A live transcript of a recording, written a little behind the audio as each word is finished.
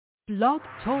Blog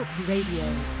Talk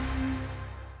Radio.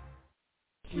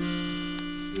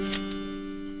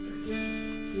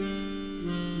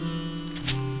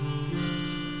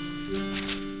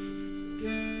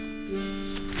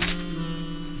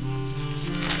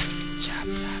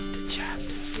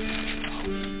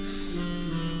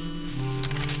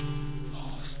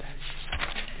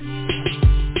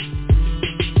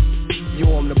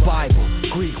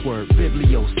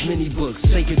 Many books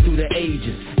taken through the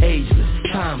ages,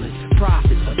 ageless, timeless,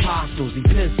 prophets, apostles,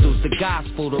 epistles, the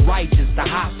gospel, the righteous, the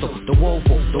hostile, the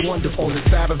woeful, the wonderful. On the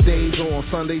Sabbath days or on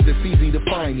Sundays, it's easy to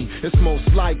find me. It's most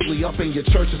likely up in your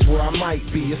churches where I might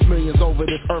be. It's millions over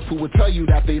this earth who would tell you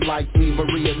that they like me, but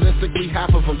realistically,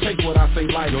 half of them take what I say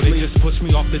lightly. Yo, they just push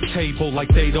me off the table like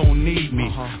they don't need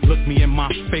me. Look me in my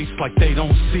face like they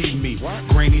don't see me.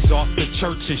 Granny's off the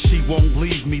church and she won't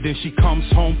leave me. Then she comes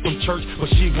home from church, but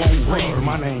she won't read.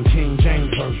 My name King James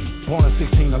Version, born in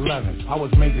 1611. I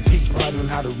was made to teach brethren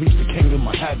how to reach the kingdom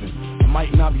of heaven. I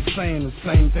might not be saying the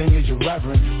same thing as your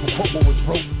reverend, who quote what was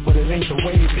wrote, but it ain't the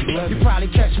way they live. You probably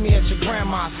catch me at your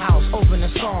grandma's house,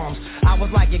 opening Psalms. I was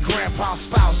like your grandpa's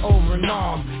spouse, over and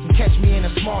on. You catch me in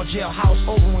a small jailhouse,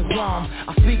 over in Guam.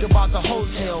 I speak about the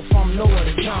hotel from Noah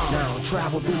to John. Now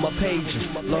travel through my pages,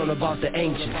 learn about the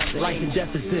ancients. Life and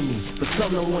death is in me, but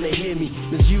some don't want to hear me.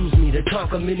 Misuse me to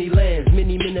conquer many lands.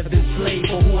 Many men have been slaves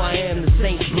for who I am. The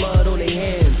saints' blood on their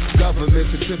hands.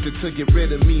 Governments attempted to get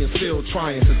rid of me and still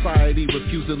trying. Society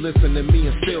refused to listen to me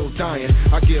and still dying.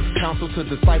 I give counsel to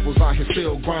disciples out here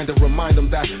still grinding. Remind them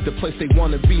that the place they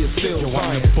want to be is still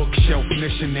I'm a bookshelf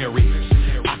missionary.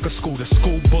 I could school the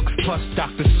school books plus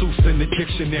Dr. Seuss in the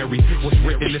dictionary. What's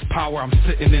written is power. I'm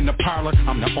sitting in the parlor.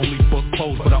 I'm the only book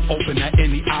closed, but I open at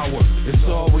any hour. It's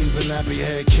always a nappy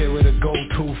head kid with a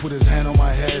gold tooth with his hand on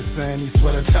my head saying he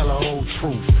swear to tell the whole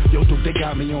truth. Yo, dude, they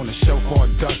got me on the shelf all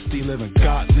dusty. Living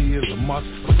godly is a must,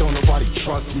 but don't nobody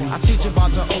trust me. I teach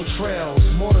about the old trails,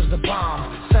 mortars the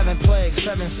bomb, 7 plagues,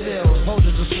 7 seals,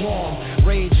 soldiers to swarm,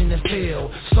 rage in the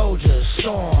field, soldiers,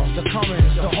 storms, the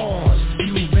comings, the horns,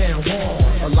 you've been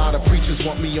warned. A lot of preachers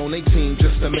want me on their team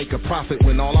just to make a profit,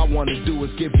 when all I want to do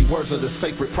is give you words of the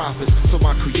sacred prophets, so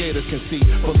my creators can see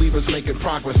believers making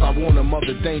progress. I warn them of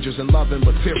the dangers in loving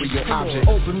material objects.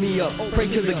 Open me up, pray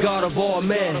to the God of all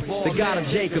men, the God of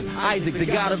Jacob, Isaac, the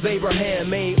God of Abraham.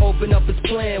 May he open up his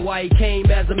plan why he came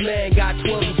as a man. Got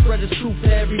 12 and spread his truth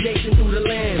to every nation through the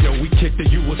land. Yo, we kicked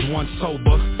it, you was once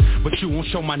sober, but you won't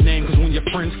show my name, cause when your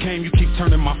friends came, you keep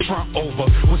turning my front over.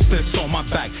 What's this on my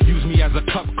back? Use me as a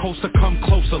cup coaster, come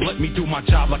closer, let me do my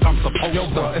job like I'm supposed Yo,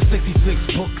 to. bro, it's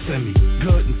 66 books in me,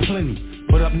 good and plenty,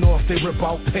 but up north they rip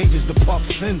out pages to puff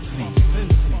Cincy.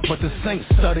 But the saints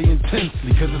study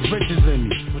intensely, cause there's riches in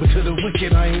me, but to the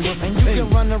wicked I ain't looking. And you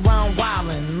can run around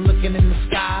wildin', looking in the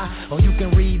sky, or you can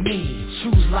read me,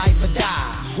 choose life or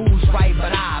die. Who's right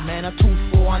but I, man, a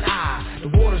tooth for an eye. The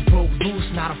water's broke loose,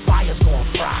 now the fire's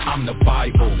gonna fry. I'm the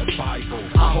Bible.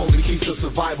 I hold the keys to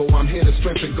survival. I'm here to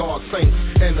strengthen God's saints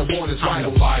and the Lord is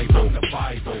I'm vital. the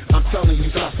Bible. I'm telling you,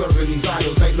 stop serving these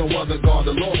idols. Ain't no other God,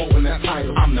 the Lord holding that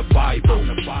title. I'm the Bible.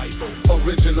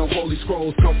 Original holy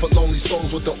scrolls come for lonely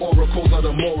souls with the oracles of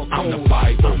the moral codes. I'm the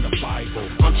Bible.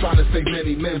 I'm trying to save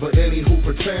many men, but any who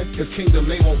pretend his kingdom,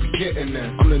 they won't be getting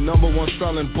there. I'm the #1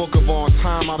 selling book of all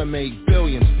time. I done made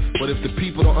billions, but if the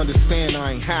people don't understand,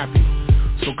 I ain't happy.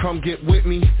 So come get with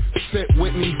me, sit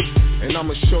with me, and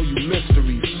I'ma show you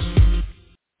mysteries.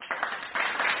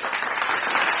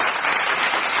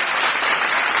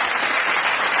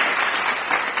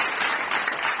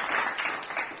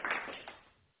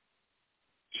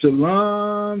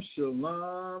 Shalom,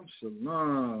 shalom,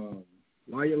 shalom.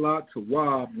 Layalat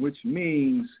Tawab, which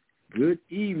means good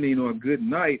evening or good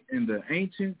night in the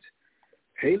ancient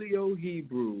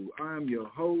Paleo-Hebrew. I am your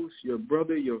host, your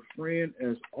brother, your friend,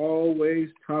 as always,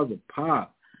 Taza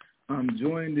Pop. I'm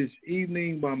joined this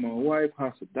evening by my wife,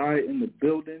 Hasadai, in the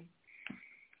building.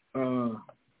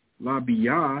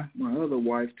 Labiyah, my other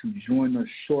wife, to join us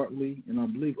shortly. And I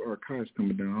believe Arkai's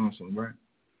coming down also, right?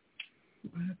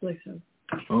 I believe so.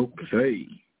 Okay.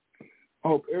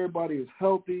 Hope everybody is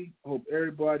healthy. Hope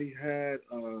everybody had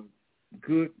a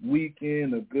good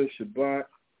weekend, a good Shabbat.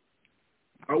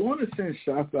 I want to send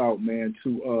shouts out, man,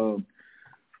 to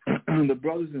the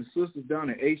brothers and sisters down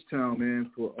in H-Town,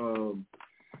 man, for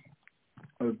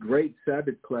a great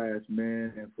Sabbath class,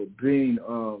 man, and for being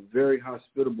very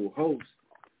hospitable hosts.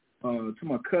 To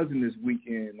my cousin this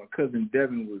weekend, my cousin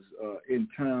Devin was in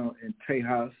town in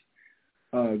Tejas,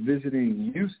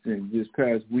 visiting Houston this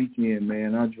past weekend,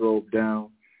 man. I drove down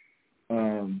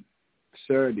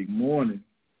Saturday morning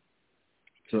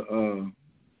to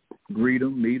greet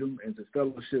him, meet him, and to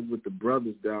fellowship with the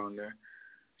brothers down there.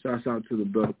 Shouts out to the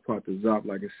brother Partazop,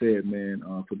 like I said, man,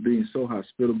 for being so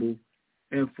hospitable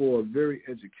and for a very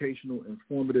educational,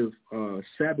 informative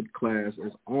Sabbath class,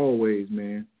 as always,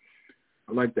 man.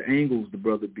 I like the angles the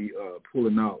brother be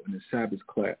pulling out in the Sabbath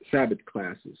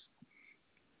classes.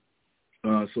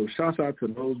 So shouts out to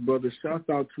those brothers. Shouts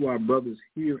out to our brothers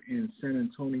here in San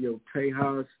Antonio,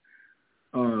 Tejas,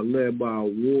 led by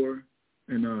War.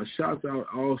 And shouts out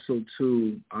also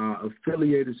to our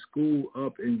affiliated school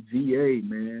up in VA,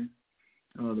 man.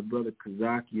 The brother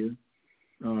Kazakia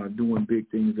doing big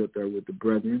things up there with the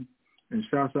brethren. And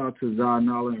shouts out to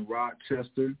Zaynala in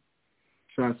Rochester.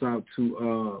 Shouts out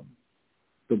to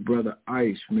the brother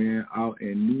Ice, man, out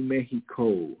in New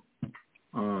Mexico.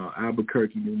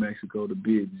 Albuquerque, New Mexico, to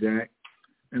be exact.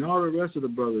 And all the rest of the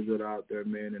brothers that are out there,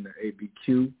 man, in the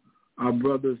ABQ. Our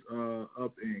brothers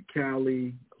up in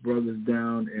Cali, brothers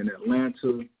down in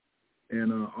Atlanta,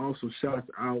 and also shouts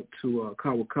out to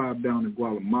Kawakab down in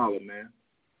Guatemala, man.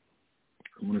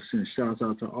 I want to send shouts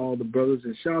out to all the brothers,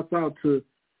 and shouts out to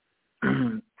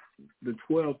the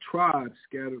 12 tribes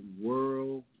scattered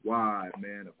worldwide,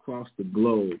 man, across the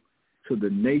globe. To the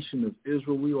nation of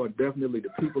Israel, we are definitely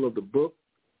the people of the book.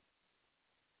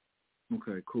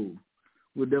 Okay, cool.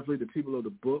 We're definitely the people of the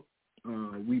book.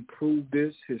 We prove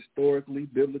this historically,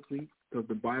 biblically, because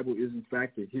the Bible is, in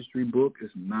fact, a history book.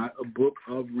 It's not a book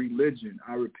of religion.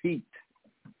 I repeat,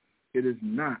 it is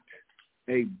not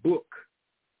a book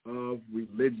of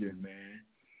religion, man.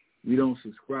 We don't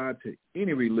subscribe to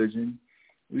any religion.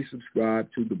 We subscribe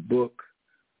to the book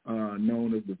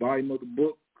known as the volume of the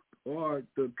book, or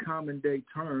the common day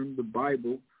term, the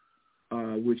Bible,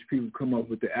 which people come up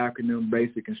with the acronym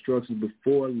Basic Instructions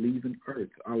Before Leaving Earth.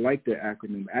 I like that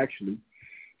acronym, actually,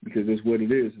 because that's what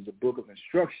it is. It's a book of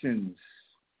instructions,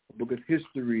 a book of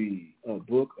history, a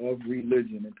book of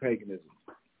religion and paganism.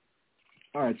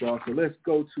 All right, y'all, so let's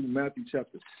go to Matthew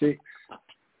chapter 6.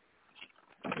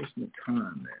 What's the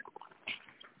time, man?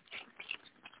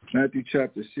 Matthew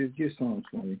chapter 6, get Psalm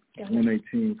 20,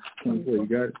 118, 24, you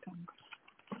got it?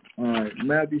 All right,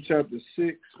 Matthew chapter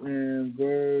 6 and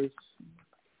verse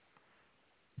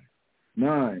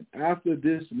 9. After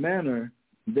this manner,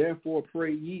 therefore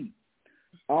pray ye,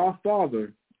 Our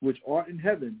Father, which art in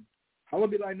heaven,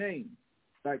 hallowed be thy name.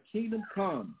 Thy kingdom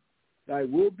come, thy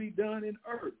will be done in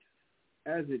earth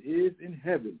as it is in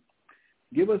heaven.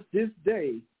 Give us this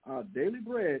day our daily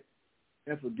bread,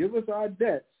 and forgive us our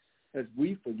debts as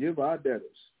we forgive our debtors.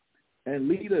 And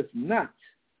lead us not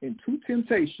into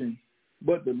temptation,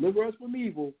 but deliver us from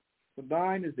evil. For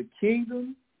thine is the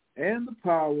kingdom and the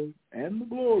power and the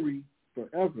glory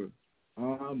forever.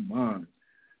 Amen.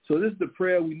 So this is the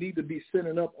prayer we need to be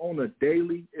sending up on a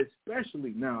daily,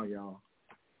 especially now, y'all.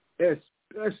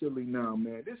 Especially now,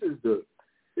 man. This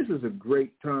is a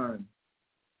great time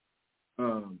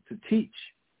to teach.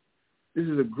 This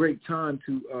is a great time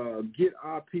to get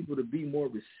our people to be more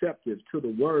receptive to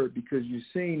the word, because you're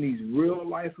seeing these real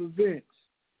life events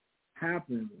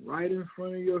happen right in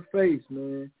front of your face,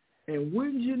 man. And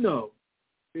wouldn't you know,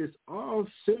 it's all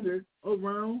centered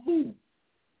around who?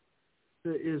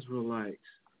 The Israelites,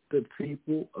 the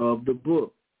people of the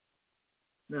book.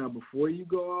 Now, before you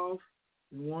go off,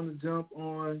 you want to jump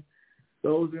on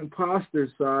those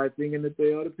imposters' side thinking that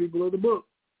they are the people of the book.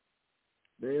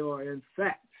 They are, in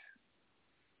fact,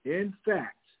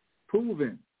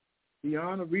 proven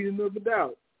beyond a reason of a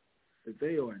doubt that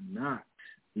they are not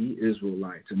the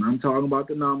Israelites. And I'm talking about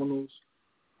the nominals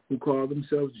who call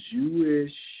themselves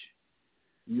Jewish.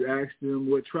 You ask them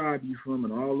what tribe you from,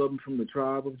 and all of them from the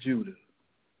tribe of Judah.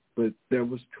 But there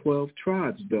was 12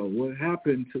 tribes, though. What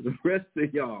happened to the rest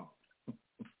of y'all?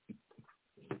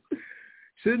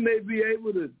 Shouldn't they be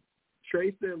able to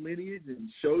trace their lineage and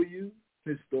show you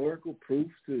historical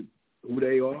proofs to who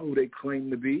they are, who they claim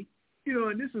to be? You know,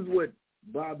 and this is what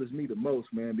bothers me the most,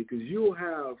 man, because you'll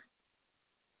have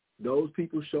those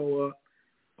people show up,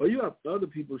 or you have other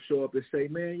people show up and say,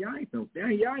 man, y'all ain't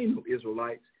no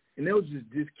Israelites, and they'll just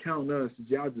discount us as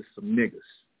y'all just some niggas.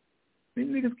 Man,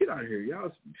 niggas, get out of here.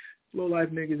 Y'all low-life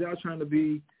niggas, y'all trying to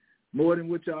be more than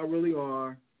what y'all really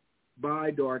are.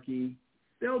 Bye, darky.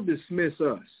 They'll dismiss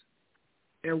us.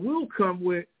 And we'll come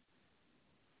with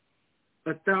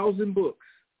 1,000 books,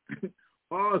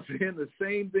 all saying the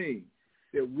same thing,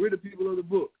 that we're the people of the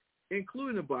book,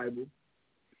 including the Bible.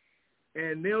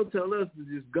 And they'll tell us to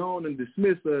just go on and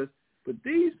dismiss us. But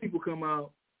these people come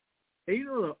out, and you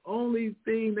know the only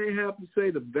thing they have to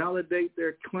say to validate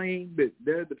their claim that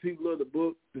they're the people of the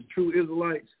book, the true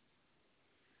Israelites,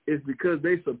 is because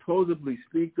they supposedly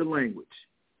speak the language.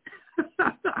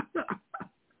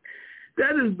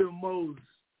 That is the most,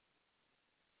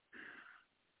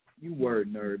 you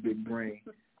word nerd, big brain.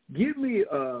 Give me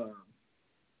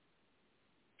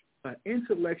an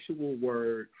intellectual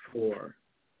word for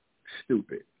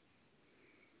stupid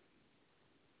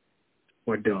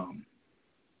or dumb.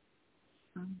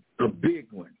 A big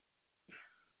one.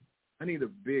 I need a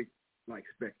big, like,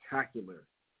 spectacular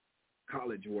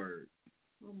college word.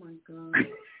 Oh, my God.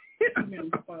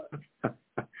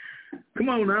 Come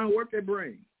on now, work that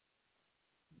brain.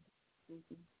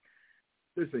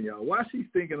 Listen, y'all, while she's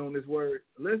thinking on this word,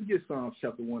 let's get Psalms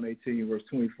chapter 118, verse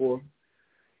 24.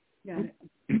 Got it.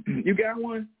 You got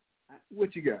one?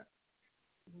 What you got?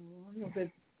 Well,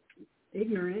 it's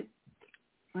ignorant,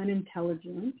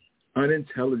 unintelligent.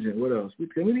 Unintelligent. What else? We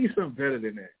need something better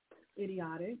than that.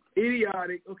 Idiotic.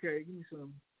 Idiotic. Okay, give me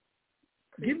some.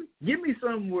 Give me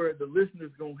some where the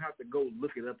listener's gonna have to go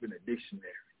look it up in a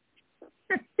dictionary.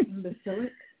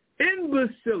 Imbecilic.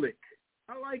 Imbecilic.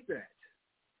 I like that.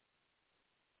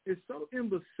 It's so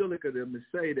imbecilic of them to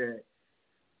say that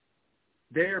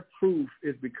their proof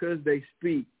is because they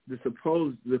speak the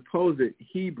supposed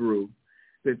Hebrew,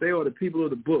 that they are the people of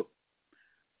the book.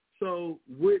 So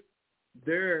with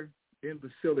their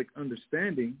imbecilic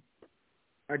understanding,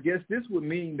 I guess this would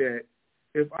mean that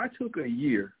if I took a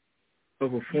year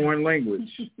of a foreign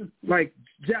language, like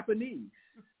Japanese,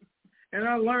 and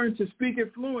I learned to speak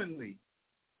it fluently,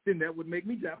 then that would make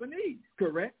me Japanese,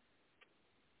 correct?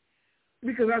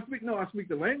 Because I speak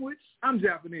the language. I'm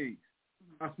Japanese.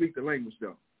 I speak the language,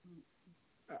 though.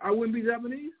 I wouldn't be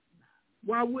Japanese?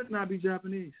 Why wouldn't I be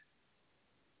Japanese?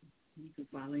 You could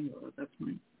bilingual at that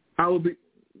point. I would be.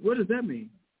 What does that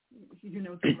mean? You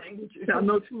know 2 languages. I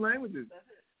know 2 languages.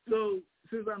 So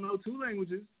since I know 2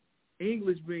 languages,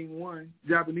 English being one,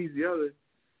 Japanese the other,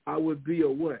 I would be a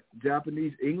what?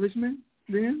 Japanese Englishman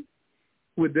then?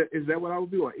 Is that what I would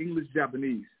be, or English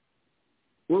Japanese?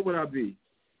 What would I be?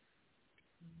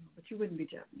 But you wouldn't be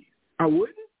Japanese. I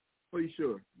wouldn't? Are you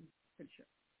sure? Pretty sure.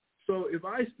 So if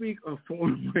I speak a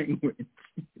foreign language,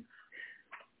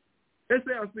 let's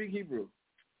say I speak Hebrew,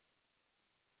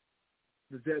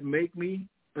 does that make me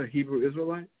a Hebrew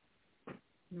Israelite?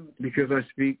 No. Because I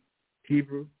speak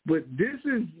Hebrew? But this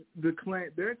is their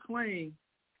claim,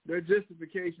 their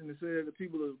justification to say they're the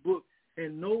people of the book,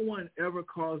 and no one ever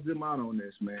calls them out on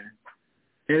this, man.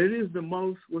 And it is the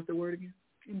most, what's the word again?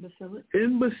 Imbecilic.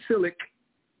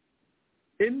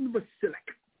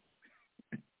 Imbecilic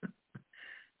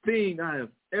thing I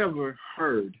have ever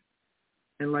heard.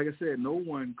 And like I said, no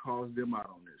one calls them out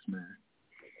on this, man.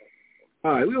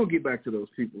 All right, we're going to get back to those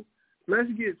people.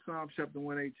 Let's get Psalm chapter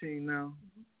 118 now.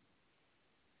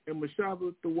 And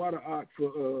Mashaba the Water Ock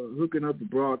for hooking up the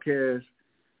broadcast.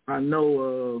 I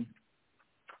know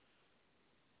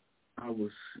I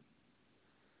was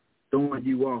throwing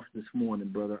you off this morning,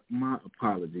 brother. My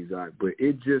apologies, Ock, but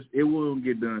it won't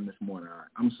get done this morning,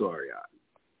 Ock. I'm sorry, Ock.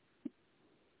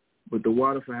 But the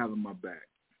water for having my back.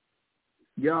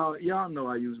 Y'all know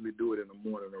I usually do it in the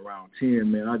morning around 10,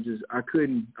 man. I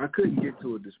couldn't get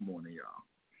to it this morning, y'all.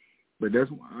 But that's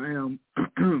why I am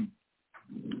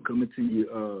coming to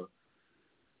you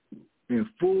in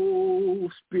full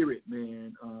spirit,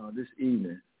 man, this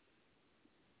evening.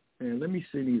 And let me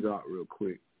send these out real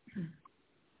quick.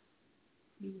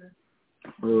 Let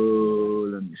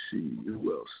me see.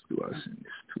 Who else do I send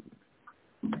this to?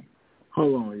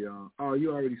 Hold on, y'all. Oh,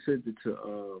 you already sent it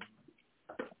to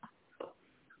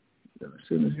did I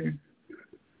send it here?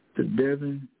 To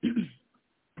Devin. I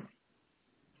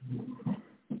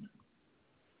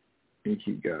think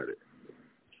he got it.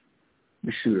 Let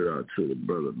me shoot it out to the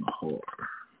brother Nahar.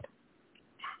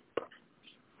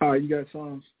 All right, you got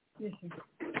Psalms? Yes, sir.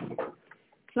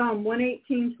 Psalm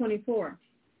 118:24.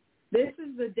 This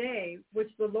is the day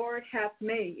which the Lord hath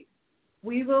made.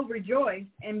 We will rejoice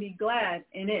and be glad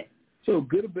in it. So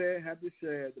good or bad, happy or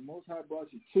sad, the Most High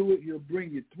brought you to it. He'll bring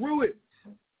you through it,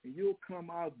 and you'll come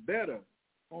out better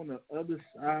on the other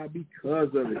side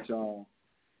because of it, y'all.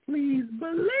 Please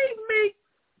believe me.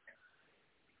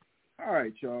 All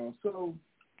right, y'all. So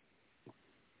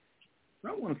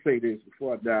I want to say this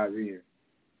before I dive in.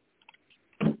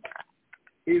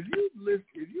 If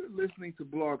you're listening to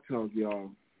Blog Talk, y'all,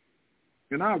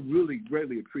 and I really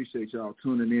greatly appreciate y'all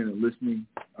tuning in and listening.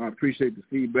 I appreciate the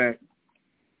feedback.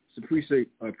 I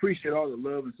appreciate all the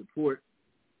love and support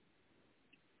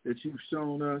that you've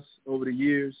shown us over the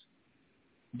years.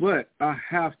 But I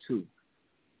have to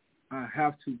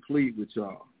plead with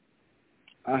y'all.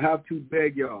 I have to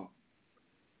beg y'all.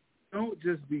 Don't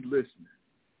just be listening.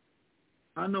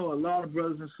 I know a lot of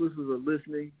brothers and sisters are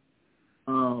listening.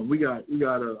 We got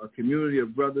a community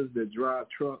of brothers that drive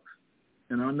trucks,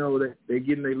 and I know that they're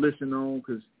getting their listen on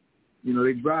because,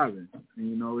 they're driving,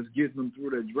 and, it's getting them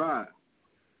through their drive.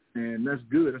 And that's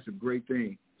good. That's a great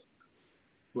thing.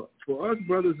 But for us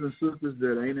brothers and sisters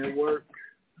that ain't at work,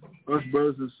 us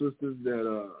brothers and sisters that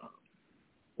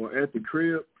are at the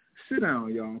crib, sit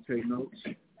down, y'all, and take notes.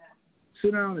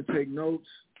 Sit down and take notes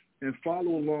and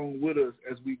follow along with us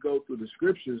as we go through the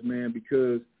scriptures, man,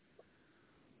 because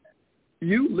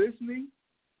you listening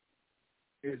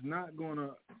is not going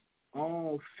to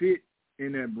all fit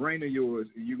in that brain of yours,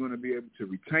 and you're going to be able to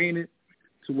retain it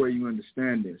to where you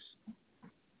understand this.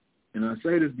 And I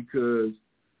say this because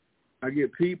I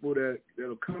get people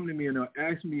that'll come to me and they'll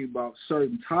ask me about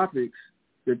certain topics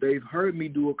that they've heard me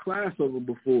do a class over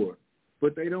before,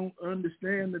 but they don't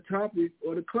understand the topic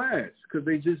or the class because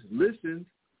they just listened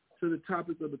to the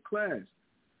topic of the class.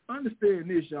 Understand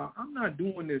this, y'all. I'm not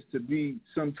doing this to be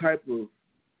some type of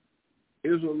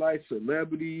Israelite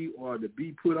celebrity or to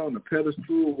be put on a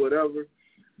pedestal or whatever.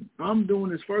 I'm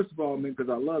doing this, first of all, man,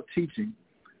 because I love teaching.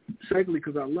 Secondly,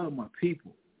 because I love my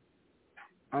people.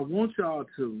 I want y'all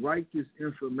to write this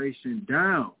information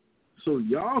down so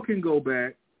y'all can go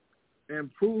back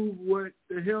and prove what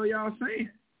the hell y'all saying.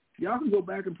 Y'all can go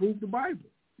back and prove the Bible.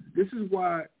 This is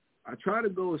why I try to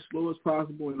go as slow as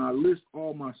possible, and I list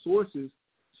all my sources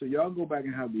so y'all go back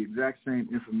and have the exact same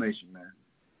information, man.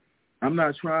 I'm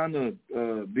not trying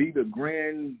to be the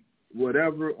grand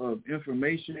whatever of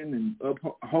information and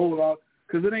uphold all,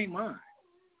 because it ain't mine.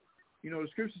 You know, the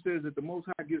scripture says that the Most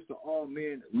High gives to all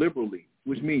men liberally,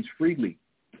 which means freely.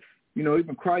 You know,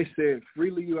 even Christ said,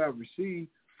 freely you have received,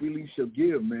 freely you shall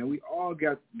give, man. We all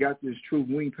got this truth.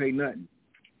 We ain't pay nothing.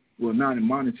 Well, not in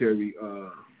monetary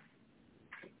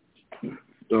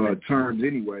terms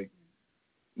anyway.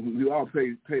 We all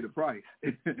pay the price.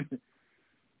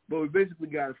 But we basically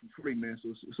got it for free, man.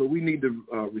 So we need to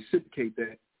reciprocate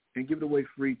that and give it away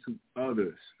free to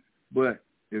others. But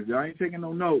if y'all ain't taking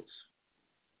no notes,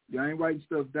 y'all ain't writing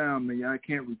stuff down, man, y'all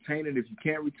can't retain it. If you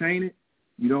can't retain it,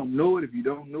 you don't know it. If you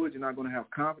don't know it, you're not going to have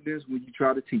confidence when you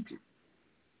try to teach it.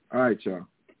 All right, y'all.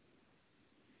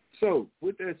 So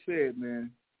with that said,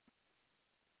 man,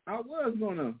 I was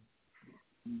going to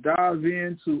dive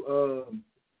into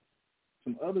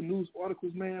some other news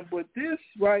articles, man, but this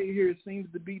right here seems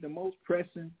to be the most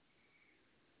pressing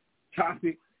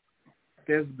topic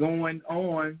that's going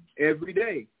on every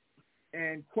day.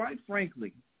 And quite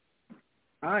frankly,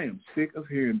 I am sick of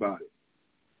hearing about it.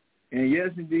 And yes,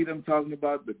 indeed, I'm talking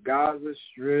about the Gaza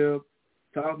Strip,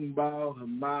 talking about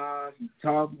Hamas, I'm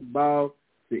talking about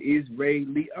the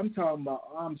Israeli. I'm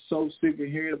so sick of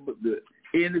hearing about the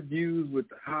interviews with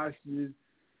the hostages,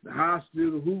 the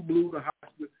hospital, who blew the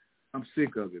hospital. I'm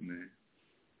sick of it, man.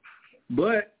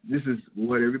 But this is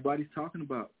what everybody's talking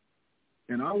about.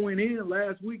 And I went in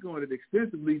last week on it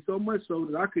extensively, so much so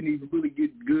that I couldn't even really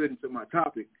get good into my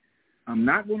topic. I'm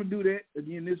not going to do that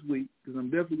again this week because I'm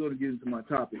definitely going to get into my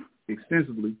topic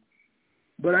extensively.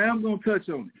 But I am going to touch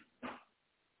on it.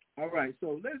 All right,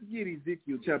 so let's get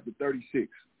Ezekiel chapter 36.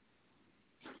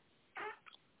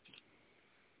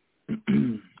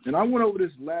 And I went over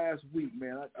this last week,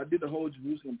 man. I did the whole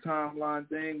Jerusalem timeline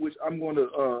thing, which I'm going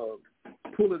to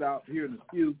pull it out here in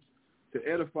a few to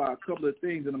edify a couple of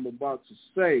things that I'm about to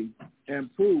say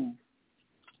and prove.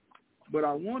 But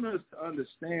I want us to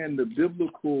understand the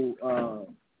biblical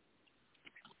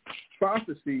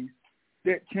prophecies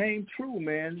that came true,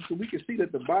 man, so we can see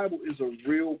that the Bible is a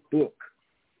real book.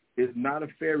 It's not a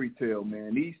fairy tale,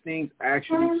 man. These things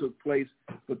actually took place,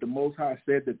 but the Most High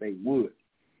said that they would.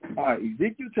 All right,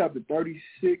 Ezekiel chapter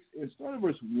 36, and start at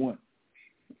verse 1.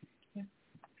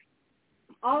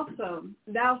 Also,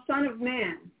 thou son of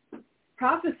man,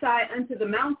 prophesy unto the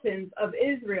mountains of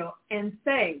Israel, and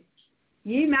say,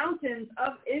 ye mountains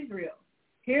of Israel,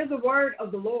 hear the word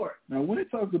of the Lord. Now, when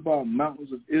it talks about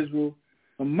mountains of Israel,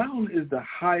 a mountain is the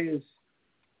highest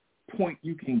point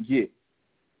you can get.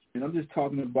 And I'm just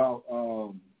talking about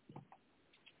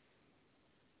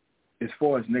as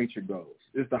far as nature goes.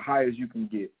 It's the highest you can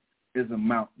get is a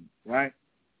mountain, right?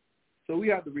 So we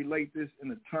have to relate this in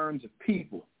the terms of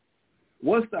people.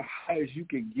 What's the highest you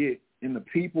can get in the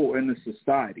people and the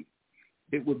society?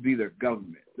 It would be their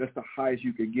government. That's the highest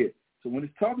you could get. So when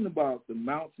it's talking about the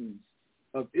mountains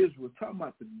of Israel, it's talking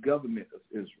about the government of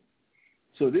Israel.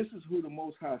 So this is who the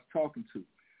Most High is talking to.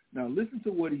 Now listen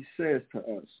to what he says to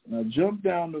us. Now jump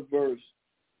down to verse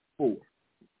 4.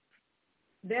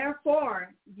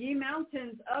 Therefore, ye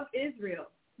mountains of Israel.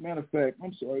 Matter of fact,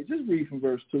 I'm sorry, just read from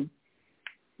verse 2.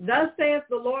 Thus saith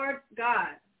the Lord God,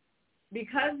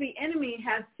 because the enemy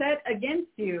hath set against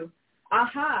you,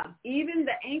 aha, even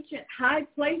the ancient high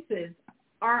places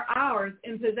are ours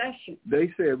in possession.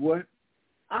 They said what?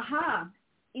 Aha,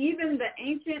 even the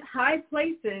ancient high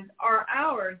places are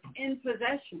ours in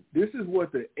possession. This is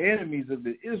what the enemies of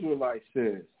the Israelites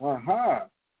says. Aha,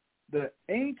 The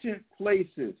ancient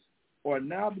places are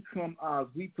now become ours.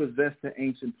 We possess the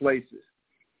ancient places.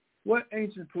 What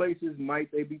ancient places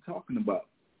might they be talking about?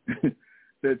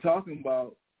 They're talking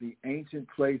about the ancient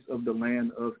place of the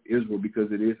land of Israel,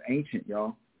 because it is ancient,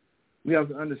 y'all. We have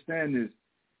to understand this.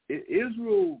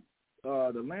 Israel,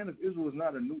 the land of Israel is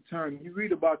not a new term. You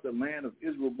read about the land of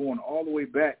Israel going all the way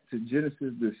back to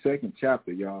Genesis, the 2nd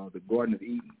chapter, y'all, the Garden of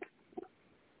Eden.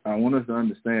 I want us to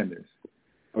understand this.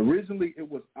 Originally, it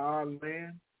was our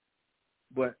land,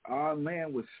 but our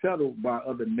land was settled by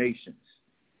other nations.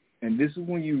 And this is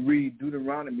when you read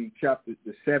Deuteronomy chapter,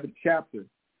 the 7th chapter,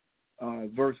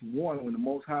 verse 1, when the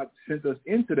Most High sent us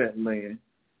into that land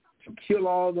to kill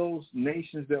all those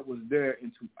nations that was there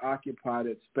and to occupy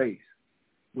that space,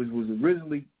 which was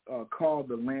originally called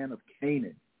the land of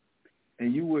Canaan.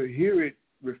 And you will hear it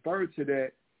referred to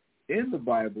that in the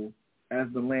Bible as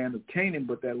the land of Canaan,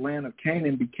 but that land of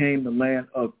Canaan became the land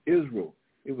of Israel.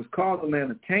 It was called the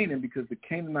land of Canaan because the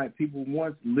Canaanite people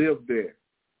once lived there.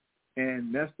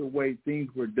 And that's the way things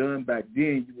were done back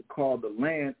then. You would call the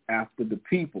land after the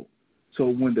people. So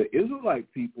when the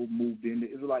Israelite people moved in, the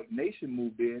Israelite nation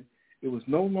moved in, it was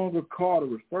no longer called or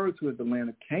referred to as the land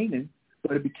of Canaan,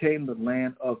 but it became the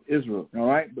land of Israel. All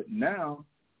right? But now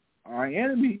our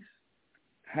enemies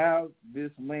have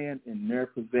this land in their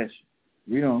possession.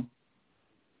 Read on.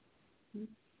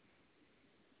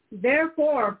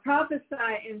 Therefore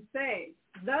prophesy and say,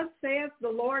 Thus saith the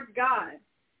Lord God,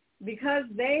 because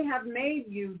they have made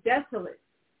you desolate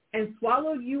and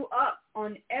swallowed you up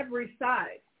on every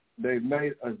side. They've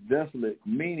made us desolate,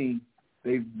 meaning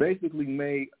they've basically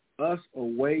made us a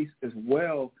waste as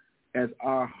well as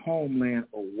our homeland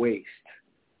a waste.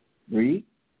 Read.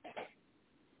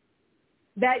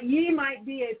 That ye might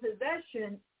be a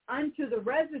possession unto the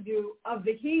residue of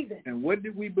the heathen. And what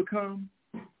did we become?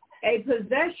 A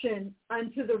possession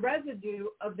unto the residue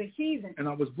of the heathen. And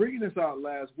I was bringing this out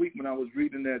last week when I was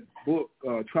reading that book,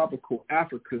 Tropical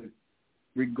Africa,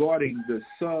 regarding the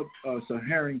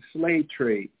sub-Saharan slave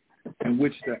trade, in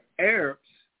which the Arabs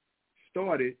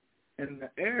started, and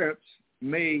the Arabs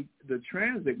made the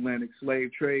transatlantic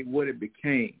slave trade what it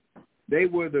became. They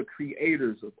were the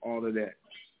creators of all of that.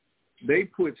 They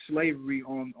put slavery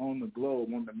on the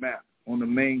globe, on the map, on the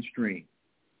mainstream,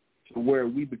 to where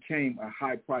we became a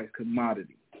high-priced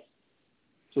commodity.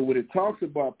 So when it talks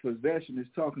about possession, it's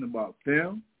talking about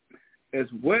them, as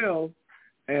well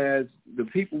as the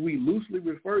people we loosely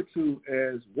refer to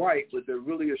as white, but they're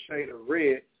really a shade of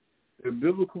red. Their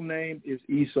biblical name is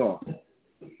Esau.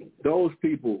 Those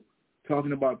people,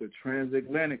 talking about the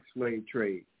transatlantic slave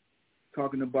trade,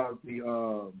 talking about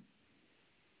the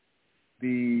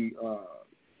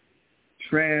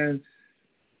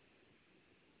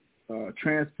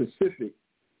Trans-Pacific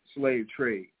slave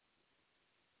trade,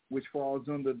 which falls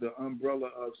under the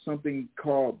umbrella of something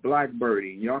called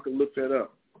blackbirding. Y'all can look that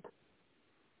up.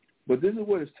 But this is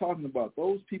what it's talking about,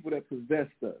 those people that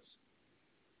possessed us.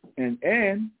 And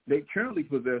they currently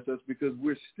possess us because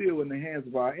we're still in the hands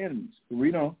of our enemies.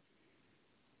 Read on.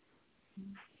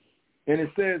 And it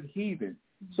says heathen.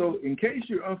 So in case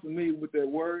you're unfamiliar with that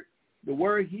word, the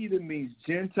word heathen means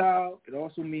Gentile. It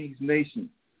also means nation.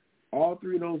 All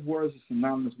three of those words are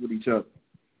synonymous with each other.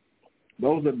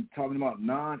 Those are talking about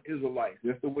non-Israelites.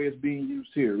 That's the way it's being used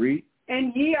here. Read.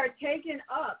 And ye are taken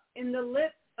up in the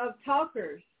lips of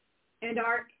talkers and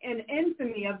are an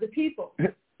infamy of the people.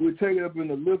 We're taken up in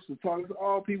the lips of talkers.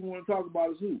 All people want to talk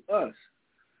about is who? Us.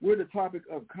 We're the topic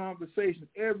of conversation,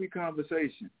 every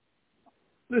conversation.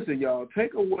 Listen, y'all,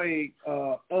 take away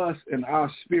us and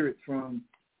our spirit from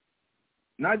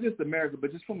not just America,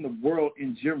 but just from the world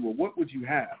in general. What would you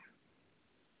have?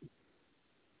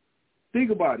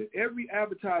 Think about it. Every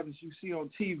advertisement you see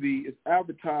on TV is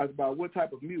advertised by what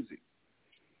type of music?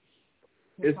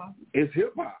 Hip-hop. It's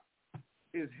hip-hop.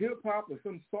 It's hip-hop or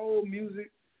some soul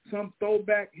music, some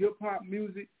throwback hip-hop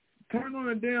music. Turn on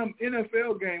a damn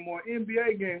NFL game or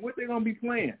NBA game. What they going to be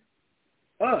playing?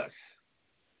 Us.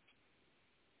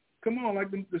 Come on, like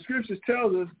the scriptures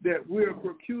tells us that we're a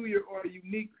peculiar or a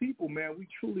unique people, man. We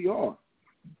truly are.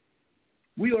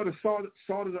 We are the salt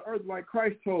of the earth like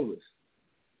Christ told us.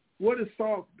 What does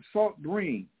salt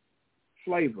bring?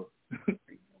 Flavor.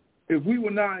 If we were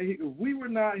not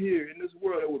here in this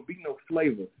world, there would be no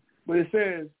flavor. But it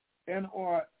says, and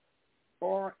are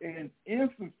an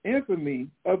infamy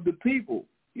of the people.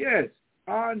 Yes,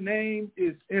 our name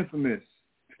is infamous.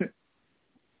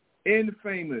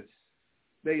 Infamous.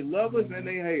 They love us and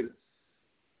they hate us.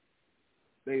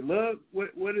 They love,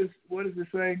 what is it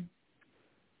saying?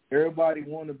 Everybody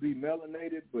want to be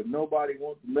melanated, but nobody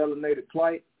wants the melanated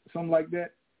plight. Something like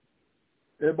that.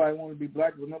 Everybody want to be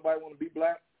black, but nobody want to be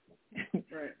black.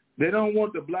 Right. They don't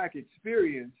want the black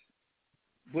experience,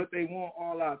 but they want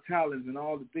all our talents and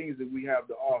all the things that we have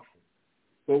to offer.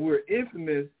 But we're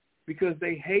infamous because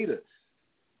they hate us.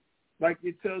 Like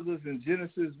it tells us in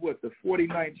Genesis, the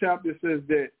 49th chapter says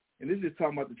that, and this is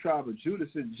talking about the tribe of Judah,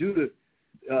 said, Judah,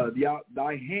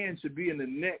 thy hand should be in the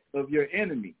neck of your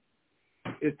enemy.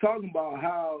 It's talking about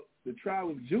how the tribe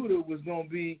of Judah was going to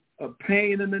be a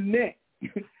pain in the neck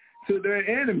to their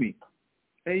enemy.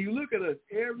 And you look at us,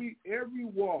 every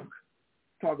walk,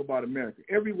 talk about America,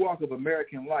 every walk of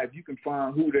American life, you can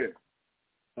find who there?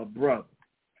 A brother.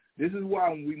 This is why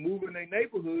when we move in their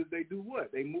neighborhoods, they do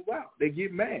what? They move out. They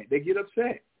get mad. They get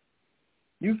upset.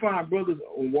 You find brothers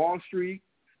on Wall Street.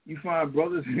 You find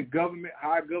brothers in government,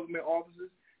 high government offices.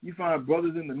 You find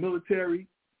brothers in the military.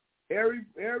 Every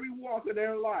walk of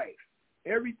their life,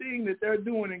 everything that they're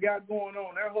doing and got going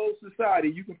on, their whole society,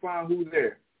 you can find who's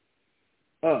there.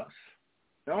 Us.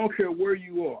 I don't care where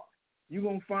you are. You're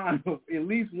going to find at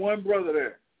least one brother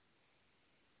there.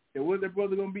 And what that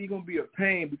brother going to be? Going to be a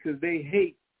pain because they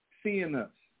hate seeing us.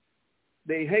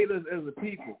 They hate us as a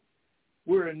people.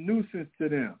 We're a nuisance to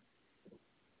them.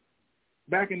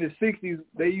 Back in the 60s,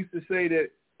 they used to say that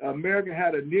America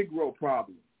had a Negro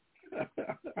problem.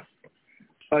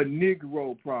 A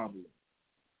Negro problem.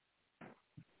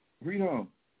 Read on.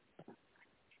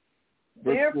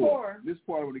 Therefore, this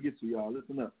part I want to get to, y'all.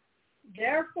 Listen up.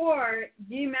 Therefore,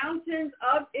 ye mountains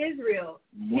of Israel.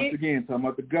 Once again, talking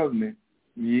about the government.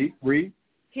 Read.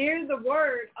 Hear the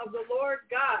word of the Lord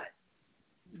God.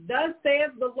 Thus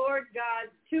saith the Lord God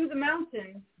to the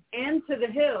mountains and to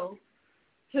the hills,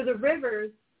 to the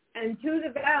rivers and to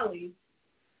the valleys,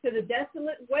 to the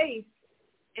desolate wastes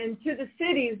and to the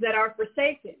cities that are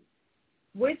forsaken,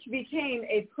 which became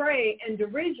a prey and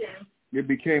derision. It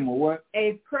became a what?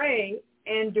 A prey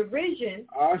and derision.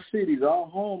 Our cities, our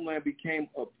homeland became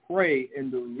a prey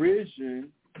and derision.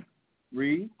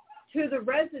 Read. To the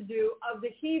residue of the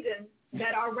heathen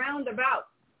that are round about.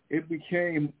 It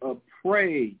became a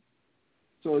prey.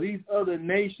 So these other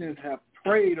nations have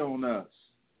preyed on us.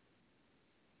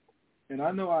 And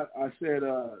I know I said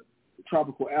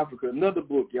Tropical Africa, another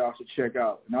book y'all should check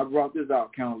out. And I brought this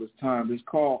out countless times. It's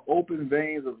called Open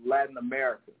Veins of Latin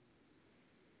America.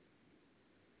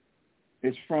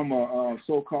 It's from a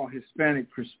so-called Hispanic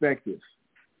perspective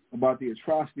about the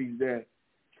atrocities that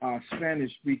our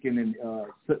Spanish-speaking and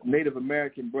Native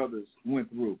American brothers went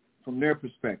through from their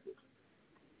perspective.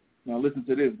 Now listen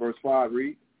to this, verse 5,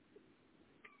 read.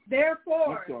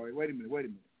 Therefore. I'm sorry, wait a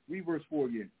minute. Read verse 4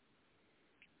 again.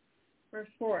 Verse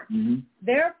 4. Mm-hmm.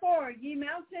 Therefore, ye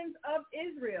mountains of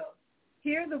Israel,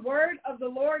 hear the word of the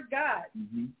Lord God.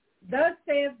 Mm-hmm. Thus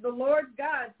saith the Lord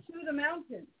God to the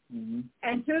mountains, mm-hmm.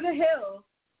 and to the hills,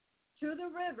 to the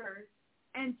rivers,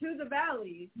 and to the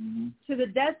valleys, mm-hmm. to the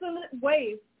desolate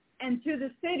wastes, and to the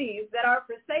cities that are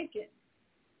forsaken,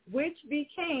 which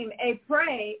became a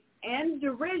prey and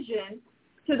derision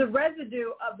to the residue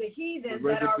of the heathen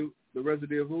the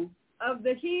residue of who? Of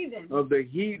the heathen. Of the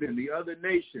heathen, the other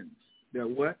nations. That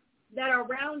what? That are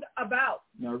round about.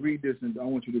 Now read this, and I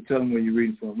want you to tell them where you're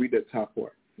reading from. Read that top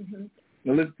part. Mm-hmm.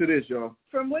 Now listen to this, y'all.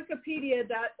 From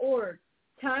Wikipedia.org,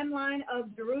 timeline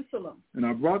of Jerusalem. And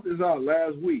I brought this out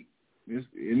last week. And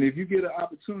if you get an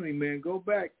opportunity, man, go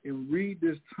back and read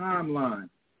this timeline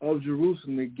of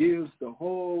Jerusalem. It gives the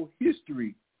whole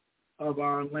history of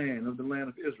our land, of the land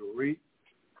of Israel. Read.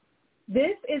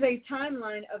 This is a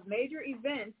timeline of major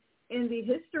events in the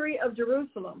history of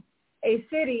Jerusalem, a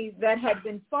city that had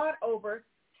been fought over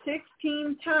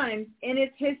 16 times in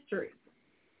its history.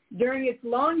 During its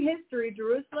long history,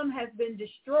 Jerusalem has been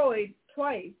destroyed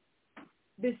twice,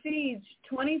 besieged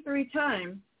 23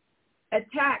 times,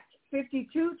 attacked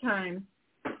 52 times,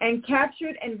 and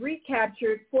captured and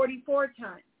recaptured 44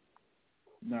 times.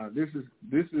 Now, this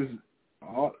is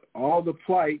all the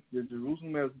plight that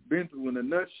Jerusalem has been through in a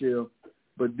nutshell,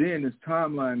 but then this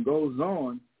timeline goes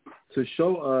on to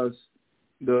show us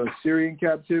the Syrian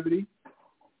captivity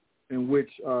in which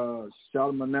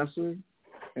Shalmaneser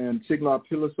and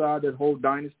Tiglath-Pileser, that whole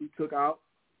dynasty, took out.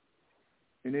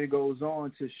 And then it goes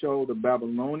on to show the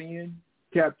Babylonian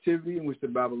captivity in which the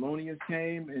Babylonians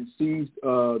came and seized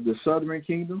the southern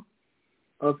kingdom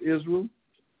of Israel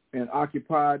and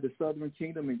occupied the southern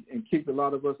kingdom and kicked a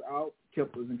lot of us out,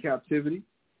 kept us in captivity.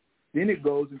 Then it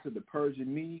goes into the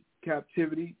Persian Mede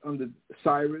captivity under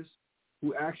Cyrus,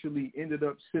 who actually ended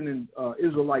up sending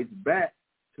Israelites back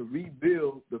to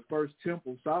rebuild the first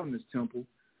temple, Solomon's temple,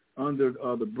 under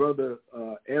the brother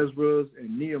Ezra's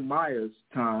and Nehemiah's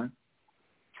time.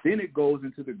 Then it goes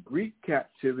into the Greek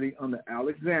captivity under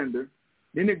Alexander.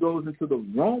 Then it goes into the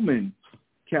Roman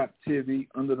captivity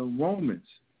under the Romans.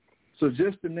 So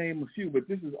just to name a few, but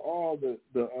this is all the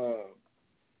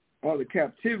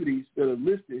captivities that are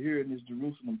listed here in this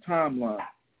Jerusalem timeline.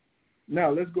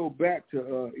 Now let's go back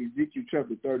to Ezekiel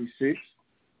chapter 36,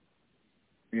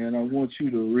 and I want you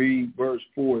to read verse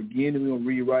 4 again, and we're going to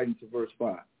read right into verse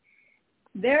 5.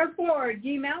 Therefore,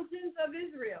 ye mountains of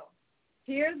Israel,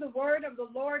 hear the word of the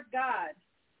Lord God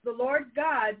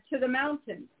to the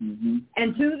mountains,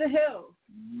 and to the hills,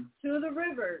 to the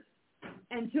rivers,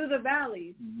 and to the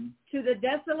valleys, to the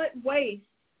desolate wastes,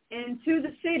 and to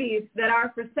the cities that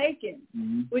are forsaken,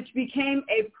 which became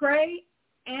a prey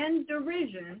and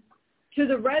derision to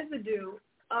the residue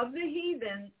of the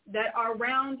heathen that are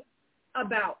round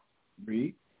about.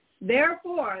 Read.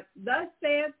 Therefore, thus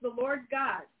saith the Lord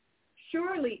God,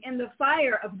 surely in the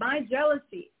fire of my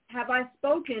jealousy have I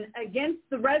spoken against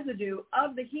the residue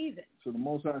of the heathen. So the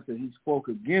Most High said he spoke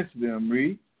against them,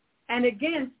 read. And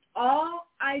against all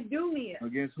Idumea.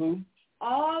 Against who?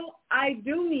 All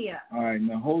Idumea. All right,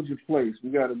 now hold your place. We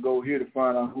got to go here to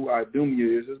find out who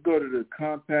Idumea is. Let's go to the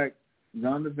Compact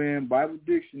Zondervan Bible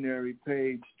Dictionary,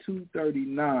 page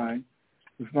 239,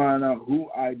 to find out who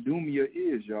Idumea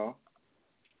is, y'all.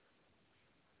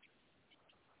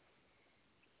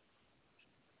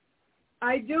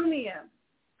 Idumea,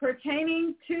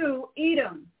 pertaining to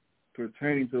Edom.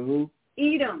 Pertaining to who?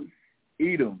 Edom.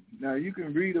 Edom. Now, you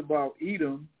can read about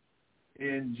Edom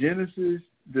in Genesis,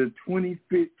 the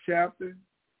 25th chapter.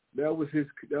 That was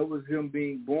him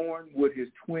being born with his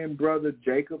twin brother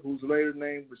Jacob, whose later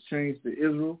name was changed to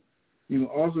Israel. You can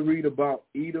also read about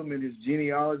Edom and his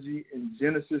genealogy in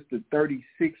Genesis, the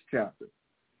 36th chapter.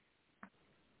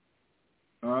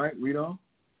 All right, read on.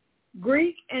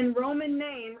 Greek and Roman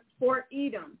name for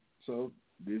Edom. So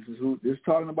this is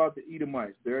talking about the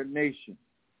Edomites. They're a nation.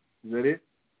 Is that it?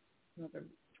 Another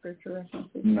scripture or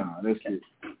something? No, that's it.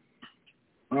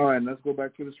 All right, let's go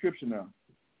back to the scripture now.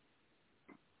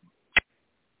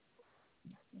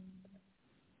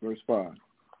 Verse 5.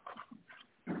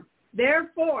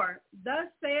 Therefore, thus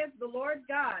saith the Lord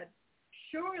God,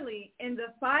 surely in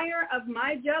the fire of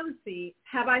my jealousy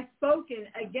have I spoken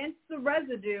against the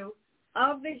residue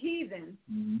of the heathen,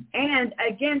 and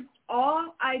against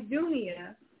all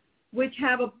Idumea, which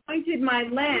have appointed my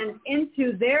land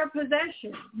into their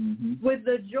possession, with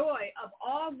the joy of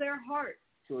all their hearts.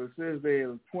 So it says they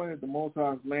have appointed the Most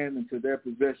High's land into their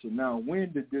possession. Now,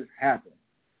 when did this happen?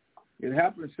 It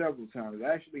happened several times. It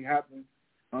actually happened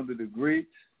under the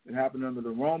Greeks, it happened under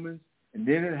the Romans, and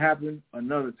then it happened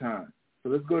another time. So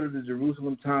let's go to the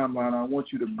Jerusalem timeline. I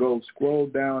want you to scroll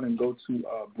down and go to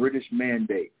British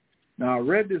Mandate. Now, I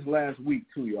read this last week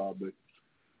too, y'all, but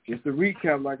just to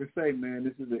recap, like I say, man,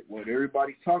 this is what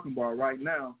everybody's talking about right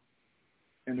now.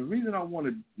 And the reason I want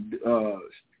to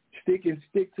stick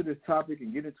to this topic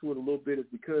and get into it a little bit is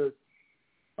because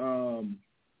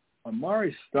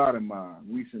Amari Stoudemire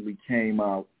recently came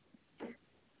out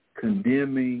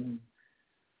condemning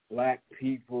black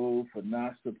people for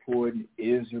not supporting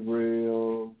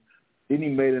Israel. Then he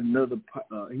made another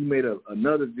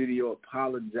video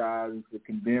apologizing for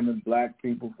condemning black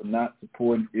people for not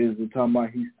supporting Israel, talking about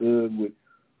he stood with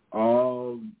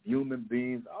all human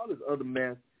beings, all this other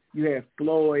mess. You had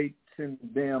Floyd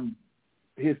sending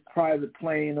his private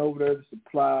plane over there to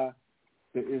supply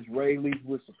the Israelis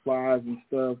with supplies and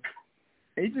stuff.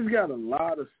 And you just got a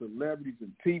lot of celebrities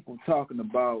and people talking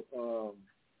about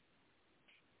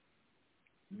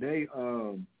they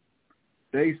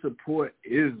support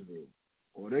Israel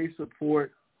or they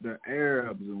support the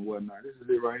Arabs and whatnot. This is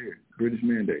it right here, British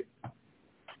Mandate.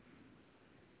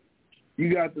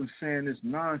 You got them saying this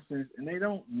nonsense, and they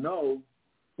don't know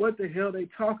what the hell they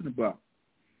talking about.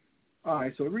 All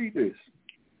right, so read this.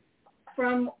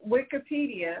 From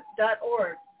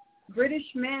Wikipedia.org, British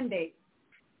Mandate,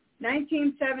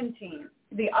 1917.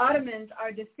 The Ottomans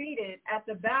are defeated at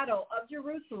the Battle of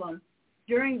Jerusalem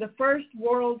during the First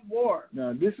World War.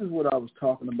 Now, this is what I was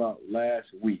talking about last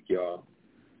week, y'all.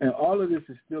 And all of this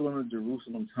is still on the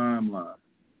Jerusalem timeline.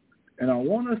 And I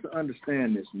want us to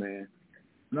understand this, man.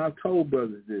 And I've told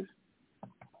brothers this.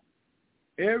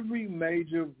 Every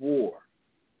major war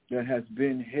that has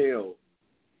been held,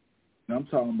 and I'm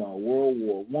talking about World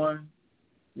War I,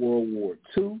 World War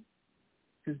II,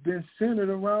 has been centered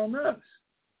around us.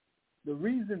 The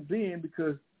reason being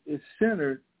because it's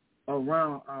centered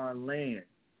around our land.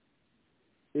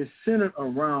 It's centered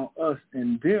around us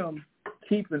and them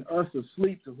keeping us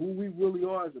asleep to who we really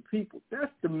are as a people.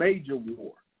 That's the major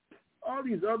war. All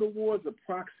these other wars are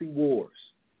proxy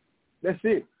wars. That's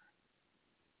it.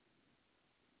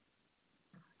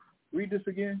 Read this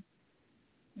again.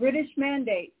 British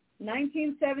Mandate,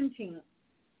 1917.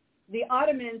 the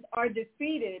Ottomans are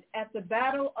defeated at the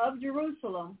Battle of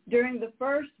Jerusalem during the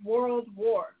First World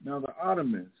War. Now, the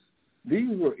Ottomans, these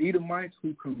were Edomites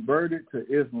who converted to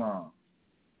Islam.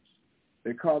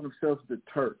 They called themselves the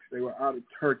Turks. They were out of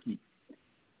Turkey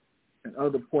and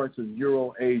other parts of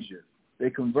Euro-Asia. They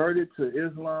converted to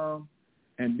Islam,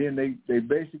 and then they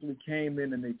basically came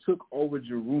in and they took over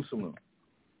Jerusalem.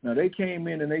 Now, they came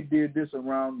in and they did this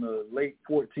around the late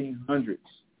 1400s,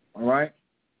 all right?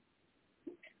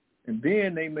 And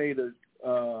then they made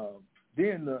after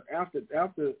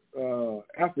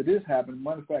this happened,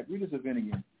 matter of fact, read this event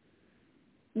again.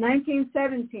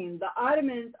 1917, the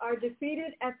Ottomans are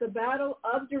defeated at the Battle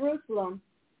of Jerusalem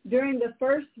during the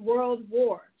First World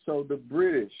War. So the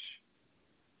British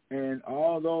and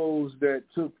all those that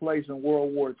took place in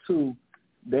World War II,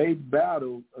 they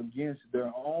battled against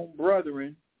their own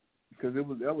brethren, because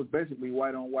that was basically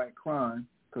white-on-white crime,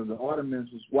 because the Ottomans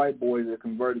was white boys that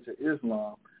converted to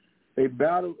Islam. They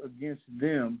battled against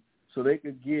them so they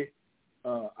could get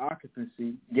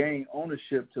occupancy, gain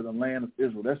ownership to the land of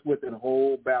Israel. That's what that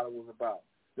whole battle was about.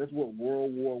 That's what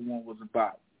World War I was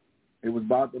about. It was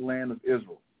about the land of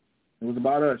Israel. It was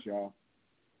about us, y'all.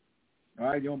 All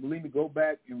right, you don't believe me? Go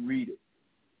back and read it.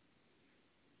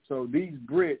 So these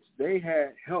Brits, they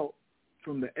had help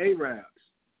from the Arabs,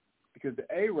 because the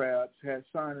Arabs had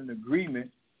signed an agreement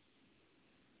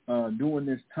during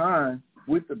this time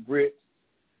with the Brits,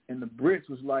 and the Brits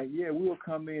was like, yeah, we'll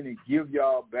come in and give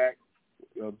y'all back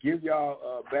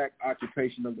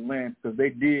occupation of the land, because they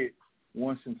did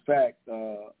once, in fact,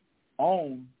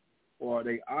 own, or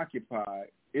they occupied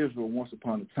Israel once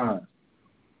upon a time.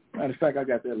 Matter of fact, I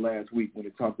got that last week when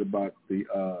it talked about the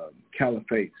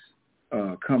caliphates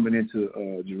coming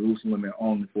into Jerusalem and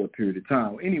owning for a period of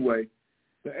time. Anyway,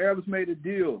 the Arabs made a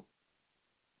deal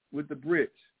with the Brits,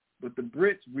 but the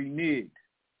Brits reneged.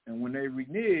 And when they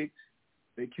reneged,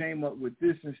 they came up with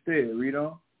this instead. Read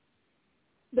on.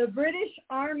 The British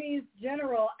Army's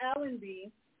General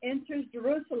Allenby enters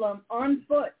Jerusalem on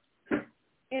foot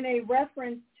in a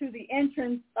reference to the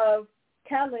entrance of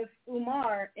Caliph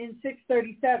Umar in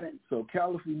 637. So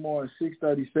Caliph Umar in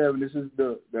 637, this is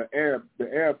the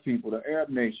Arab people, the Arab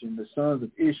nation, the sons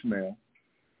of Ishmael.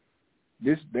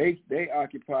 They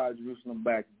occupied Jerusalem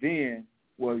back then.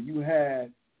 Well, you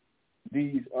had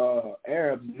these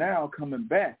Arabs now coming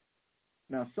back.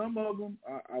 Now, some of them,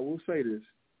 I will say this,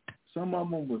 some of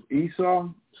them was Esau,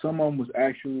 some of them was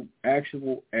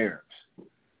actual Arabs.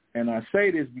 And I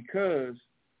say this because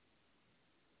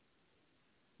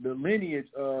the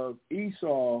lineage of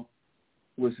Esau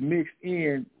was mixed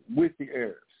in with the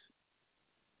Arabs.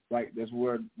 Like, that's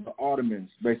where the Ottomans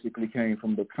basically came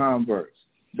from, the converts.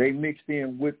 They mixed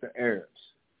in with the Arabs.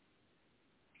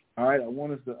 All right, I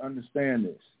want us to understand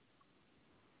this.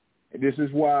 And this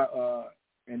is why,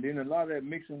 and then a lot of that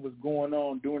mixing was going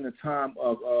on during the time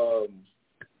of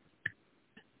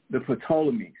the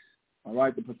Ptolemies. All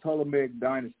right, the Ptolemaic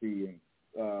dynasty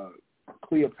and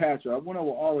Cleopatra. I went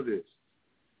over all of this.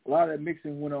 A lot of that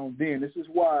mixing went on then. This is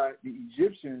why the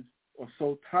Egyptians are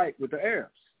so tight with the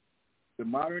Arabs. The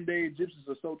modern-day Egyptians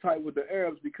are so tight with the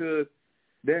Arabs because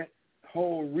that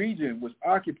whole region was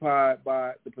occupied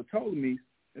by the Ptolemies,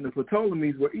 and the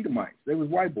Ptolemies were Edomites. They was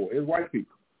white boys. It was white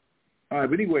people. All right,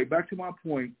 but anyway, back to my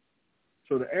point.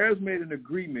 So the Arabs made an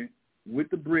agreement with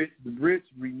the Brits. The Brits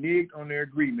reneged on their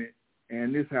agreement,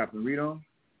 and this happened. Read on.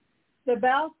 The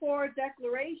Balfour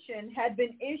Declaration had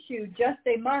been issued just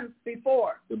a month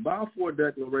before. The Balfour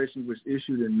Declaration was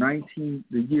issued in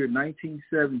the year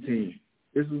 1917.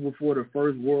 This was before the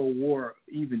First World War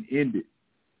even ended.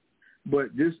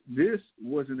 But this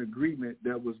was an agreement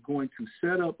that was going to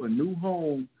set up a new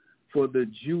home for the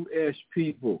Jewish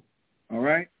people. All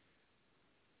right?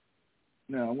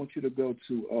 Now, I want you to go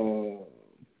to,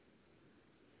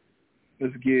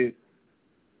 let's get,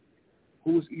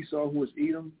 who was Esau, who was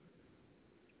Edom?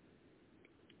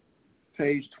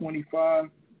 Page 25,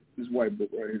 this white book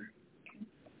right here.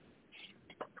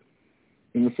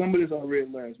 And some of this I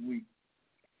read last week,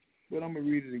 but I'm going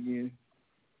to read it again.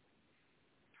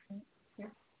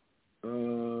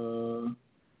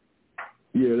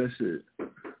 Yeah, that's it.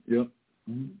 Yep.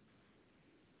 Mm-hmm.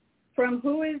 From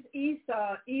Who is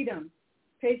Esau, Edom,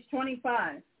 page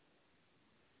 25,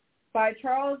 by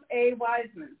Charles A.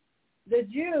 Wiseman. The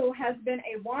Jew has been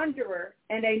a wanderer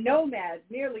and a nomad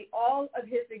nearly all of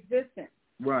his existence.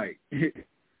 Right.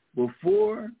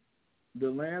 Before the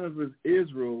land of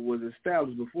Israel was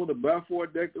established, before the Balfour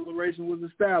Declaration was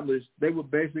established, they were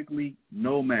basically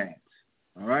nomads.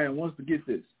 All right, and wants to get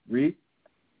this. Read.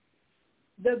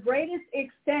 The greatest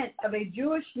extent of a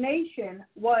Jewish nation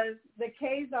was the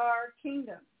Khazar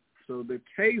kingdom. So the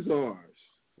Khazars,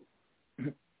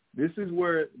 This is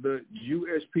where the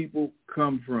Jewish people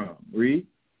come from. Read.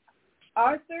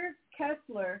 Arthur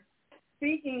Kessler,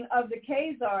 speaking of the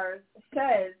Khazars,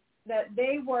 says that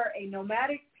they were a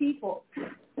nomadic people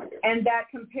and that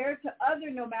compared to other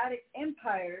nomadic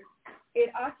empires,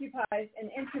 it occupies an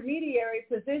intermediary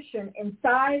position in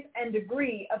size and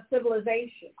degree of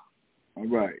civilization. All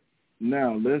right.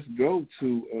 Now, let's go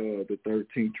to the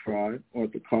 13th tribe, or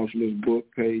the Costless book,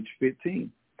 page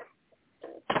 15.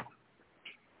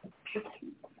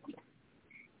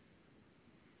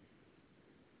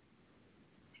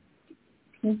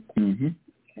 Mm-hmm.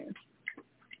 Okay.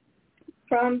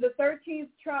 From the 13th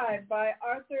tribe by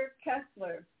Arthur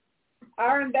Kessler.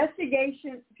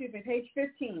 Page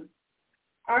 15.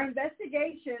 Our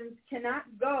investigations cannot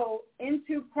go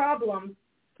into problems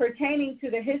pertaining to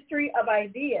the history of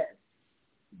ideas,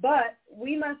 but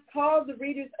we must call the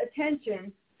reader's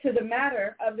attention to the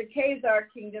matter of the Khazar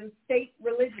kingdom's state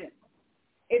religion.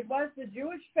 It was the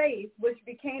Jewish faith which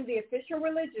became the official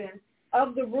religion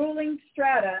of the ruling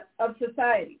strata of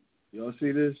society. Y'all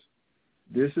see this?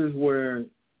 This is where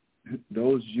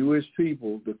those Jewish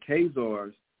people, the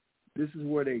Khazars, this is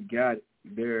where they got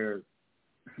their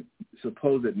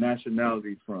supposed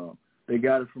nationality from. They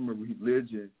got it from a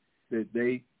religion that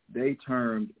they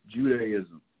termed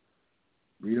Judaism.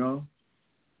 You know?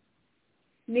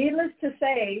 Needless to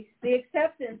say, the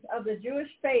acceptance of the Jewish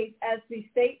faith as the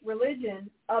state religion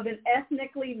of an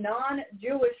ethnically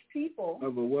non-Jewish people.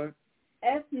 Of a what?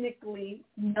 Ethnically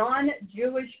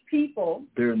non-Jewish people.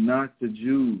 They're not the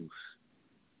Jews.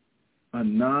 A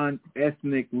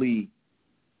non-ethnically,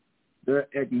 their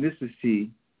ethnicity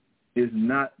is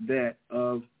not that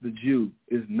of the Jew,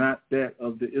 is not that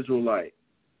of the Israelite.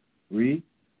 Read.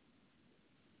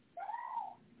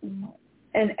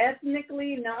 An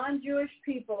ethnically non-Jewish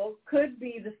people could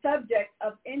be the subject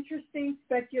of interesting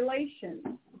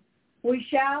speculation. We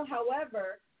shall,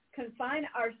 however, confine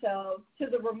ourselves to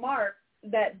the remark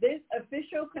that this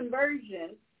official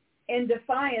conversion, in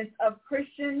defiance of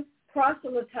Christian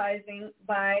proselytizing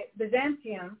by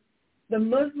Byzantium, the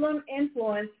Muslim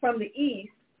influence from the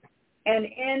East, and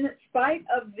in spite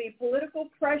of the political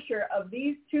pressure of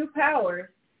these two powers,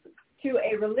 to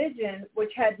a religion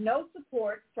which had no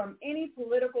support from any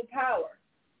political power,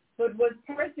 but was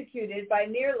persecuted by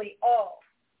nearly all.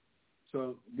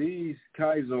 So these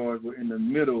Khazars were in the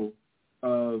middle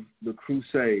of the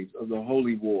Crusades, of the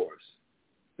Holy Wars.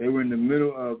 They were in the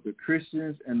middle of the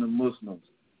Christians and the Muslims,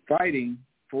 fighting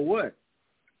for what?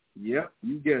 Yep,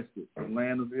 you guessed it, the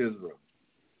land of Israel.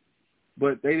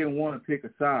 But they didn't want to pick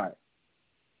a side.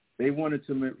 They wanted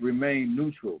to remain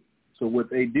neutral. So what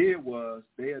they did was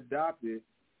they adopted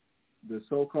the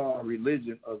so-called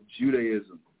religion of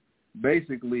Judaism,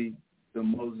 basically the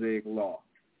Mosaic Law.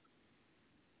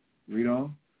 Read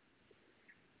on.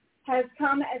 Has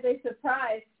come as a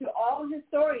surprise to all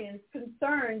historians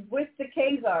concerned with the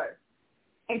Khazars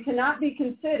and cannot be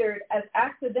considered as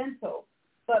accidental,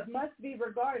 but must be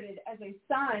regarded as a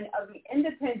sign of the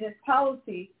independent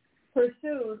policy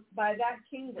pursued by that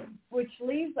kingdom, which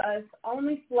leaves us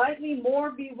only slightly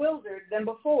more bewildered than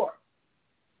before.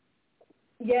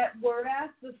 Yet, whereas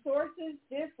the sources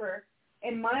differ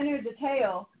in minor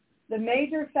detail, the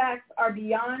major facts are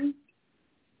beyond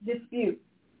dispute.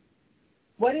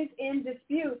 What is in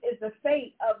dispute is the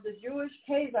fate of the Jewish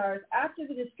Khazars after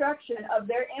the destruction of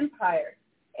their empire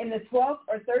in the 12th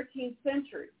or 13th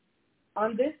century.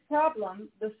 On this problem,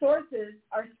 the sources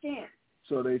are scant.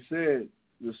 So they said,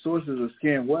 the sources are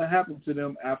scant. What happened to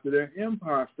them after their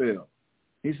empire fell?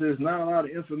 He says not a lot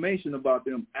of information about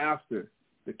them after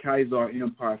the Khazar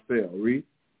Empire fell. Read.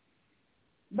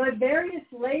 But various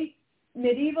late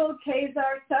medieval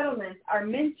Khazar settlements are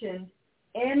mentioned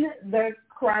in the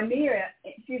Crimea,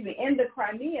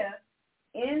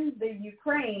 in the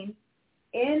Ukraine,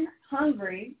 in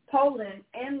Hungary, Poland,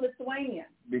 and Lithuania.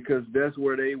 Because that's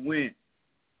where they went.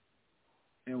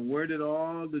 And where did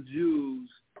all the Jews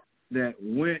that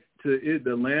went to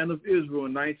the land of Israel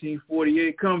in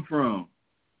 1948 come from?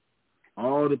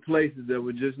 All the places that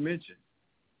were just mentioned,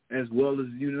 as well as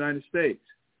the United States,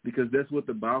 because that's what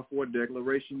the Balfour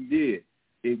Declaration did.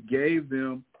 It gave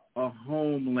them a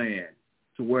homeland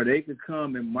to where they could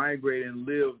come and migrate and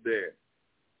live there.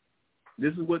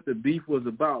 This is what the beef was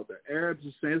about. The Arabs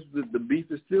were saying, the beef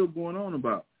is still going on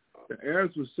about. The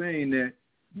Arabs were saying that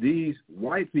these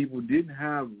white people didn't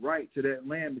have right to that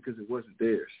land because it wasn't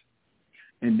theirs.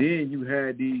 And then you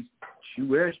had these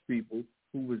Jewish people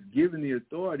who was given the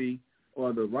authority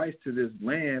or the rights to this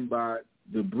land by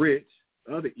the Brits,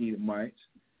 other Edomites,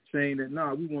 saying that,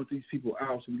 nah, we want these people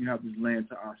out so we can have this land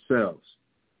to ourselves.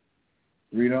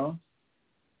 Read on.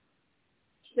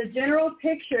 The general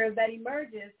picture that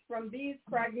emerges from these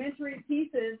fragmentary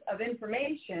pieces of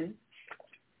information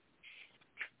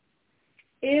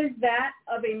is that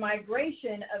of a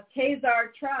migration of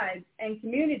Khazar tribes and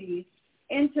communities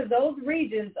into those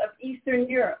regions of Eastern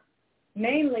Europe,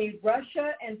 mainly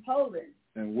Russia and Poland.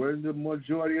 And where did the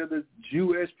majority of the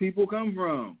Jewish people come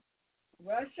from?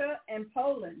 Russia and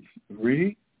Poland.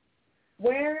 Read.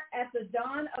 Where at the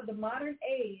dawn of the modern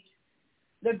age,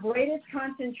 the greatest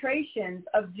concentrations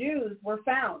of Jews were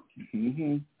found.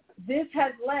 Mm-hmm. This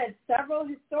has led several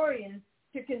historians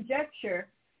to conjecture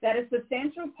that a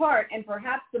substantial part and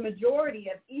perhaps the majority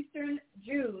of Eastern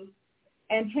Jews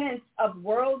and hence of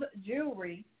world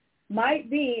Jewry might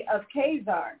be of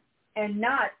Khazar and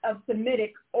not of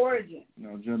Semitic origin.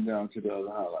 Now jump down to the other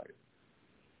highlight.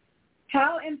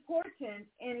 How important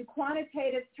in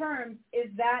quantitative terms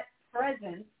is that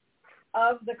presence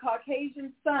of the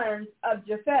Caucasian sons of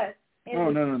Japheth?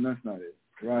 No, that's not it.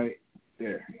 Right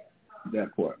there.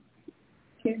 That part.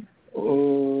 Yeah.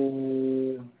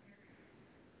 Oh,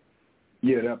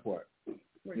 yeah, that part.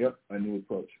 Yep, a new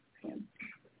approach.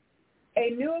 A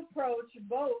new approach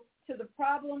both to the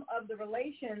problem of the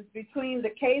relations between the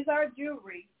Khazar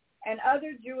Jewry and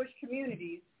other Jewish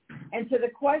communities and to the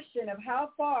question of how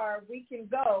far we can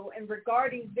go in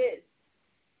regarding this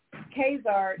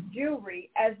Khazar Jewry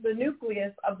as the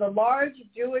nucleus of the large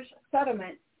Jewish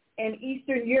settlement in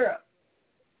Eastern Europe.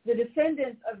 The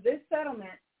descendants of this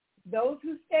settlement, those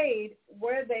who stayed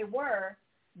where they were,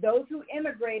 those who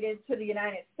immigrated to the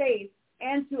United States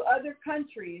and to other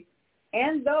countries,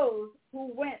 and those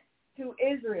who went to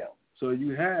Israel. So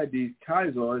you had these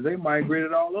Khazars, they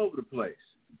migrated all over the place.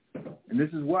 And this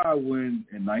is why when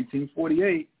in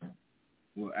 1948,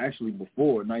 well, actually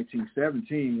before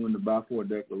 1917, when the Balfour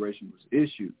Declaration was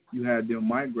issued, you had them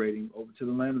migrating over to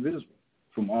the land of Israel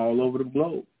from all over the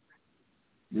globe.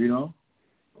 You know?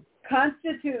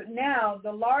 Constitute now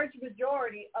the large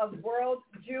majority of world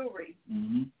Jewry.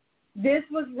 Mm-hmm. This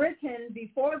was written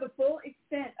before the full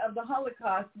extent of the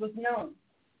Holocaust was known.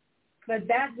 But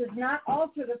that does not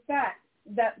alter the fact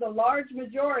that the large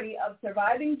majority of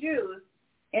surviving Jews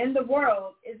in the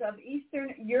world is of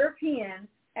Eastern European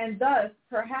and thus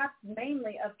perhaps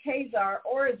mainly of Khazar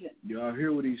origin. Y'all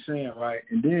hear what he's saying, right?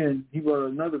 And then he brought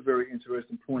another very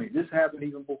interesting point. This happened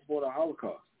even before the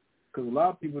Holocaust, because a lot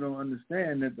of people don't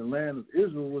understand that the land of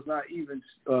Israel was not even,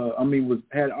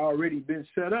 had already been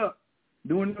set up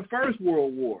during the First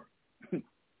World War.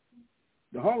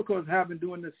 The Holocaust happened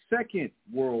during the Second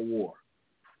World War.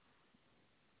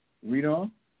 Read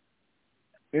on.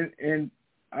 And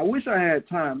I wish I had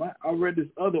time. I read this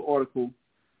other article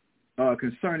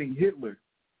concerning Hitler.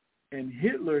 And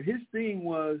Hitler, his thing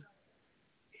was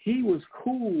he was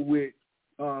cool with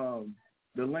the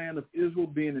land of Israel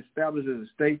being established as a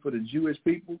state for the Jewish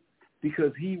people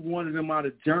because he wanted them out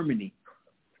of Germany.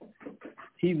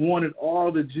 He wanted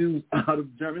all the Jews out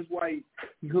of Germany. That's why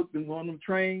he hooked them on them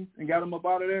trains and got them up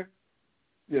out of there.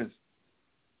 Yes.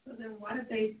 So then why did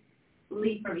they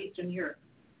leave from Eastern Europe?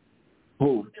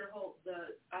 Who? The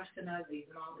Ashkenazis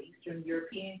and all the Eastern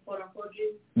European, quote-unquote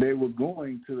Jews? They were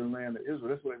going to the land of Israel.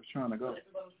 That's where they was trying to go. So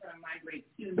everyone was trying to migrate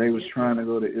to They was Israel. trying to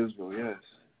go to Israel, yes.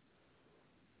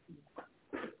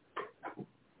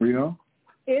 You know?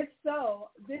 If so,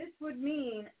 this would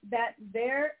mean that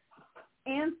their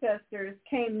ancestors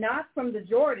came not from the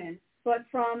Jordan, but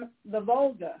from the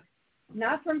Volga,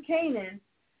 not from Canaan,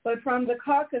 but from the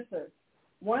Caucasus.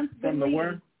 From the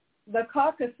where? The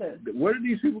Caucasus. Where did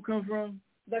these people come from?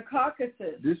 The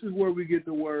Caucasus. This is where we get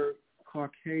the word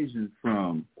Caucasian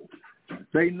from.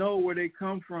 They know where they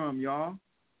come from, y'all.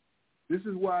 This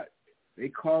is why they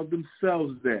call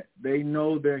themselves that. They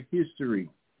know their history.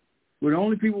 We're the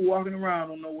only people walking around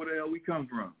don't know where the hell we come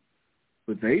from.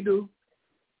 But they do.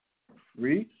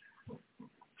 Read.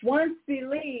 Once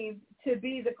believed to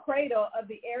be the cradle of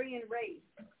the Aryan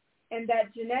race, and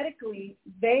that genetically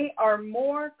they are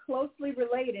more closely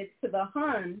related to the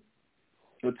Hun,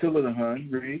 Attila the Hun,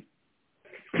 read.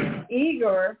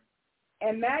 Igor,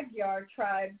 and Magyar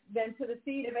tribes than to the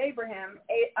seed of Abraham,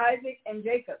 Isaac, and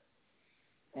Jacob.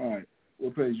 All right.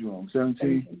 What page you on?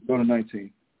 17? Go to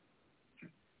 19.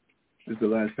 This is the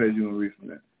last page you want to read from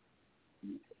that.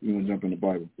 You want to jump in the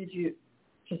Bible. Did you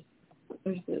just...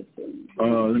 Let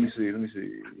me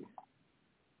see.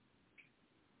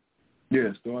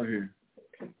 Yeah, start here.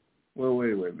 Well,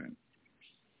 wait a minute.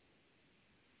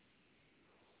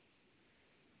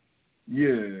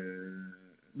 Yeah.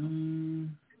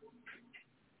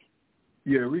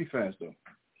 Yeah, read fast, though.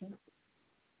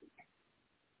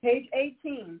 Page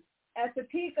 18. At the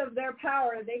peak of their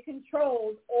power, they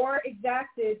controlled or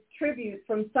exacted tribute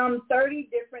from some 30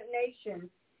 different nations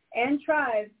and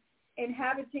tribes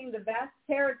inhabiting the vast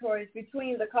territories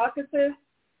between the Caucasus,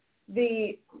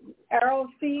 the Aral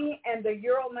Sea, and the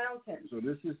Ural Mountains. So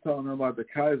this is talking about the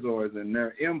Khazars and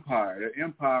their empire. Their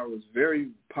empire was very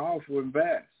powerful and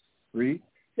vast. Read.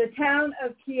 The town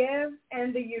of Kiev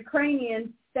and the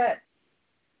Ukrainian steppes.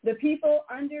 The people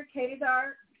under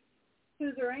Khazar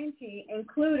suzerainty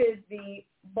included the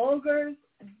Bulgars,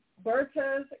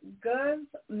 Burtas, Guz,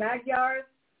 Magyars,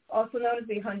 also known as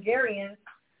the Hungarians,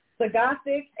 the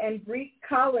Gothic and Greek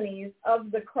colonies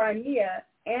of the Crimea,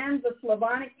 and the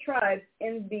Slavonic tribes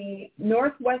in the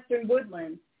northwestern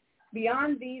woodlands.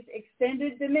 Beyond these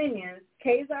extended dominions,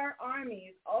 Khazar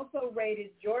armies also raided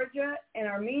Georgia and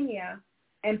Armenia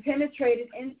and penetrated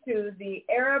into the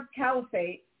Arab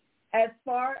Caliphate as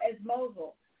far as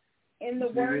Mosul. In the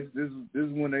words, this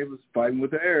is when they was fighting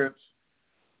with the Arabs,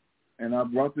 and I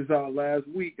brought this out last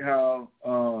week how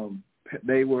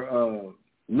they were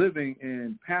living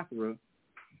in Pathra,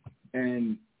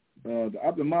 and the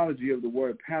etymology of the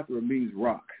word Pathra means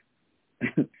rock,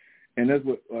 and that's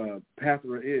what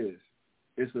Pathra is.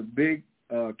 It's a big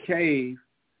cave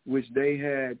which they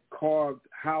had carved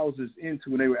houses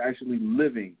into, and they were actually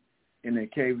living in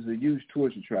that cave. It was a huge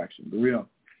tourist attraction. The real.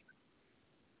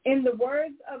 In the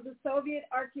words of the Soviet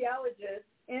archaeologist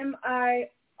M.I.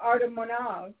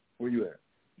 Artemonov. Where you at?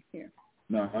 Here.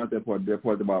 No, not that part. That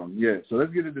part at the bottom. Yeah. So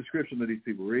let's get a description of these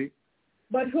people. Read.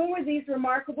 But who were these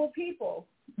remarkable people?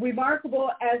 Remarkable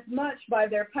as much by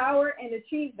their power and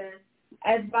achievement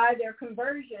as by their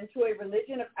conversion to a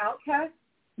religion of outcasts?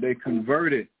 They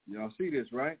converted. Y'all see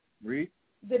this, right? Read.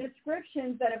 The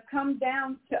descriptions that have come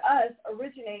down to us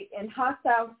originate in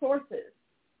hostile sources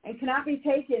and cannot be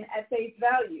taken at face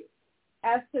value.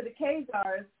 As to the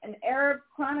Khazars, an Arab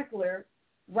chronicler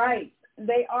writes,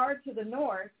 they are to the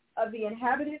north of the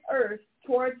inhabited earth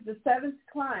towards the seventh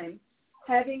clime,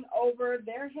 having over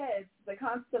their heads the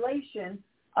constellation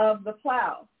of the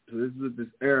plow. So this is what this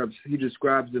Arabs, he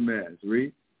describes them as.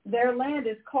 Read. Their land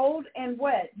is cold and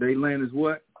wet. Their land is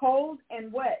what? Cold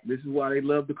and wet. This is why they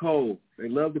love the cold. They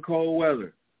love the cold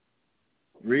weather.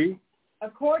 Read.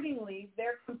 Accordingly,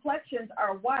 their complexions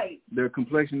are white. Their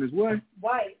complexion is what?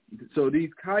 White. So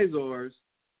these Khazars,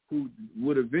 who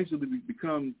would eventually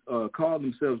become, call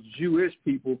themselves Jewish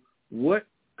people, what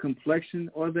complexion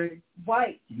are they?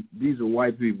 White. These are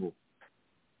white people.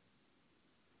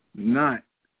 Not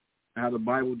how the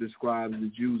Bible describes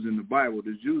the Jews in the Bible.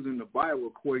 The Jews in the Bible,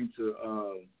 according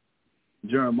to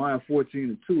Jeremiah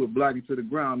 14:2, are blackened to the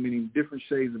ground, meaning different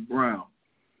shades of brown.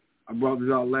 I brought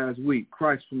this out last week.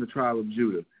 Christ from the tribe of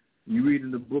Judah. You read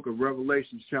in the book of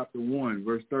Revelation, chapter 1,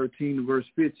 verse 13 to verse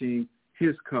 15,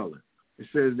 his color. It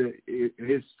says that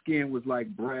his skin was like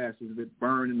brass as if it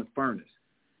burned in the furnace.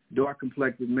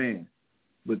 Dark-complected man.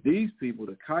 But these people,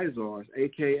 the Khazars,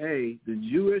 a.k.a. the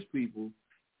Jewish people,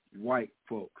 white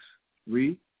folks.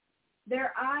 Read.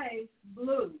 Their eyes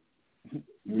blue.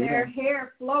 Their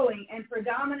hair flowing and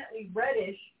predominantly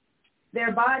reddish.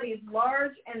 Their bodies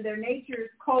large and their nature is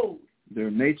cold.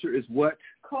 Their nature is what?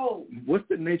 Cold. What's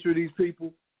the nature of these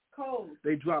people? Cold.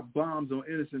 They drop bombs on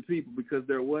innocent people because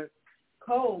they're what?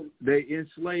 Cold. They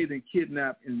enslaved and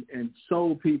kidnapped and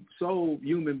sold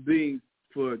human beings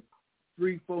for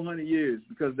 300-400 years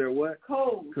because they're what?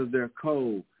 Cold. Because they're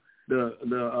cold.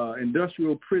 The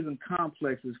industrial prison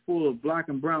complex is full of black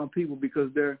and brown people because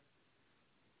they're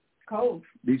cold.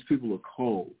 These people are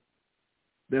cold.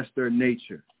 That's their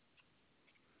nature.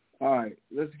 All right,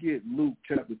 let's get Luke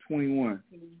chapter 21.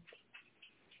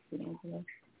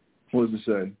 What does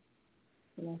it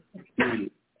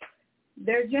say?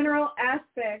 Their general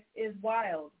aspect is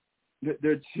wild.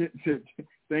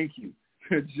 Thank you.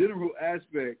 The general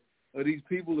aspect of these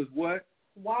people is what?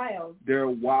 Wild. They're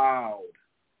wild.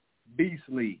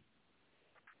 Beastly.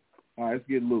 All right, let's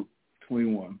get Luke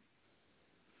 21.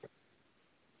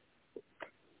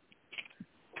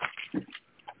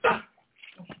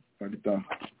 Write it down.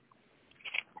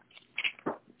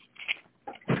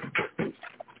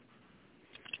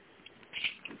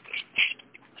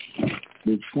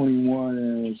 Luke 21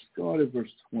 and start at verse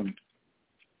 20.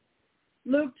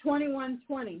 Luke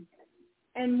 21:20.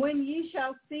 And when ye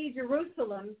shall see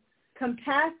Jerusalem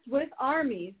compassed with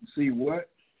armies. See what?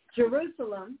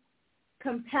 Jerusalem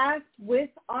compassed with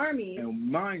armies.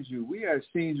 And mind you, we have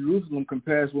seen Jerusalem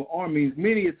compassed with armies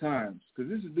many a times,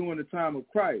 because this is during the time of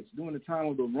Christ, during the time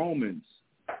of the Romans.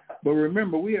 But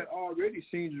remember, we had already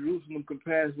seen Jerusalem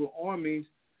compassed with armies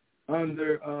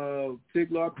under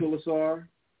Tiglath-Pileser,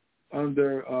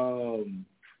 under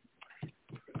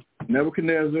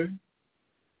Nebuchadnezzar,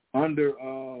 under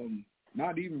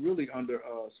not even really under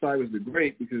Cyrus the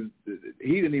Great, because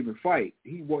he didn't even fight.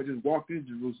 He just walked into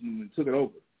Jerusalem and took it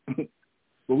over.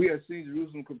 But we have seen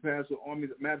Jerusalem compassed with armies.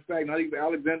 Matter of fact, not even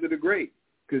Alexander the Great,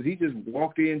 because he just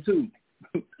walked in too.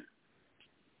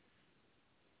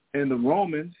 And the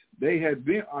Romans, they had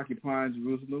been occupying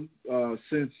Jerusalem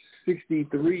since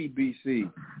 63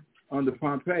 BC under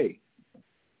Pompey,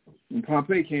 when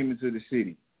Pompey came into the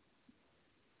city.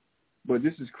 But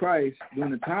this is Christ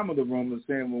during the time of the Romans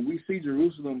saying, when we see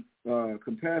Jerusalem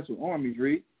compassed with armies,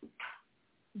 read.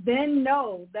 Then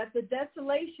know that the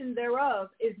desolation thereof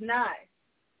is nigh.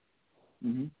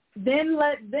 Mm-hmm. Then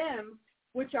let them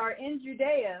which are in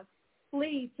Judea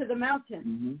flee to the mountains,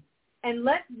 mm-hmm. and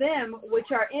let them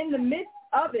which are in the midst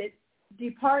of it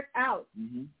depart out,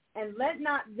 mm-hmm. and let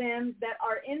not them that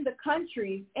are in the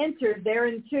country enter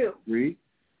thereinto. Read.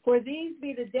 For these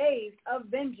be the days of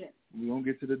vengeance. We're going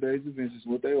to get to the days of vengeance,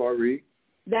 what they are, read.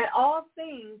 That all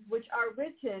things which are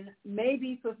written may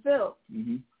be fulfilled.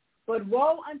 Mm-hmm. But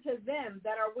woe unto them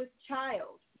that are with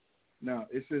child. Now,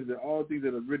 it says that all things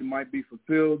that are written might be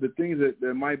fulfilled. The things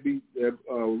that might be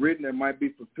written that might be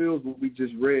fulfilled, what we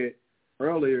just read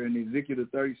earlier in Ezekiel the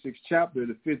 36th chapter,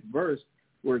 the 5th verse,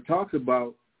 where it talks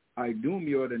about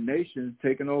Idumea, or the nations,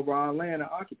 taking over our land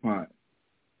and occupying.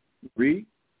 Read.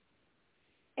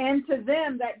 And to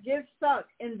them that give suck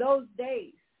in those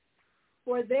days,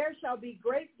 for there shall be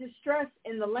great distress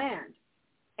in the land,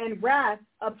 and wrath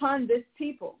upon this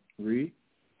people. Read.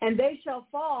 And they shall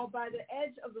fall by the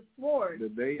edge of the sword. The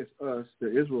they is us, the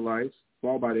Israelites,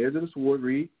 fall by the edge of the sword,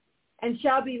 read. And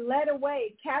shall be led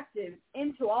away captive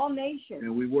into all nations.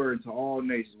 And we were into all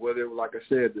nations, whether it was, like I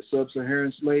said, the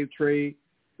sub-Saharan slave trade,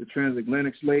 the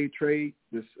transatlantic slave trade,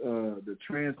 the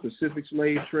trans-Pacific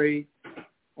slave trade,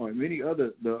 or many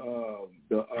other,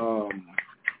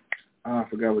 I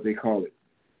forgot what they call it.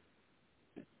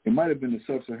 It might have been the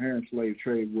sub-Saharan slave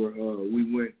trade where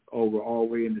we went over all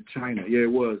the way into China. Yeah,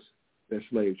 it was that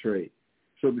slave trade.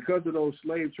 So because of those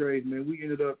slave trades, man, we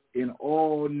ended up in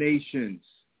all nations.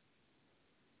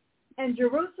 And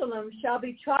Jerusalem shall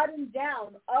be trodden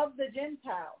down of the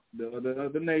Gentiles. The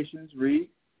other nations, read.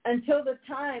 Until the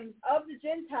time of the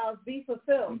Gentiles be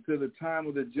fulfilled. Until the time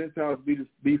of the Gentiles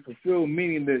be fulfilled,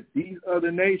 meaning that these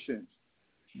other nations,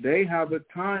 they have a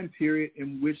time period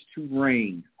in which to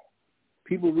reign.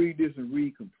 People read this and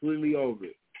read completely over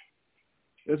it.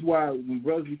 That's why when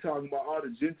brothers be talking about all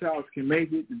the Gentiles can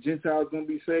make it, the Gentiles going to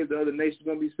be saved, the other nations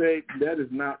going to be saved, that is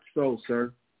not so,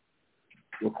 sir.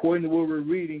 According to what we're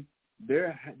reading,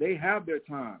 they have their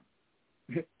time.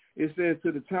 It says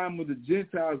to the time when the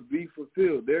Gentiles be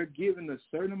fulfilled. They're given a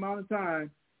certain amount of time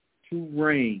to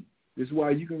reign. This is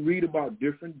why you can read about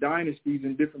different dynasties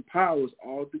and different powers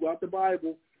all throughout the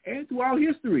Bible and throughout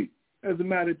history, as a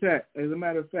matter of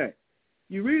fact.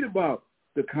 You read about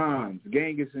the Khans,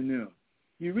 Genghis and them.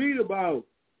 You read about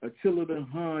Attila the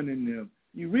Hun and them.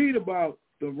 You read about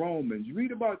the Romans. You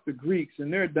read about the Greeks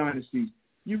and their dynasties.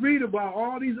 You read about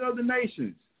all these other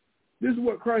nations. This is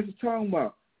what Christ is talking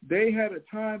about. They had a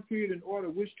time period in order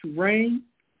which to reign,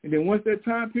 and then once that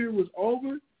time period was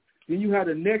over, then you had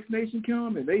the next nation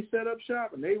come, and they set up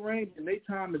shop, and they reigned, and their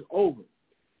time is over.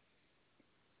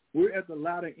 We're at the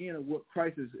latter end of what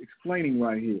Christ is explaining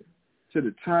right here. To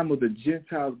the time of the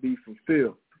Gentiles be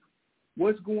fulfilled.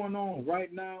 What's going on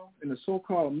right now in the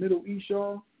so-called Middle East,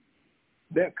 y'all?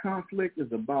 That conflict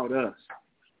is about us.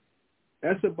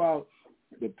 That's about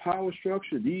the power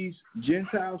structure, these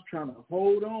Gentiles trying to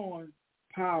hold on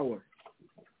power.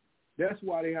 That's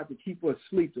why they have to keep us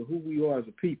asleep to who we are as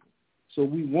a people, so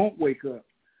we won't wake up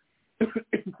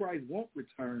and Christ won't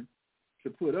return to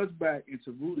put us back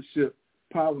into rulership,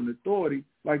 power, and authority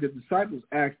like the disciples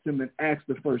asked him in Acts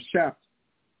the 1st chapter.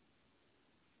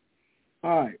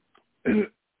 All right. It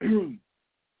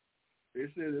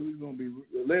said that we're going to be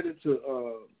led into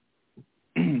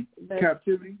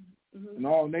captivity in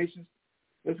all nations.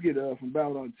 Let's get from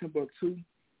Babylon to Timbuktu,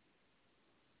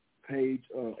 page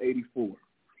 84.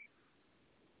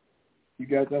 You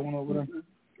got that one over there?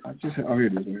 Here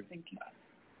it is. Right? Thank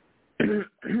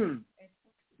you.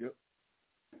 Yep.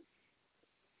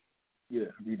 Yeah,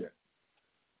 read that.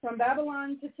 From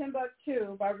Babylon to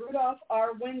Timbuktu by Rudolph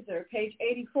R. Windsor, page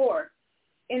 84.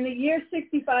 In the year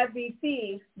 65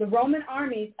 BC, the Roman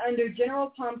armies under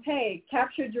General Pompey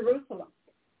captured Jerusalem.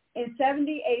 In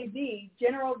 70 AD,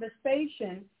 General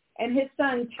Vespasian and his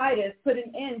son Titus put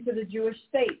an end to the Jewish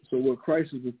state. So what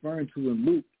Christ is referring to in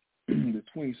Luke, the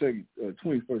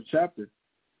 21st chapter,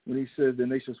 when he says that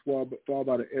they shall fall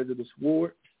by the edge of the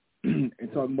sword, and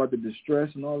talking about the distress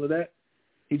and all of that,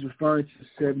 he's referring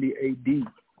to 70 AD.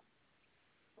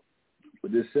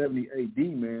 But this 70 AD,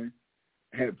 man,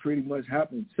 had pretty much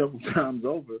happened several times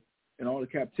over in all the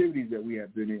captivities that we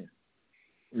have been in.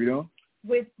 You know?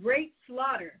 With great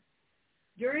slaughter.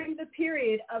 During the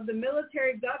period of the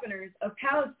military governors of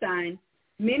Palestine,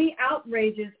 many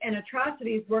outrages and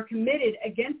atrocities were committed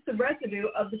against the residue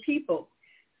of the people.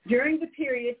 During the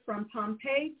period from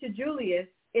Pompey to Julius,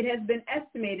 it has been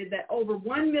estimated that over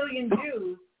 1 million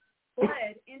Jews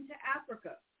fled into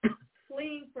Africa,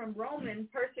 fleeing from Roman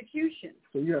persecution.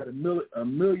 So you had a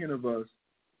million of us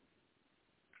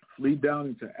flee down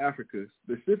into Africa,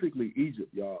 specifically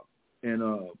Egypt, y'all, and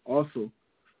also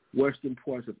western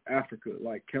parts of Africa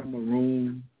like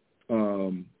Cameroon,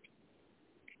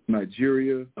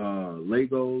 Nigeria,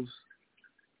 Lagos,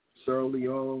 Sierra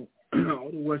Leone, all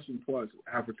the western parts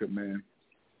of Africa, man,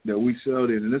 that we sailed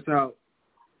in. And that's how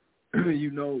we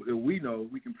know,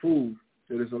 we can prove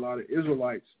that there's a lot of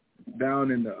Israelites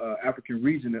down in the African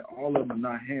region that all of them are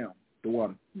not ham, the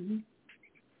water.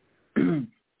 Mm-hmm.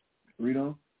 Read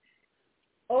on.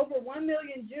 Over 1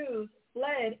 million Jews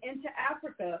fled into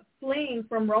Africa, fleeing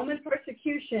from Roman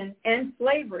persecution and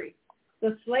slavery.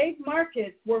 The slave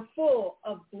markets were full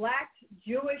of black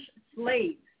Jewish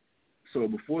slaves. So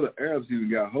before the Arabs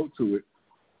even got hold to it,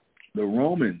 the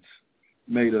Romans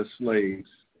made us slaves.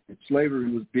 And slavery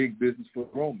was big business for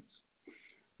the Romans.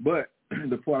 But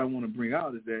the part I want to bring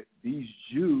out is that these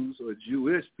Jews or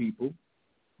Jewish people,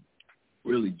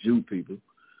 really Jew people,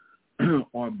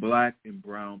 are black and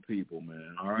brown people,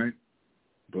 man, all right?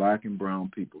 Black and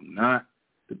brown people, not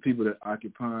the people that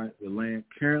occupy the land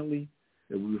currently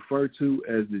that we refer to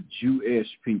as the Jewish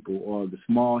people or the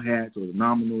small hats or the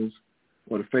nominals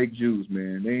or the fake Jews,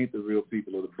 man. They ain't the real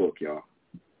people of the book, y'all.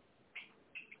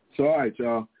 So, all right,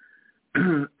 y'all.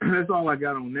 That's all I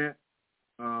got on that.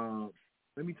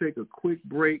 Let me take a quick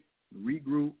break,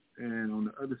 regroup, and on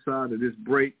the other side of this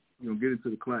break, we're going to get into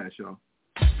the class, y'all.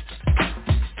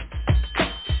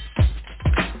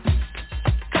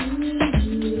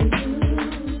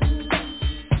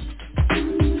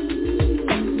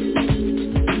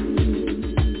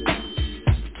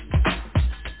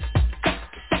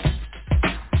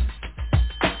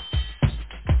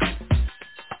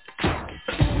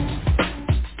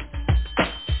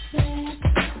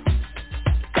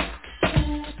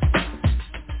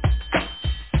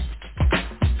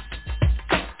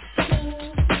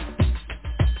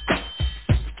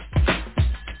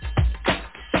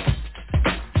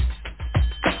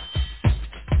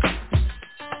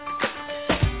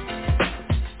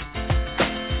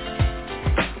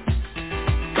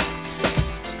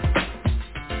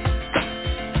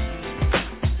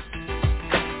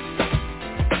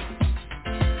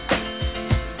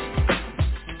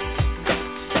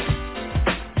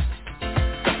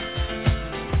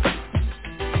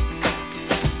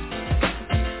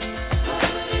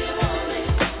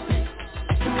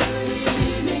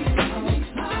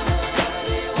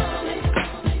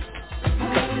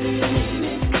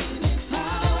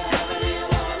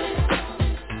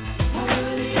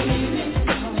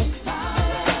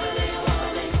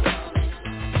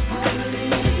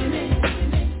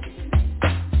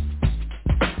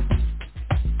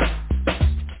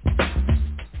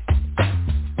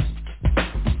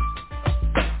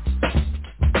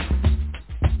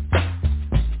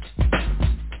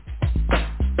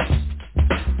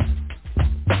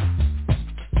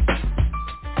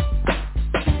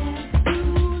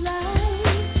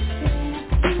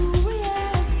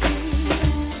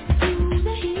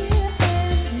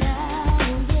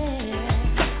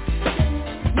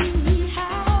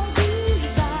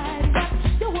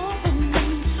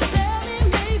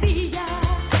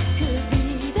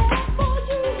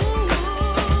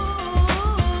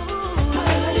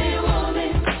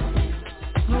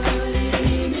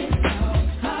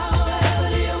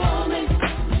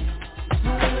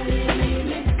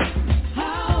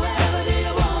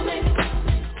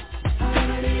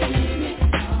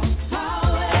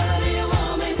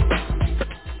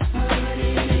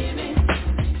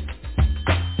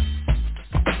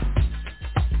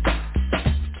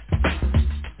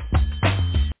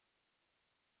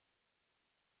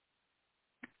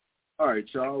 All right,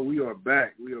 y'all, we are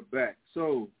back.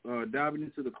 So, diving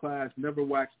into the class, Never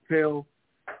Wax Pale,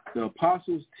 the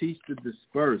Apostles Teach the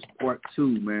Dispersed, Part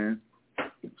 2, man.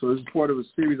 So this is part of a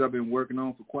series I've been working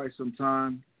on for quite some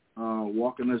time,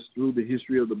 walking us through the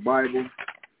history of the Bible.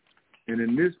 And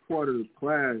in this part of the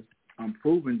class, I'm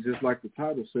proving, just like the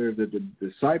title says, that the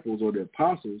disciples or the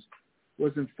apostles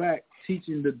was in fact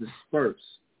teaching the dispersed,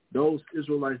 those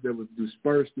Israelites that was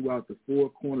dispersed throughout the four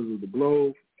corners of the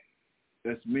globe.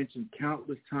 That's mentioned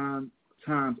countless times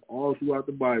all throughout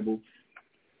the Bible.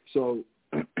 So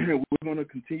we're going to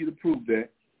continue to prove that.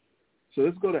 So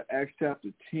let's go to Acts chapter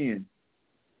 10.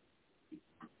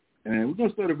 And we're going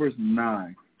to start at verse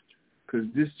 9. because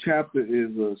this chapter is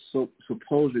a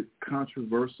supposed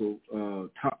controversial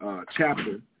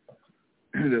chapter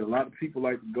that a lot of people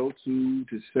like to go to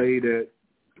say that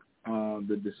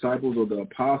the disciples or the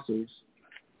apostles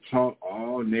taught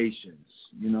all nations.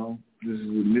 You know, this is a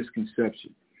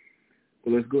misconception.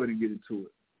 But let's go ahead and get into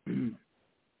it.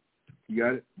 You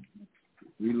got it?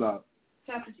 Read loud.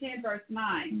 Chapter 10, verse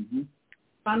 9. Mm-hmm.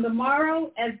 On the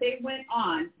morrow, as they went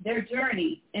on their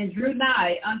journey and drew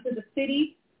nigh unto the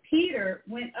city, Peter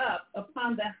went up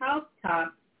upon the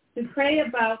housetop to pray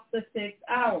about the 6th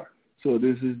hour. So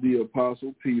this is the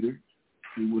Apostle Peter.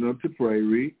 He went up to pray.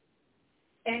 Read.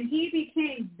 And he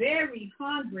became very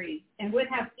hungry and would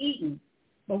have eaten.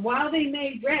 But while they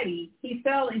made ready, he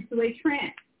fell into a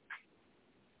trance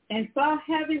and saw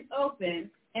heaven open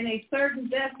and a certain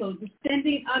vessel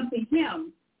descending unto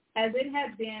him, as it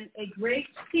had been a great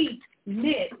sheet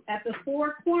knit at the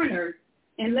four corners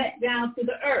and let down to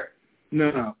the earth.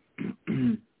 Now,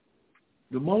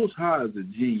 the Most High is a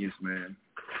genius, man.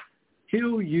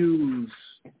 He'll use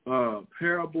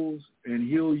parables and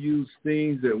he'll use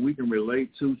things that we can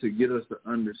relate to get us to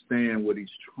understand what he's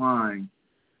trying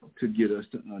to get us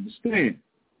to understand.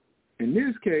 In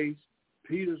this case,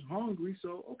 Peter's hungry,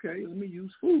 so okay, let me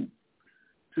use food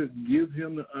to give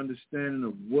him the understanding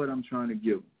of what I'm trying to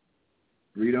give him.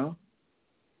 Read on.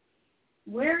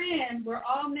 Wherein were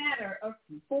all manner of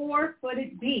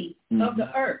four-footed beasts of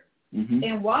the earth,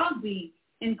 and wild beasts,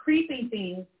 and creeping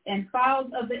things, and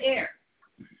fowls of the air.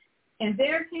 And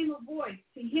there came a voice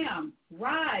to him,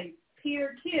 Rise,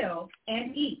 Peter, kill,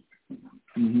 and eat.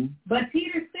 But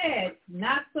Peter said,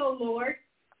 Not so, Lord,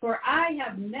 for I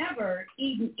have never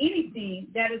eaten anything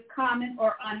that is common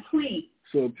or unclean.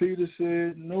 So Peter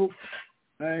said, Nope,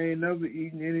 I ain't never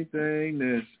eaten anything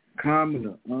that's common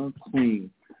or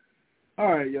unclean.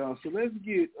 All right, y'all, so let's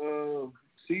get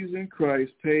Caesar in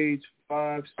Christ, page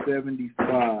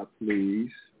 575, please.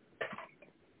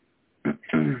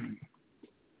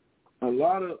 A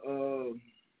lot of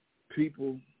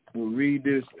people will read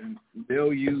this and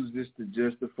they'll use this to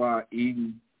justify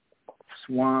eating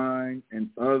swine and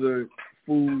other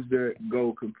foods that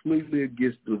go completely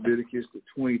against Leviticus, the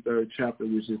 23rd chapter,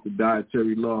 which is the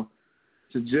dietary law,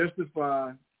 to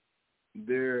justify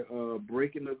their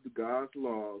breaking of the God's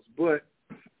laws. But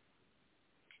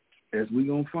as we're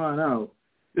going to find out,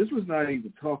 this was not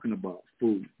even talking about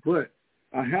food. But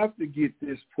I have to get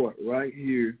this part right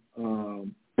here.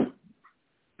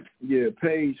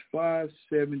 Page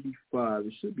 575.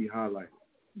 It should be highlighted.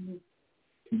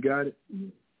 You got it?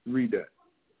 Read that.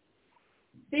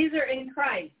 Caesar in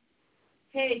Christ,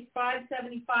 page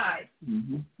 575.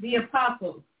 The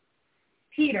Apostles.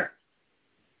 Peter,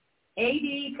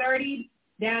 AD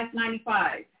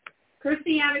 30-95.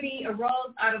 Christianity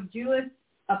arose out of Jewish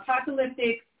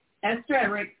apocalyptic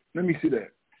esoteric. Let me see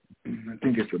that. I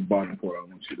think it's the bottom part I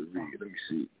want you to read. Let me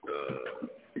see.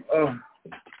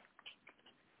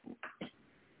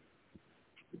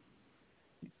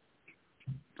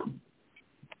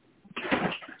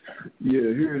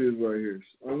 Yeah, here it is right here.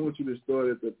 I want you to start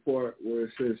at the part where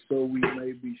it says, so we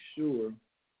may be sure.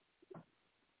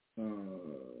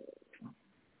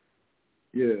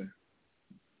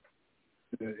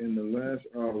 That in the last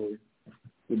hour,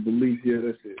 the belief,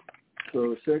 that's it.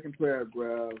 So the second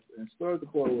paragraph, and start the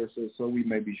part where it says, so we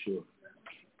may be sure.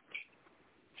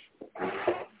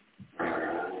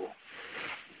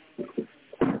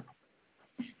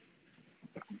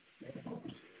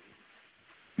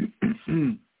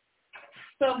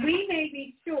 So we may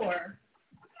be sure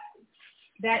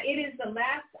that it is the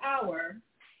last hour,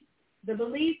 the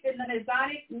belief in the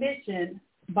Messianic mission,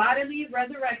 bodily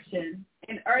resurrection,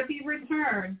 and earthly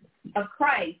return of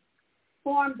Christ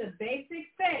formed the basic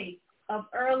faith of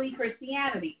early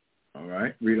Christianity. All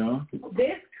right, read on.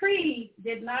 This creed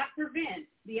did not prevent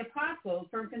the apostles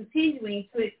from continuing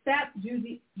to accept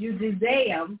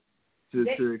Judaism. To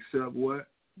accept what?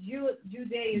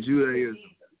 Judaism.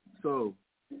 So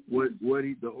what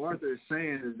the author is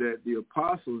saying is that the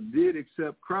apostles did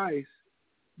accept Christ,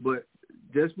 but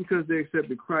just because they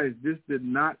accepted Christ, this did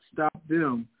not stop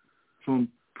them from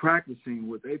practicing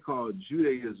what they call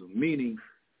Judaism, meaning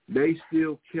they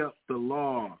still kept the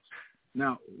laws.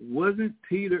 Now, wasn't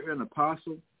Peter an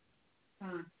apostle?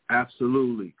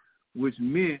 Absolutely, which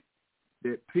meant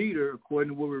that Peter,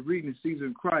 according to what we're reading in Caesar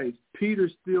in Christ, Peter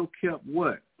still kept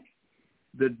what?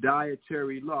 The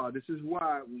dietary law. This is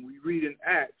why when we read in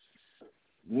Acts,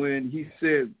 when he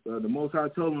said, the Most High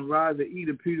told him, rise and eat,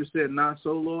 and Peter said, not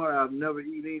so, Lord, I've never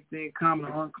eaten anything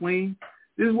common or unclean.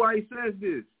 This is why he says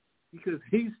this, because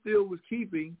he still was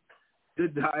keeping the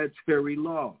dietary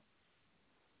law.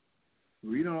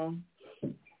 Read on.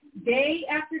 Day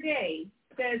after day,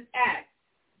 says Acts,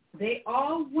 they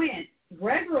all went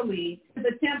regularly to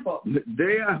the temple.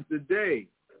 Day after day,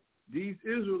 these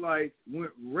Israelites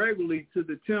went regularly to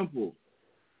the temple.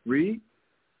 Read.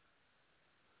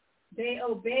 They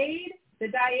obeyed the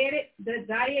dietetic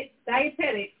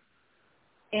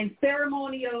and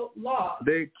ceremonial laws.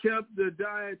 They kept the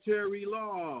dietary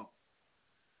law.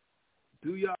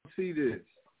 Do y'all see this?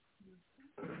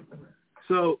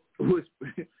 So was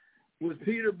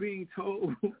Peter being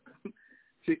told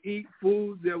to eat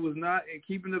foods that was not in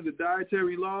keeping of the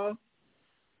dietary law?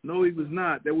 No, he was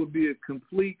not. That would be a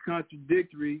complete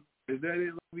contradictory. Is that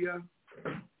it, Olivia?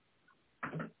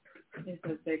 It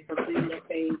says they proclaim their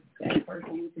faith at first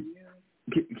only to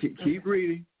Jews. Keep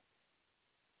reading.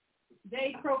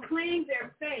 They proclaimed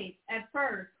their faith at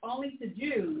first only to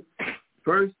Jews.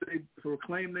 First, they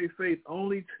proclaim their faith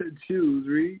only to Jews.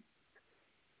 Read.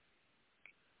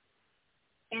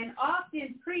 And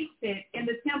often preached it in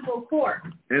the temple court.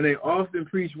 And they often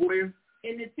preached where?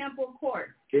 In the temple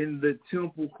court. In the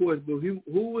temple court. But who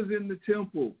was in the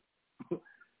temple?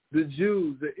 The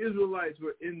Jews, the Israelites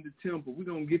were in the temple. We're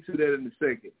going to get to that in a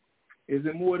second. Is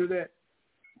there more to that?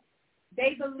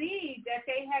 They believed that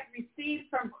they had received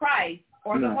from Christ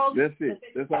or the No, Holy that's it.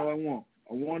 That's all I want.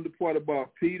 I wanted the part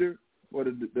about Peter or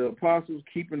the apostles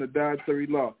keeping the dietary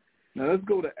law. Now let's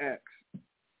go to Acts.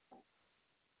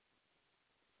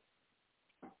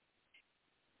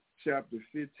 Chapter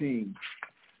 15.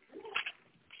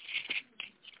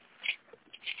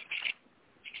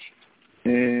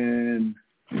 And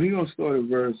we're going to start at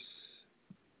verse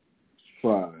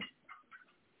 5.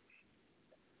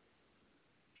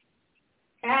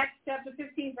 Acts chapter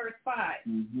 15, verse 5.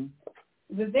 Mm-hmm.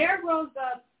 But there rose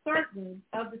up certain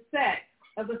of the sect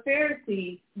of the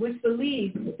Pharisees which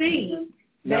believed, seeing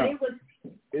that it was...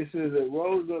 It says it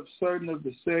rose up certain of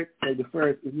the sect of the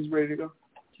Pharisees. Is this ready to go?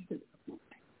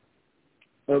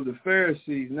 Of the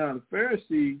Pharisees. Now, the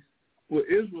Pharisees were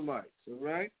Israelites, all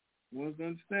right? I want us to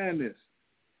understand this.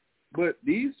 But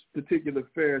these particular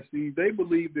Pharisees, they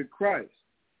believed in Christ.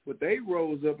 But they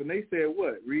rose up and they said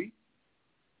what? Read.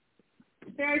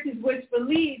 The Pharisees which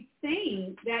believed,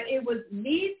 seeing that it was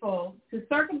needful to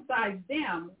circumcise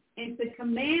them and to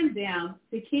command them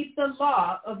to keep the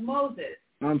law of Moses.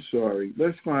 I'm sorry.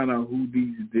 Let's find out who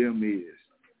these them is.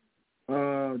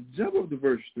 Jump up to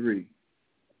verse 3.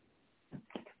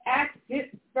 Acts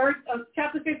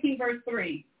chapter 15, verse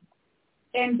 3.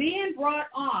 And being brought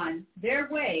on their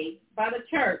way by the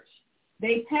church,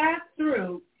 they passed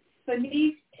through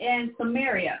Phoenicia and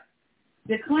Samaria,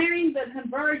 declaring the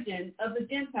conversion of the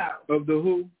Gentiles. Of the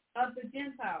who? Of the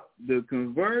Gentiles. The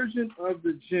conversion of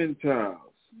the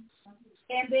Gentiles.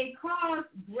 And they caused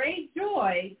great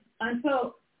joy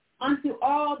unto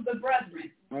all the brethren.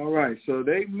 All right, so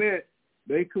they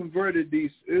converted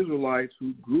these Israelites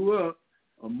who grew up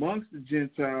amongst the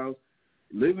Gentiles,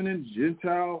 living in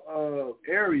Gentile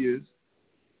areas.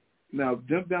 Now,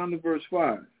 jump down to verse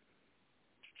 5.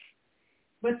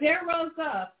 But there rose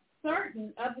up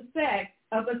certain of the sect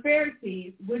of the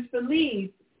Pharisees which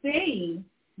believed, saying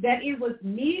that it was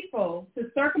needful to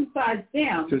circumcise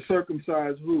them. To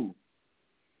circumcise who?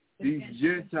 These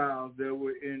Gentiles that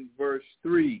were in verse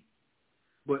 3.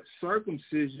 But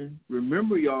circumcision,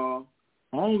 remember y'all,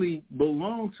 only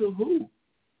belonged to who?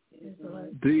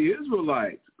 The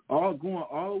Israelites. Going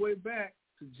all the way back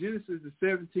to Genesis, the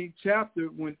 17th chapter,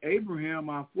 when Abraham,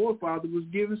 our forefather, was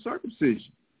given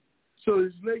circumcision. So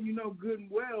it's letting you know good and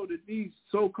well that these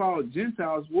so-called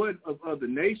Gentiles weren't of other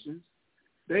nations.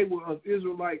 They were of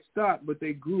Israelite stock, but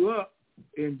they grew up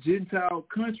in Gentile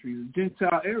countries,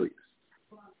 Gentile areas.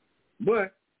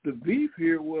 But the beef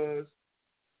here was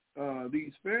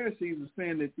these Pharisees were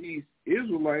saying that these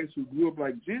Israelites who grew up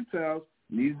like Gentiles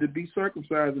needed to be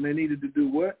circumcised, and they needed to do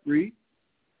what? Read.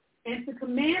 And to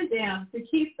command them to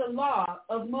keep the law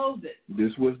of Moses.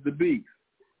 This was the beef.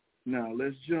 Now,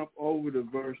 let's jump over to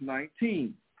verse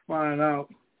 19, find out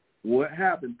what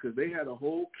happened, because they had a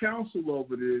whole council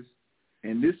over this,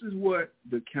 and this is what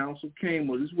the council came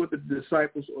with. This is what the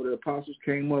disciples or the apostles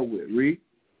came up with. Read.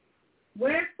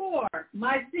 Wherefore,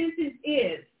 my sentence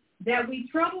is that we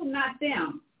trouble not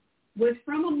them which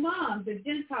from among the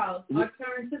Gentiles are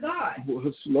turned to God.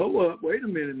 Well, slow up. Wait a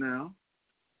minute now.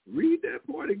 Read that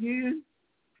part again.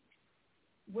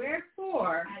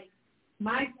 Wherefore,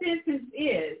 my sentence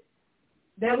is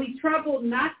that we trouble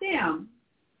not them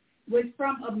which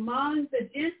from among the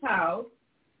Gentiles.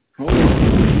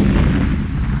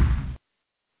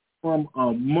 From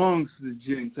amongst the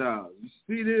Gentiles. You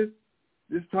see this?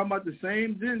 This is talking about the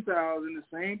same Gentiles in the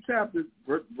same chapter,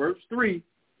 verse 3.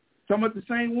 Talking about the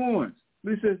same ones.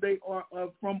 It says they are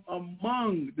from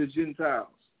among the Gentiles.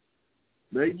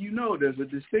 letting you know there's a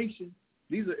distinction.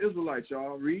 These are Israelites,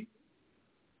 y'all. Read.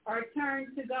 Are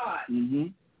turned to God. Mm-hmm.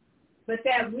 But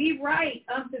that we write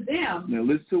unto them. Now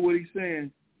listen to what he's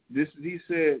saying. He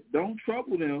said, don't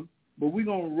trouble them, but we're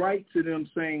going to write to them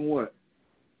saying what?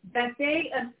 That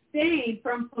they abstain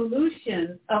from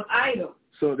pollution of idols.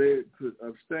 So they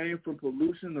abstain from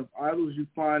pollution of idols. You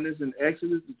find this in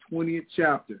Exodus, the 20th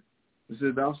chapter. It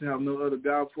says, thou shalt have no other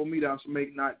God before me. Thou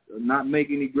shalt not make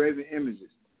any graven images.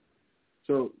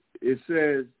 So it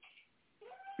says,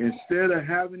 instead of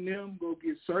having them go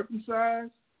get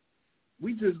circumcised,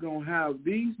 we just going to have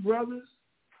these brothers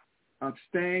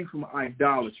abstain from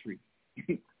idolatry.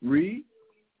 Read.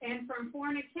 And from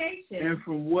fornication. And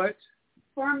from what?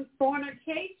 From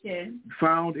fornication.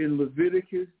 Found in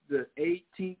Leviticus, the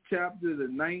 18th chapter, the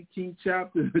 19th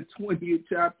chapter, the 20th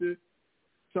chapter,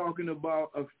 talking about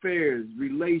affairs,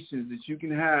 relations that you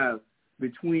can have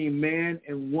between man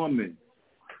and woman.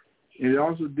 And it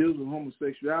also deals with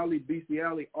homosexuality,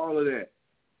 bestiality, all of that.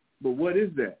 But what is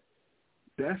that?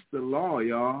 That's the law,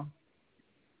 y'all.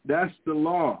 That's the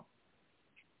law.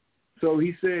 So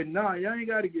he said, nah, y'all ain't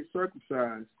got to get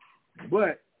circumcised,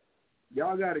 but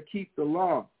y'all got to keep the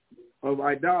law of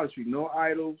idolatry. No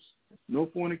idols, no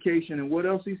fornication. And what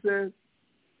else he said?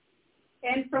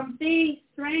 And from being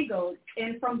strangled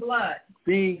and from blood.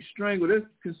 Being strangled. That's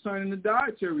concerning the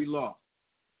dietary law.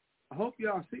 I hope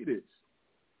y'all see this.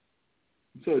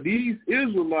 So these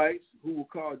Israelites, who were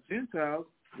called Gentiles,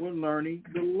 were learning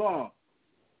the law.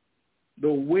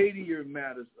 The weightier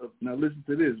matters of, now listen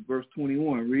to this, verse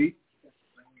 21, read.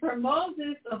 For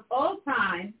Moses of old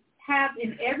time have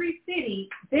in every city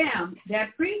them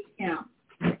that preach him,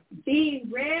 being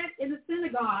read in the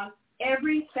synagogue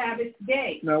every Sabbath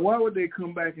day. Now, why would they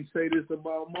come back and say this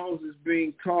about Moses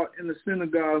being taught in the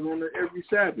synagogues on every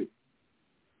Sabbath?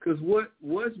 Because what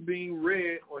was being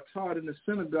read or taught in the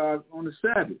synagogue on the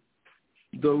Sabbath?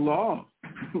 The law.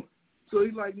 So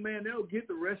he's like, man, they'll get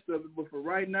the rest of it, but for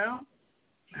right now,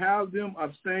 have them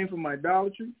abstain from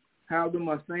idolatry, have them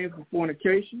abstain from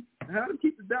fornication, and have them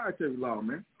keep the dietary law,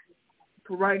 man.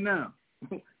 For right now.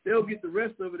 They'll get the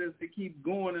rest of it as they keep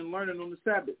going and learning on the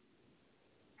Sabbath.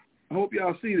 I hope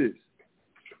y'all see this.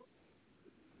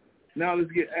 Now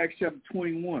let's get Acts chapter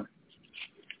 21.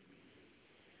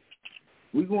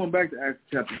 We're going back to Acts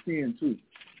chapter 10 too.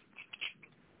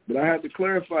 But I have to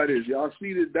clarify this. Y'all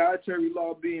see the dietary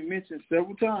law being mentioned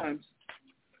several times.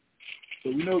 So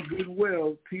we know good and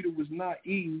well Peter was not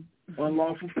eating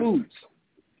unlawful foods.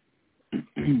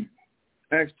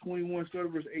 Acts 21, start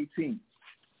at verse 18.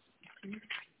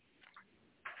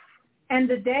 And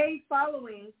the day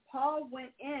following, Paul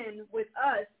went in with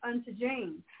us unto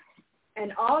James,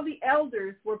 and all the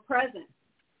elders were present.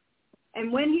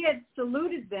 And when he had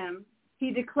saluted them,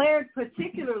 he declared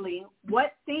particularly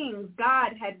what things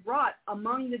God had wrought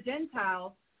among the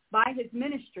Gentiles by his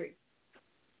ministry.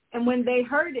 And when they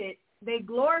heard it, they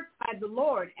glorified the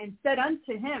Lord and said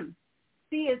unto him,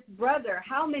 Seest, brother,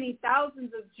 how many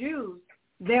thousands of Jews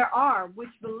there are which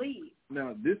believe.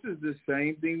 Now, this is the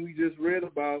same thing we just read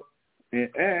about in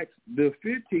Acts, the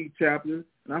 15th chapter,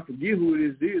 and I forget who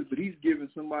it is, but he's giving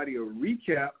somebody a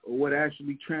recap of what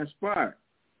actually transpired.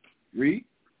 Read.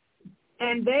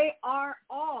 And they are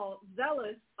all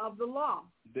zealous of the law.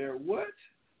 They're what?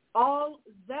 All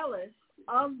zealous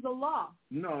of the law.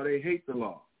 No, they hate the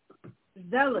law.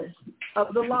 Zealous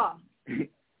of the law.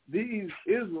 These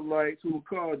Israelites who were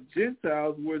called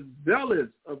Gentiles were zealous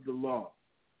of the law.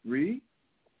 Read.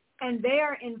 And they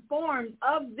are informed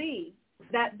of thee,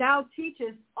 that thou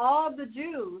teachest all the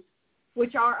Jews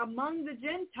which are among the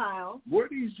Gentiles. Where are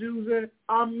these Jews at?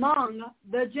 Among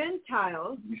the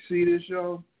Gentiles. You see this,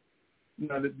 y'all?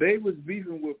 Now, that they was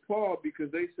beefing with Paul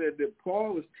because they said that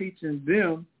Paul was teaching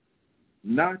them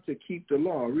not to keep the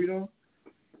law. Read on.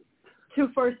 To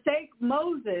forsake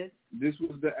Moses. This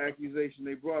was the accusation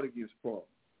they brought against Paul.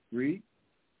 Read.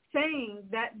 Saying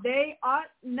that they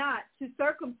ought not to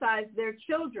circumcise their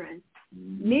children,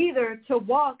 neither to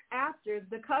walk after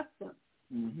the custom.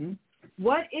 Mm-hmm.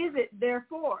 What is it,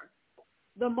 therefore?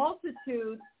 The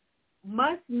multitude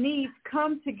must needs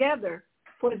come together,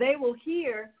 for they will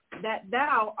hear that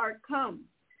thou art come.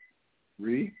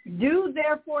 Read. Do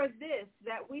therefore this,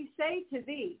 that we say to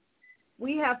thee,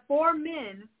 we have 4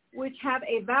 men which have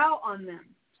a vow on them.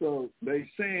 So they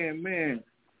saying, man,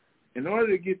 in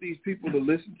order to get these people to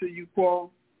listen to you,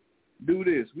 Paul, do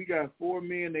this. We got 4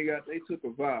 men, they took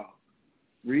a vow.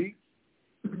 Read.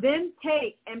 Then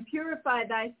take and purify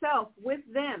thyself with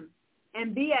them,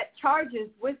 and be at charges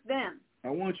with them. I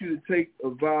want you to take a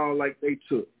vow like they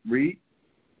took. Read.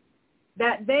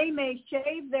 That they may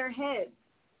shave their heads,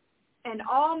 and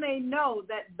all may know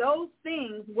that those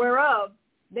things whereof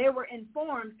they were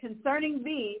informed concerning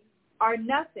thee are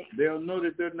nothing. They'll know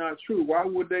that they're not true. Why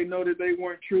would they know that they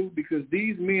weren't true? Because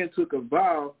these men took a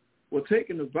vow. Well,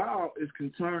 taking a vow is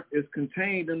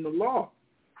contained in the law.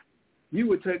 You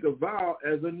would take a vow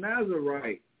as a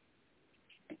Nazirite.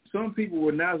 Some people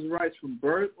were Nazirites from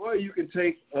birth, or you can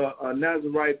take a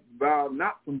Nazirite vow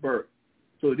not from birth.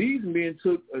 So these men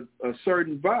took a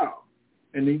certain vow,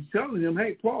 and he's telling them,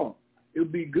 hey, Paul, it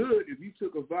would be good if you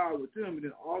took a vow with them, and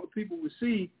then all the people would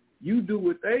see you do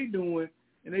what they doing,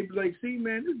 and they'd be like, see,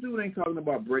 man, this dude ain't talking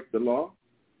about breaking the law,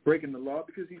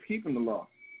 because he's keeping the law.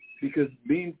 Because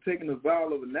taking a vow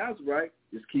of a Nazirite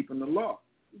is keeping the law.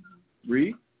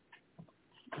 Read.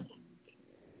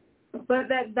 But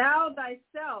that thou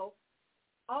thyself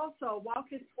also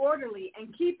walkest orderly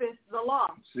and keepest the law.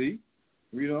 See?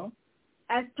 Read on.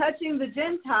 As touching the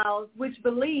Gentiles which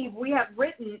believe, we have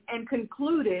written and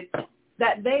concluded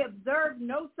that they observe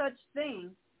no such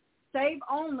thing, save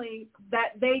only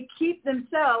that they keep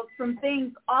themselves from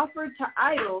things offered to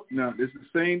idols. Now, it's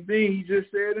the same thing he just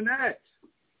said in Acts.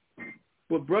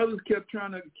 But brothers kept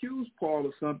trying to accuse Paul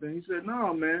of something. He said,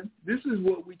 no, man, this is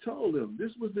what we told them.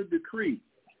 This was the decree,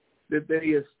 that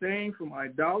they abstain from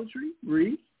idolatry,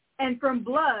 read. And from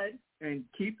blood. And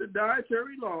keep the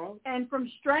dietary law. And from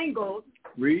strangles.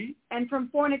 Read. And from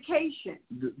fornication.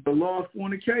 The law of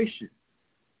fornication,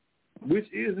 which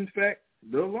is, in fact,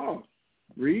 the law.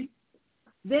 Read.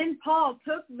 Then Paul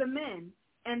took the men,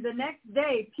 and the next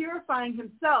day, purifying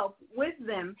himself with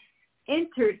them,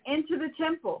 entered into the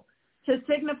temple to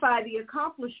signify the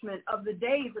accomplishment of the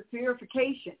days of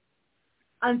purification,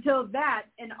 until that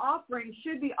an offering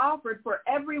should be offered for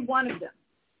every one of them.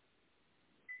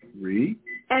 Read.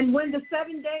 And when the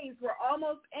 7 days were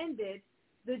almost ended,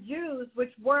 the Jews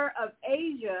which were of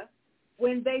Asia,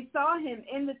 when they saw him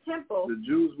in the temple. The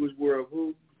Jews which were of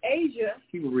who? Asia.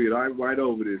 People read right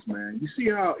over this, man. You see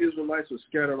how Israelites were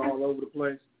scattered all over the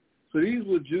place? So these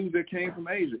were Jews that came from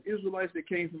Asia. Israelites that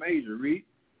came from Asia. Read.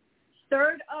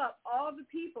 Stirred up all the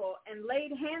people and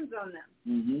laid hands on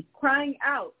them, crying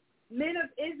out, Men of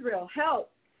Israel, help.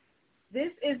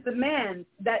 This is the man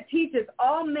that teaches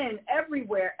all men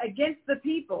everywhere against the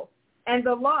people and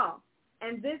the law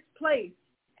and this place,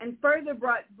 and further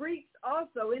brought Greeks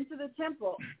also into the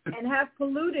temple and have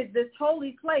polluted this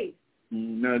holy place.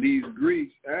 Now, these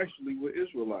Greeks actually were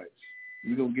Israelites.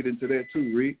 We're going to get into that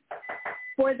too, Reed.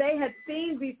 For they had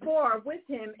seen before with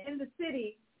him in the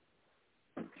city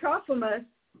Trophimus,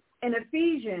 an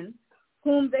Ephesian,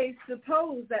 whom they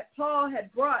supposed that Paul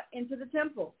had brought into the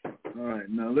temple. All right,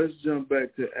 now let's jump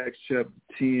back to Acts chapter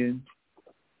 10,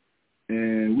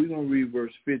 and we're going to read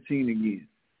verse 15 again.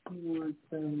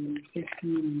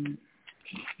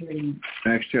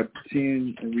 Acts chapter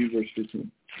 10 and read verse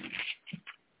 15.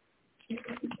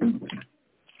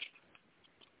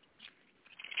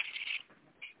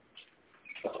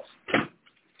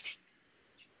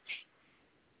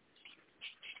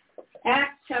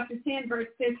 Acts chapter 10, verse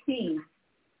 15.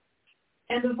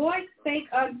 And the voice spake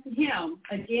unto him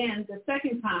again the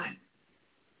second time,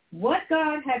 What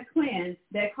God hath cleansed,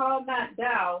 that call not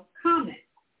thou common.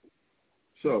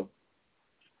 So,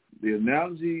 the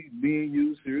analogy being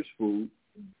used here is food,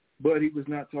 but he was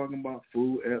not talking about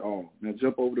food at all. Now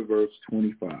jump over to verse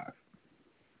 25.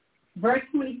 Verse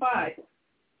 25.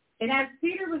 And as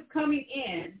Peter was coming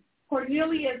in,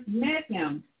 Cornelius met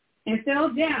him and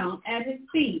fell down at his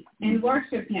feet and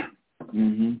worshipped him.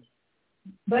 Mm-hmm.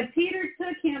 But Peter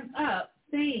took him up,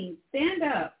 saying, Stand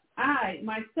up, I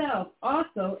myself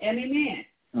also am a man.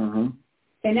 Uh-huh.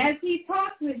 And as he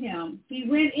talked with him, he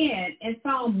went in and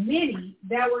found many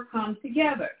that were come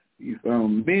together. He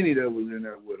found many that was in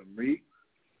there with him. Read.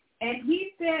 And he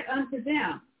said unto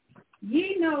them,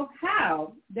 Ye know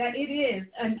how that it is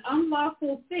an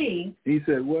unlawful thing. He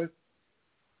said what?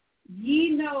 Ye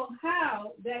know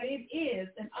how that it is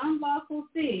an unlawful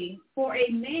thing for a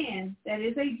man that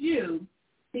is a Jew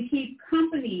to keep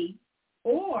company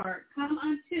or come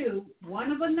unto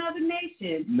one of another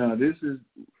nation. No, this is,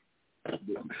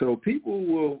 so people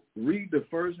will read the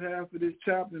first half of this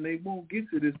chapter and they won't get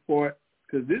to this part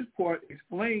because this part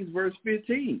explains verse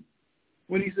 15.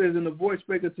 When he says, and the voice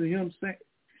spake unto him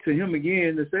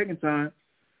again the second time,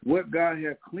 what God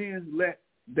hath cleansed, let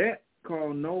that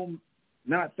call no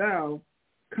not thou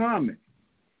common.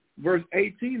 Verse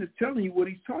 18 is telling you what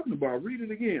he's talking about. Read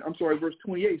it again. I'm sorry, verse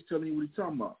 28 is telling you what he's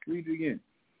talking about. Read it again.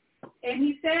 And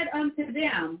he said unto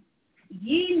them,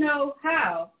 Ye know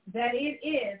how that it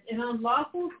is an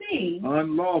unlawful thing.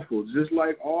 Unlawful. Just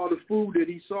like all the food that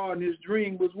he saw in his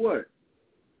dream was what?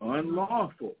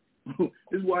 Unlawful. This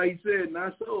is why he said,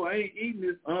 not so, I ain't eating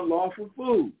this unlawful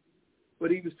food.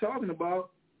 But he was talking about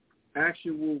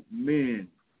actual men,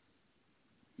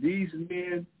 these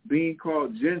men being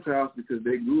called Gentiles because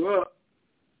they grew up,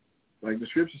 like the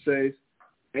scripture says,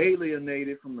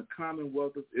 alienated from the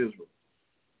commonwealth of Israel.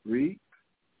 Read.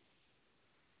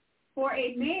 For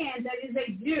a man that is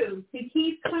a Jew to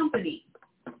keep company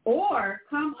or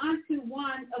come unto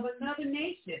one of another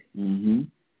nation. Mm-hmm.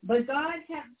 But God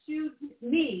hath shewed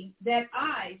me that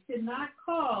I should not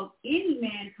call any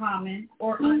man common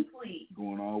or unclean.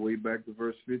 Going all the way back to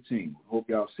verse 15. Hope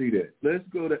y'all see that. Let's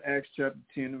go to Acts chapter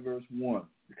 10 and verse 1.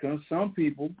 Because some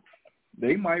people,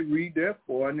 they might read that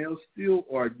far and they'll still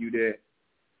argue that,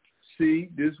 see,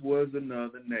 this was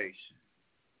another nation.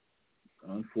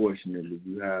 Unfortunately,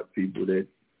 you have people that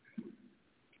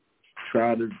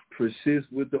try to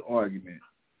persist with the argument.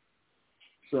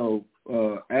 So,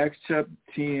 Acts chapter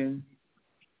 10,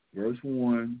 verse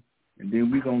 1, and then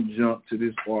we're going to jump to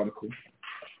this article.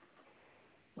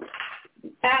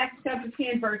 Acts chapter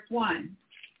 10, verse 1.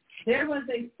 There was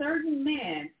a certain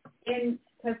man in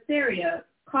Caesarea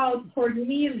called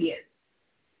Cornelius,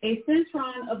 a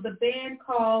centurion of the band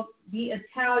called the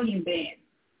Italian band.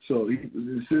 So he was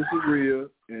in Caesarea,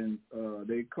 and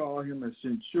they call him a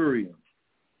centurion,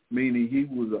 meaning he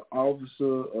was an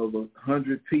officer of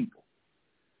 100 people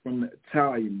from the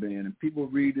Italian band. And people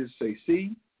read this and say,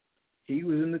 see, he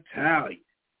was an Italian.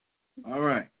 All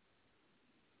right.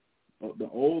 The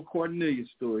old Cornelius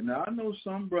story. Now, I know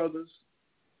some brothers,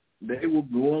 they will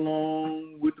go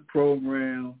along with the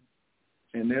program,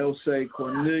 and they'll say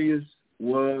Cornelius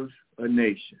was a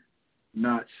nation.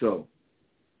 Not so.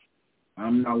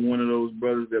 I'm not one of those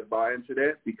brothers that buy into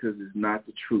that because it's not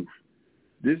the truth.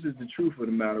 This is the truth of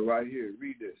the matter right here.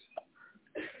 Read this.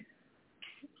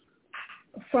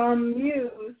 From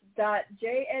muse.jhu.edu.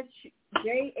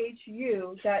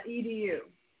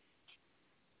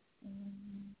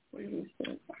 What do you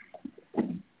say?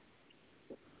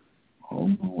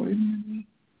 Hold on, wait a minute.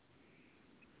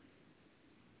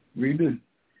 Read this.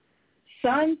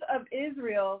 Sons of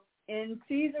Israel in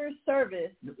Caesar's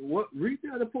service. What? Read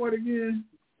that part again.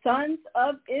 Sons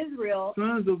of Israel.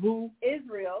 Sons of who?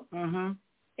 Israel. Uh-huh.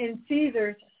 In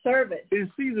Caesar's service. In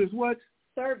Caesar's what?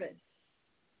 Service.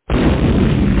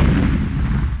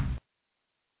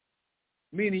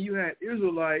 Meaning you had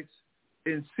Israelites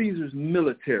in Caesar's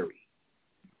military.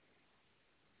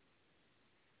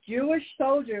 Jewish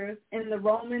soldiers in the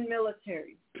Roman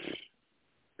military.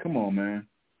 Come on, man.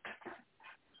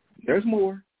 There's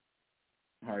more.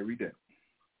 All right, read that.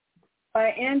 By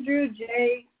Andrew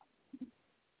J.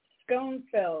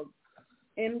 Schoenfeld,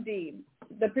 M.D.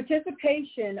 The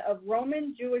participation of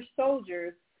Roman Jewish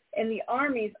soldiers in the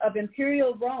armies of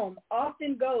Imperial Rome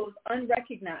often goes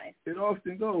unrecognized. It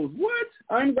often goes, what?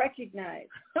 Unrecognized.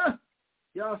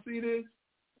 Y'all see this?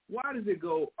 Why does it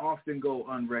often go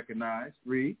unrecognized?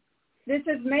 Read. This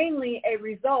is mainly a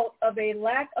result of a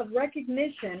lack of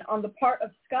recognition on the part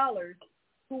of scholars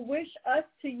who wish us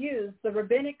to use the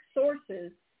rabbinic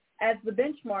sources as the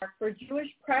benchmark for Jewish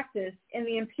practice in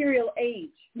the imperial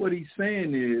age. What he's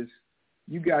saying is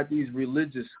you got these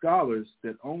religious scholars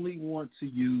that only want to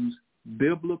use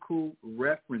biblical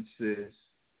references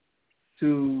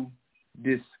to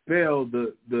dispel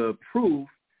the proof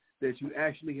that you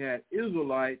actually had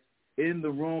Israelites in the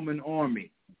Roman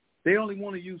army. They only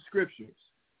want to use scriptures,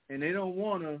 and they don't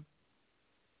want to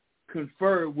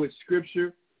confer with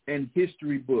scripture and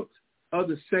history books,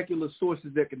 other secular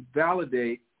sources that can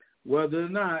validate whether or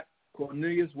not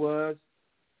Cornelius was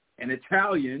an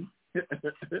Italian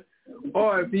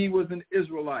or if he was an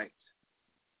Israelite.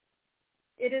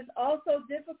 It is also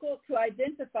difficult to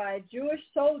identify Jewish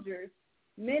soldiers,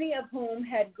 many of whom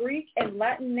had Greek and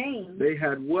Latin names. They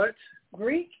had what?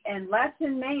 Greek and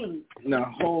Latin names.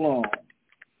 Now, hold on.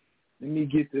 Let me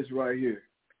get this right here.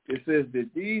 It says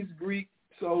that these Greek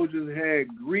soldiers had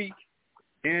Greek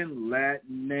and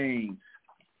Latin names.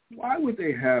 Why would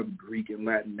they have Greek and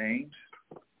Latin names?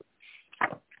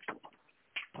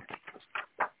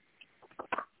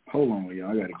 Hold on,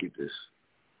 y'all. I got to get this.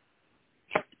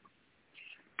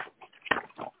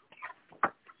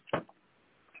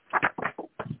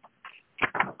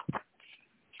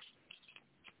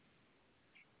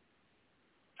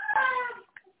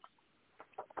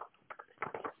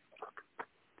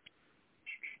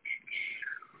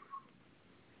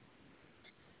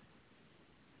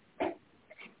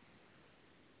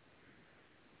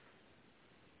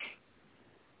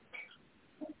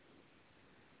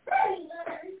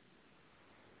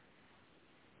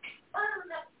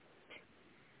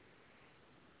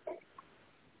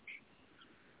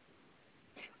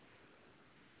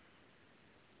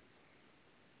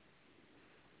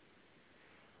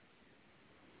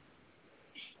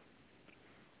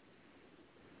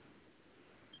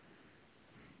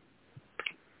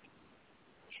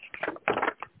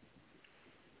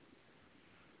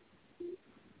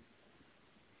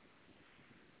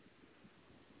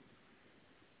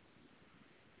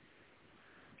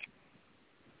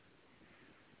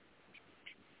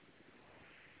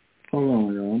 Hold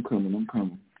on, y'all. I'm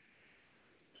coming.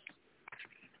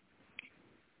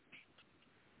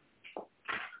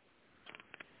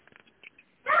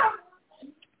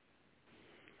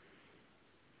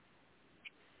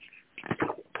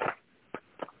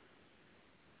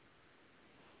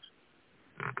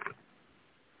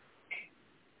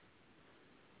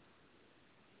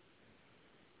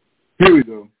 Here we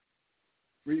go.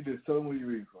 Read this. Tell them where you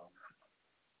read from.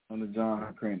 On the John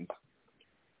Hyrcanus.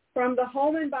 From the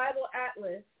Holman Bible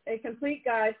Atlas, a complete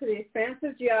guide to the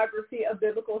expansive geography of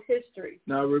biblical history.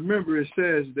 Now remember, it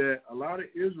says that a lot of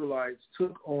Israelites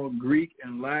took on Greek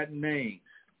and Latin names.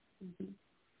 Mm-hmm.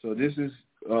 So this is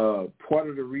part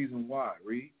of the reason why.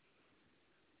 Read.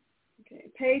 Okay.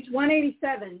 Page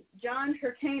 187, John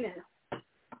Hyrcanus.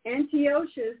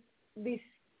 Antiochus the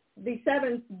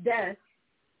seventh's death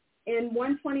in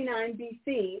 129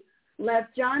 BC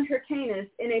left John Hyrcanus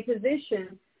in a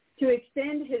position to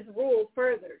extend his rule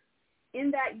further. In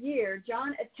that year,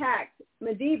 John attacked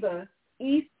Medeba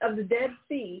east of the Dead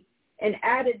Sea and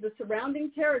added the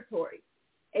surrounding territory.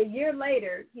 A year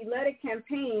later, he led a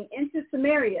campaign into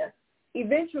Samaria,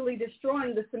 eventually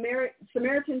destroying the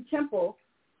Samaritan temple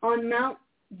on Mount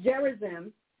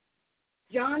Gerizim.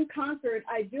 John conquered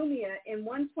Idumea in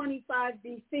 125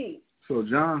 BC. So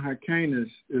John Hyrcanus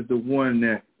is the one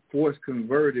that force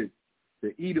converted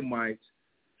the Edomites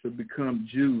to become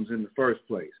Jews in the first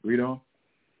place. Read on.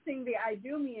 The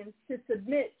Idumeans to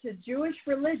submit to Jewish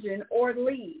religion or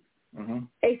leave. Uh-huh.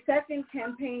 A second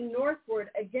campaign northward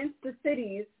against the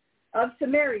cities of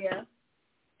Samaria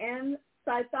and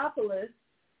Scythopolis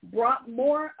brought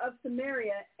more of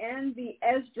Samaria and the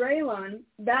Esdraelon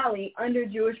Valley under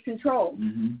Jewish control.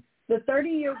 Mm-hmm. The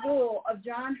 30-year rule of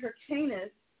John Hyrcanus,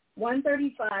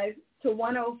 135 to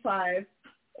 105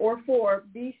 or 4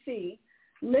 BC,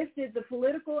 lifted the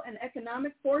political and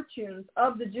economic fortunes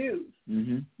of the Jews,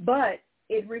 mm-hmm. but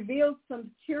it revealed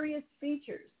some curious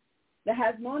features. The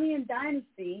Hasmonean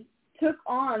dynasty took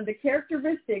on the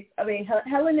characteristics of a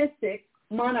Hellenistic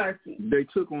monarchy. They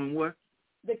took on what?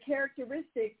 The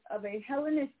characteristics of a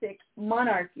Hellenistic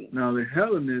monarchy. Now, the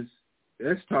Hellenists,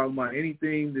 that's talking about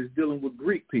anything that's dealing with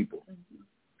Greek people. Mm-hmm.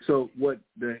 So what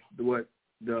the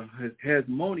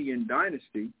Hasmonean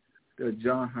dynasty that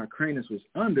John Hyrcanus was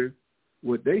under,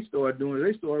 what they started doing,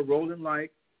 they started rolling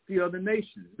like the other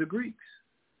nations, the Greeks.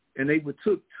 And they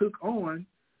took on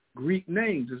Greek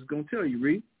names. It's going to tell you,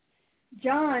 read.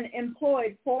 John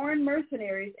employed foreign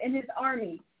mercenaries in his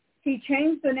army. He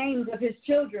changed the names of his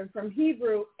children from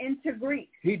Hebrew into Greek.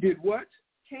 He did what?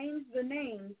 Changed the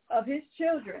names of his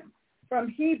children from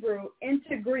Hebrew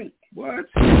into Greek. What?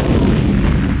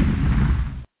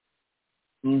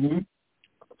 Mm-hmm.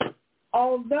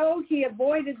 Although he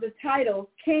avoided the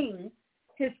title king,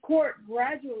 his court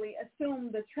gradually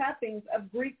assumed the trappings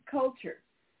of Greek culture.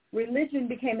 Religion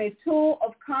became a tool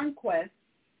of conquest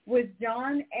with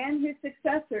John and his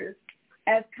successors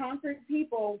as conquered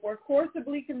people were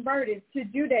forcibly converted to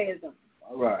Judaism.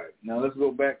 All right. Now let's go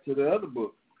back to the other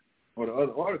book or the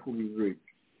other article we read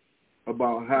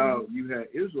about how you had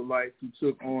Israelites who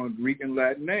took on Greek and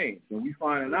Latin names. And we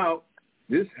finding out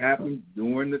this happened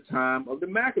during the time of the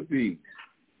Maccabees.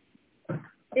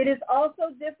 It is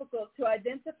also difficult to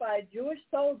identify Jewish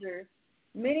soldiers,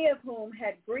 many of whom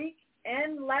had Greek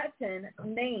and Latin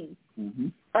names, mm-hmm.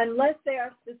 unless they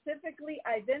are specifically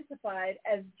identified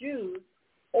as Jews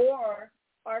or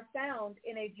are found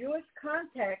in a Jewish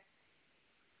context,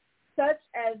 such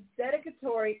as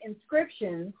dedicatory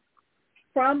inscriptions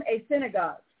from a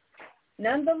synagogue.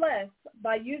 Nonetheless,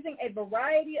 by using a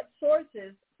variety of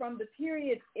sources from the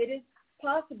period, it is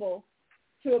possible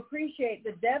to appreciate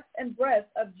the depth and breadth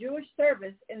of Jewish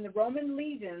service in the Roman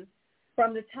legions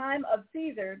from the time of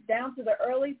Caesar down to the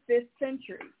early 5th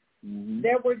century. Mm-hmm.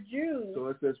 There were Jews. So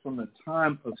it says from the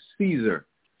time of Caesar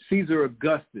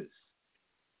Augustus,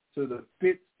 to the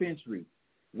 5th century,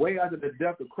 way after the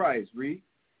death of Christ. Read.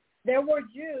 There were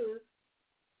Jews,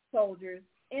 soldiers,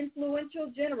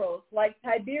 influential generals like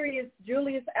Tiberius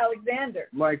Julius Alexander.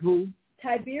 Like who?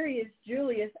 Tiberius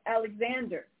Julius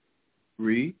Alexander.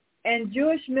 Read. And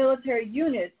Jewish military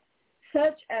units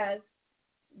such as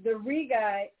the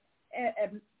Regai,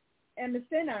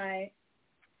 Emeseni,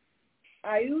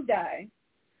 Iudai,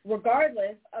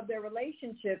 regardless of their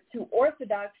relationship to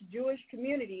Orthodox Jewish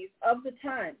communities of the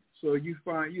time. So you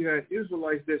find you had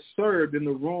Israelites that served in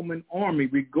the Roman army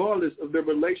regardless of the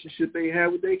relationship they had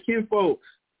with their kinfolks.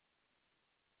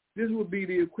 This would be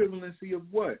the equivalency of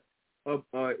what? Of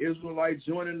Israelites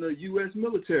joining the U.S.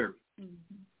 military.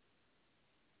 Mm-hmm.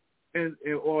 And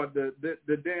or the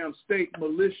damn state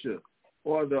militia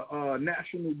or the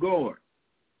National Guard,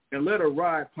 and let a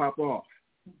riot pop off.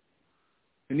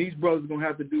 And these brothers are going to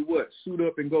have to do what? Suit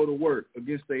up and go to work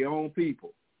against their own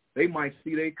people. They might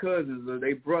see their cousins or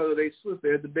their brother, their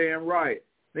sister at the damn riot.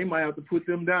 They might have to put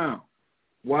them down.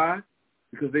 Why?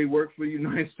 Because they work for the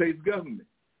United States government.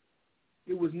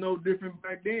 It was no different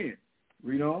back then.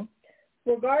 Read on.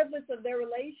 Regardless of their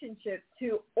relationship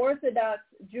to Orthodox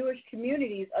Jewish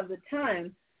communities of the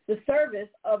time, the service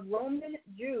of Roman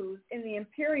Jews in the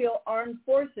imperial armed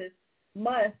forces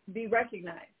must be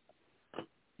recognized.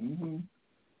 Mm-hmm.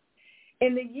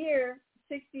 In the year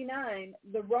 69,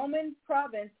 the Roman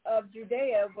province of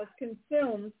Judea was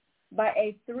consumed by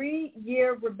a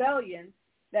 3-year rebellion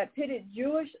that pitted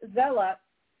Jewish zealots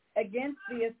against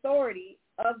the authority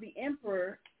of the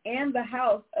emperor and the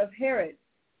house of Herod.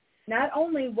 Not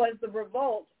only was the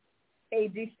revolt a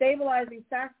destabilizing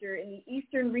factor in the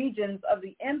eastern regions of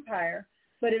the empire,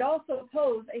 but it also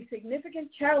posed a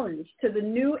significant challenge to the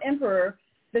new emperor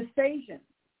Vespasian.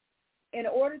 In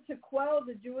order to quell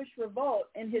the Jewish revolt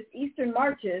in his eastern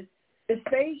marches,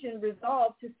 Vespasian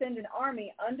resolved to send an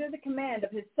army under the command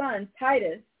of his son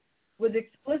Titus with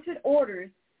explicit orders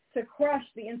to crush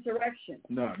the insurrection.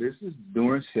 No, this is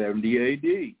during 70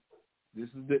 A.D. This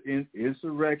is the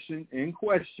insurrection in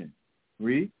question.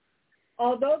 Read.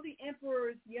 Although the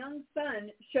emperor's young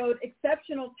son showed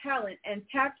exceptional talent and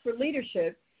tact for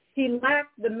leadership, he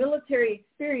lacked the military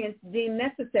experience deemed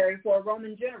necessary for a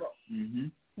Roman general. Mm-hmm.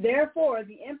 Therefore,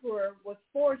 the emperor was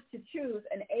forced to choose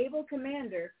an able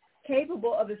commander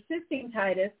capable of assisting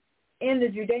Titus in the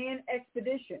Judean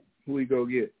expedition. Who we go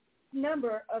get? A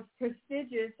number of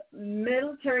prestigious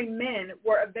military men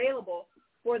were available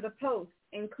for the post,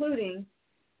 including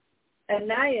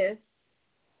Annius,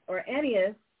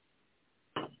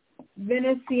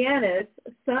 Vinicianus,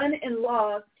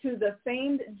 son-in-law to the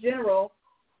famed general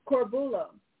Corbulo.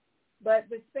 But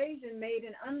Vespasian made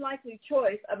an unlikely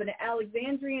choice of an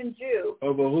Alexandrian Jew.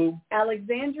 Of a who?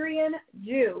 Alexandrian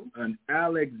Jew. An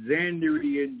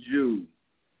Alexandrian Jew.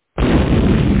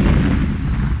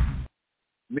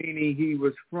 Meaning he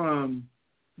was from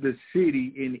the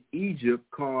city in Egypt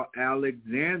called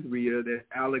Alexandria that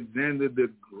Alexander the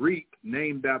Greek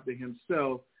named after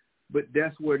himself, but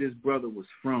that's where this brother was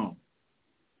from.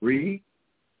 Read.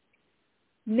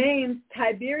 Named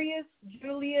Tiberius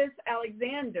Julius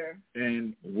Alexander.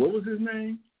 And what was his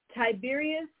name?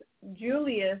 Tiberius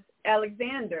Julius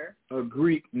Alexander. A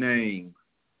Greek name.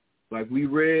 Like we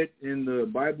read in the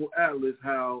Bible Atlas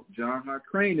how John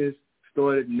Hyrcanus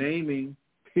started naming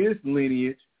his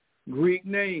lineage Greek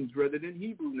names rather than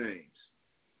Hebrew names.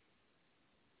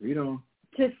 Read on.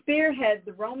 To spearhead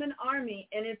the Roman army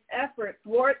in its effort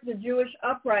thwart the Jewish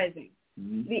uprising.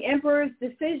 Mm-hmm. The emperor's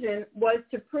decision was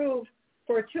to prove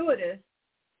fortuitous,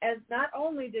 as not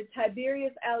only did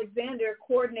Tiberius Alexander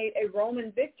coordinate a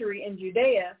Roman victory in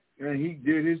Judea, and he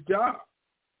did his job.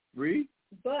 Read.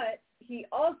 But he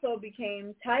also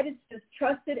became Titus's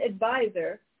trusted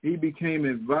advisor. He became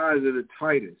advisor to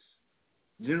Titus,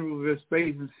 General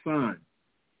Vespasian's son.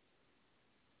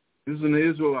 This is an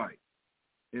Israelite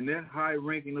in that high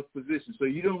ranking of position. So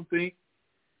you don't think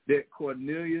that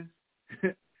Cornelius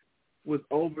was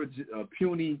over a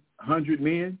puny 100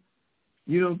 men?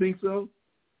 You don't think so?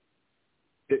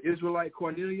 The Israelite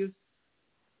Cornelius?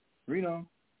 Read on.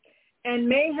 And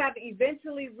may have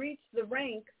eventually reached the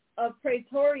rank of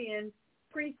Praetorian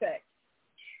prefect.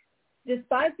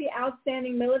 Despite the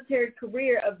outstanding military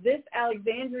career of this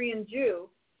Alexandrian Jew,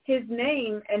 his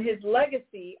name and his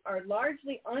legacy are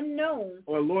largely unknown.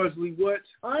 Or largely what?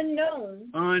 Unknown.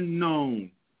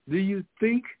 Unknown. Do you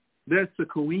think that's a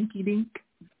coinkydink?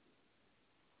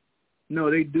 No,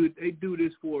 they do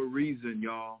this for a reason,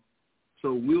 y'all.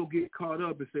 So we'll get caught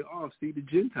up and say, oh, see, the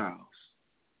Gentiles.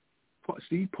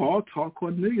 See, Paul taught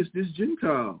Cornelius this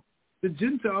Gentile. The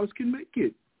Gentiles can make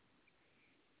it.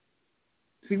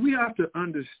 See, we have to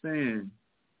understand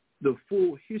the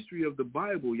full history of the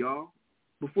Bible, y'all,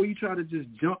 before you try to just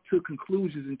jump to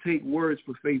conclusions and take words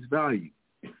for face value.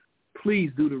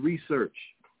 Please do the research.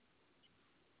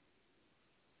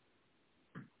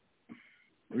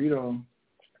 Read on.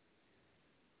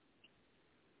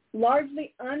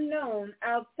 Largely unknown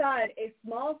outside a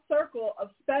small circle of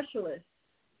specialists.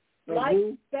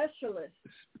 Specialists.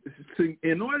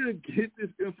 In order to get this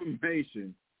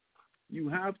information, you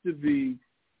have to be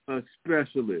a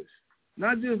specialist,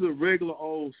 not just a regular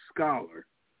old scholar.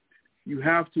 You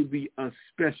have to be a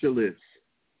specialist.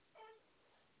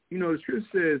 You know, the scripture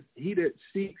says, he that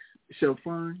seeks shall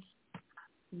find.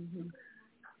 Mm-hmm.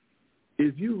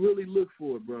 If you really look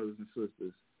for it, brothers and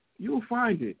sisters, you'll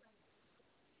find it.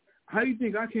 How do you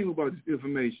think I came about this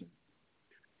information?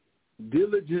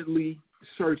 Diligently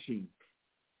searching,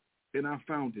 and I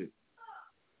found it.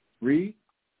 Read.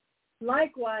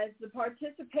 Likewise, the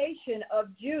participation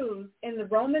of Jews in the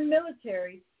Roman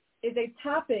military is a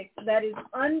topic that is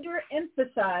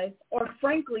underemphasized or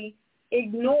frankly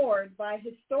ignored by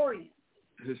historians.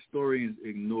 Historians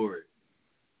ignore it.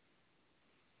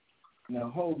 Now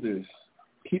hold this.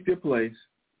 Keep your place.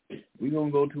 We're going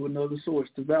to go to another source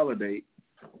to validate.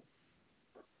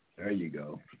 There you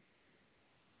go.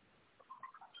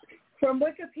 From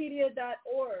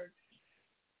Wikipedia.org,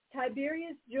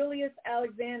 Tiberius Julius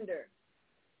Alexander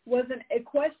was an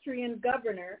equestrian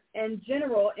governor and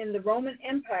general in the Roman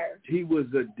Empire. He was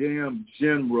a damn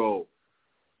general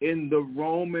in the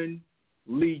Roman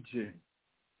legion.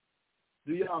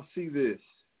 Do y'all see this?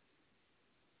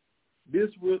 This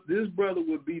brother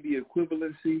would be the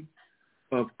equivalency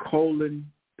of Colin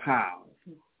Powell.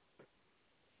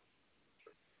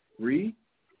 Read.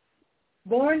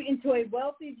 Born into a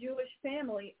wealthy Jewish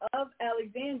family of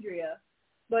Alexandria,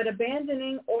 but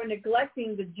abandoning or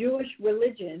neglecting the Jewish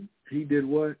religion. He did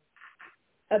what?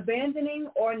 Abandoning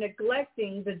or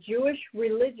neglecting the Jewish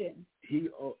religion. He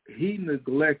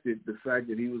neglected the fact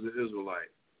that he was an Israelite.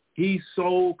 He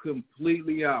sold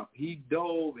completely out. He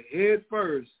dove head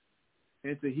first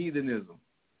into heathenism.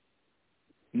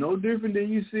 No different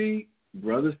than you see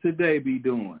brothers today be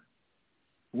doing.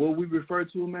 What we refer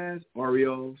to them as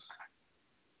Oreos.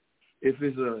 If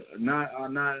it's a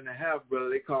 9.5 brother,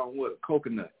 they call them what? A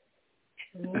coconut.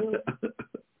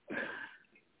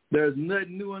 There's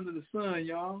nothing new under the sun,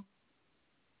 y'all.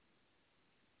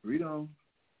 Read on.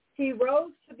 He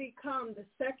rose to become the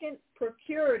second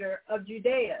procurator of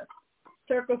Judea,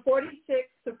 circa 46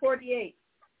 to 48,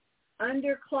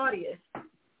 under Claudius,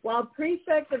 while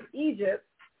prefect of Egypt,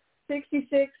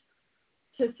 66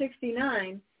 to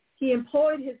 69, he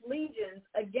employed his legions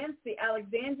against the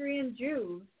Alexandrian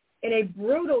Jews in a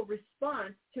brutal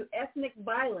response to ethnic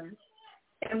violence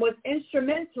and was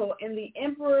instrumental in the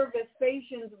Emperor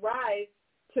Vespasian's rise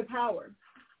to power.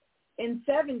 In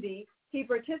 70, he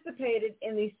participated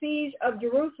in the siege of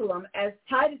Jerusalem as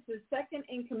Titus's second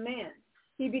in command.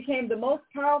 He became the most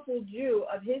powerful Jew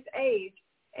of his age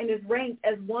and is ranked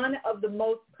as one of the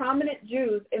most prominent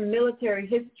Jews in military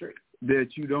history. That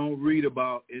you don't read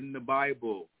about in the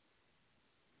Bible.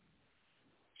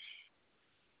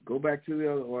 Go back to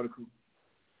the other article.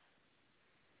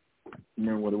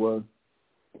 Remember what it was?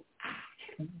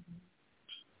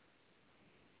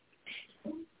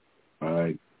 All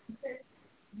right.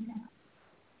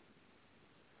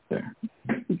 There.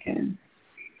 Okay.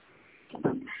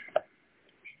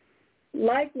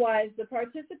 Likewise, the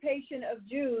participation of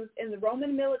Jews in the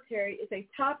Roman military is a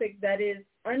topic that is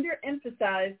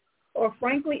underemphasized or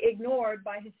frankly ignored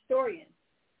by historians.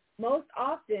 Most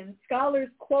often, scholars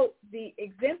quote the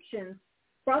exemptions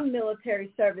from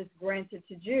military service granted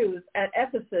to Jews at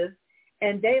Ephesus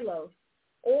and Delos,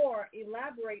 or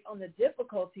elaborate on the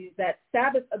difficulties that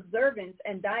Sabbath observance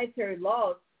and dietary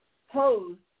laws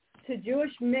pose to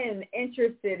Jewish men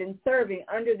interested in serving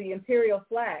under the imperial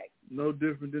flag. No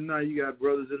different than now. You got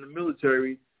brothers in the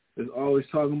military that's always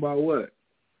talking about what?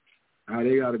 How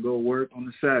they got to go work on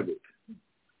the Sabbath.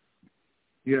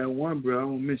 You had one brother, I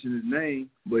won't mention his name,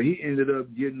 but he ended up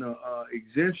getting an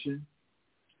exemption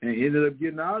and ended up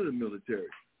getting out of the military.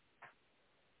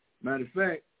 Matter of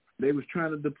fact, they was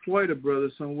trying to deploy the brother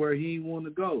somewhere he didn't want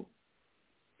to go.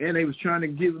 And they was trying to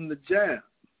give him the jab.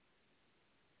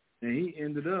 And he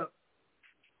ended up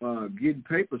getting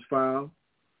papers filed,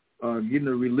 getting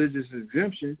a religious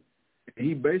exemption, and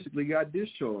he basically got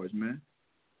discharged, man.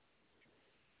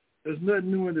 There's nothing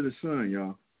new under the sun,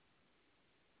 y'all.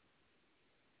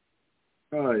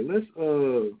 All right, let's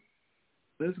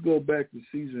go back to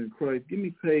Caesar and Christ. Give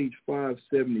me page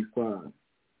 575.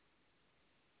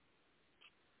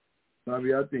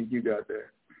 Bobby, I think you got that.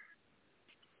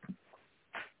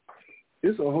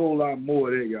 It's a whole lot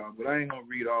more there, y'all, but I ain't going to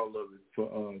read all of it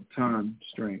for time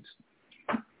constraints.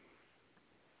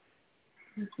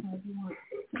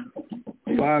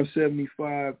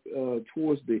 575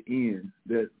 towards the end,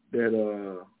 that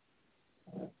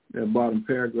bottom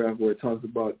paragraph where it talks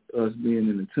about us being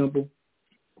in the temple,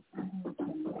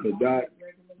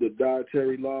 the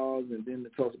dietary laws, and then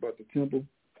it talks about the temple.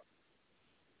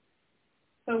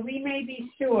 So we may be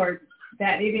sure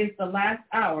that it is the last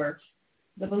hour.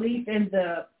 The belief in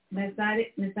the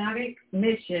Messianic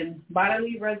mission,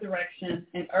 bodily resurrection,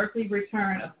 and earthly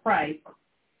return of Christ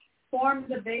formed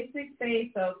the basic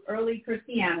faith of early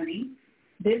Christianity.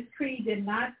 This creed did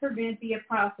not prevent the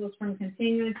apostles from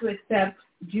continuing to accept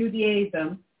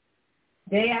Judaism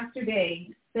day after day,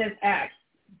 says Acts.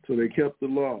 So they kept the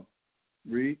law.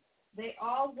 Read. They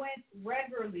all went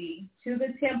regularly to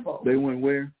the temple. They went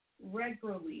where?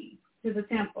 Regularly to the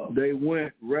temple. They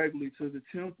went regularly to the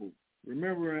temple.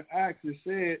 Remember in Acts it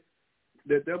said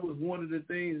that was one of the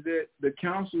things that the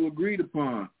council agreed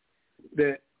upon,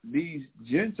 that these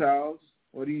Gentiles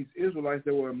or these Israelites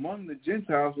that were among the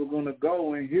Gentiles were going to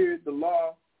go and hear the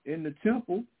law in the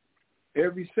temple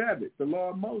every Sabbath. The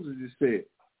law of Moses is said.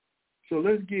 So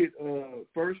let's get 1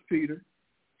 Peter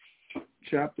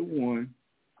chapter 1,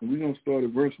 and we're going to start at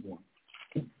verse 1.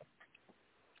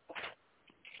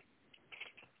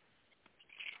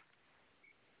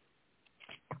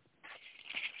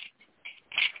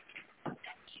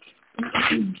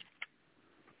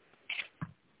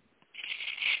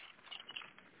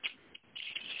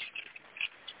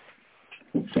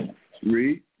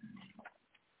 Read.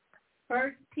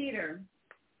 1 Peter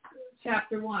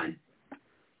chapter 1.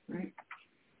 Right?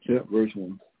 Yep, verse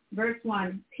 1. Verse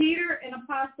 1. Peter, an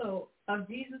apostle of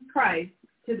Jesus Christ,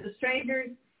 to the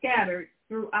strangers scattered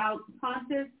throughout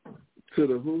Pontus. To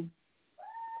the who?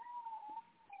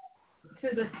 To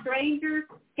the strangers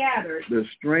scattered. The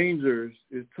strangers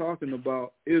is talking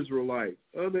about Israelites,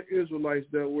 other Israelites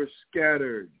that were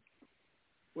scattered.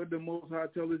 What did the Most High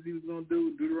tell us he was going to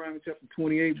do? Deuteronomy chapter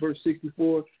 28, verse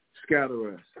 64,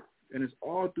 scatter us. And it's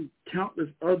all through countless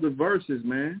other verses,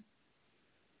 man.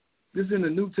 This is in the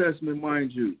New Testament,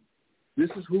 mind you. This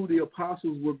is who the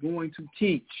apostles were going to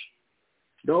teach.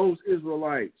 Those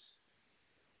Israelites,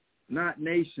 not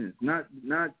nations, not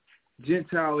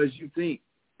Gentile as you think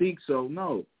so.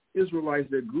 No, Israelites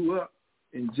that grew up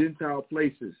in Gentile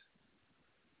places.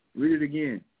 Read it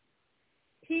again.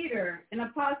 Peter, an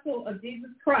apostle of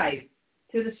Jesus Christ,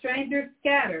 to the strangers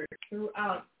scattered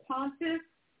throughout Pontus,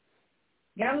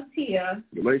 Galatia,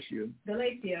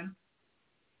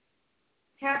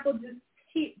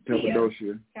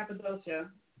 Cappadocia,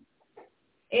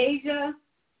 Asia,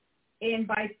 and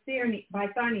Bithynia,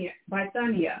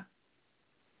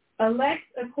 elect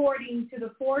according to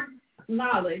the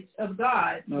foreknowledge of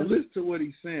God. Now listen to what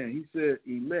he's saying. He said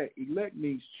elect. Elect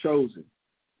means chosen.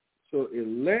 So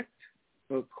elect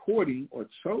according or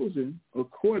chosen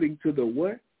according to the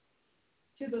what?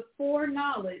 To the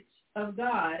foreknowledge of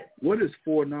God. What does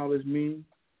foreknowledge mean?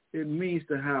 It means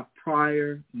to have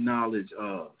prior knowledge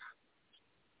of.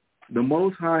 The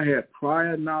Most High had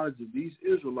prior knowledge of these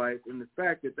Israelites and the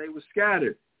fact that they were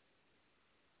scattered.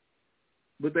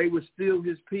 But they were still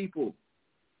his people.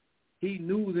 He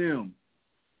knew them.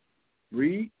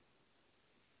 Read.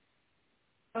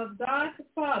 Of God the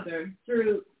Father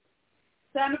through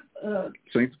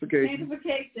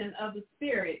sanctification of the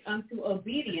Spirit unto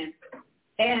obedience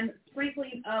and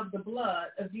sprinkling of the blood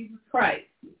of Jesus Christ.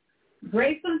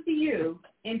 Grace unto you,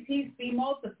 and peace be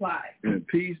multiplied. And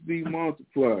peace be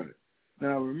multiplied.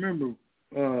 Now remember,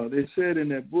 they said in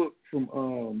that book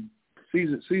from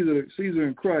Caesar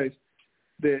and Christ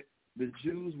that the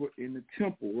Jews were in the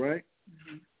temple, right?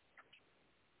 Mm-hmm.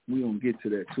 We're going to get to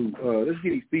that too. Let's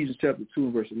get Ephesians chapter 2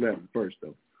 and verse 11 first,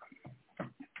 though.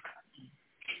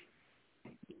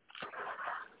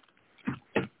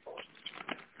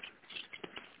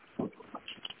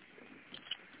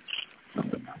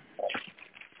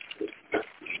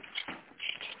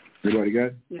 Everybody got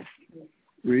it? Yes.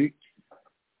 Read.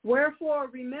 Wherefore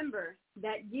remember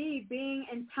that ye, being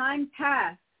in time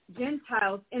past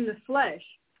Gentiles in the flesh,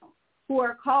 who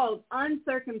are called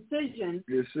uncircumcision.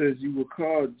 It says you were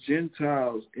called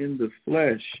Gentiles in the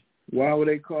flesh. Why were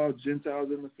they called Gentiles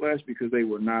in the flesh? Because they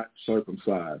were not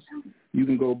circumcised. You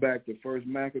can go back to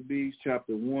 1 Maccabees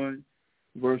chapter 1,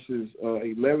 verses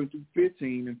 11 through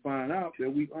 15 and find out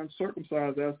that we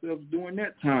uncircumcised ourselves during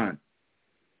that time.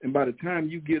 And by the time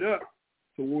you get up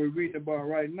to what we're reading about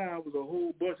right now, it was a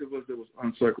whole bunch of us that was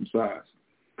uncircumcised.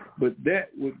 But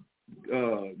that would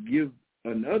give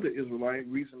another Israelite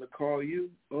reason to call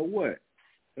you a what?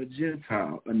 A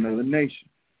Gentile, another nation.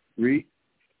 Read.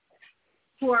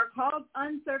 Who are called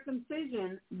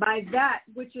uncircumcision by that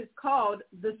which is called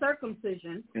the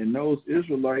circumcision. And those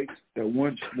Israelites that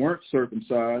once weren't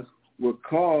circumcised were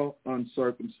called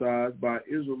uncircumcised by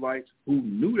Israelites who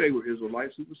knew they were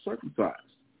Israelites who were circumcised.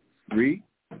 Read.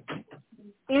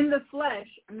 In the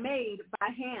flesh made by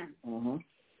hand,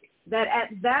 that at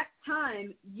that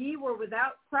time ye were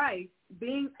without Christ,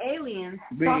 being aliens.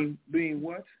 Being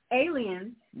what?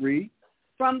 Aliens. Read.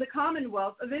 From the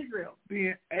commonwealth of Israel.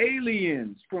 Being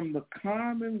aliens from the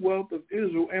commonwealth of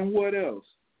Israel, and what else?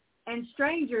 And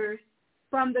strangers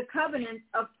from the covenant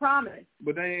of promise.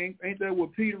 But ain't that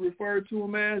what Peter referred to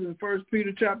them as in 1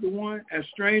 Peter chapter 1, as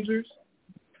strangers?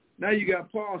 Now you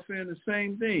got Paul saying the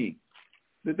same thing,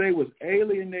 that they was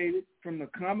alienated from the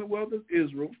commonwealth of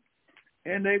Israel,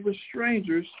 and they were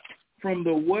strangers from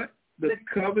the what? The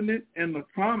covenant and the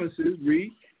promises.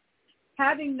 Read.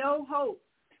 Having no hope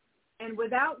and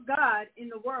without God in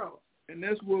the world. And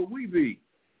that's where we be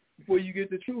before you get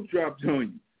the truth dropped on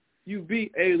you. You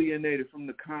be alienated from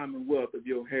the commonwealth of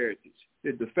your heritage,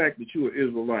 the fact that you're an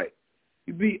Israelite.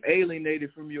 You be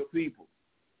alienated from your people.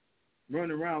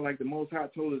 Running around like the Most High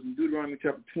told us in Deuteronomy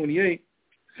chapter 28,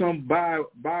 some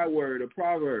byword or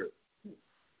proverb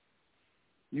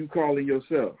you calling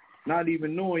yourself, not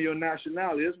even knowing your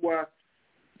nationality. That's why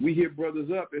we hit brothers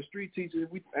up as street teachers.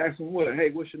 We ask them, hey,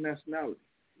 what's your nationality?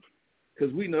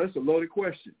 Because we know it's a loaded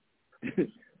question.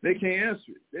 They can't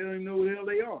answer it. They don't even know who the hell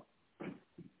they are.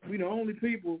 We the only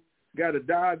people got to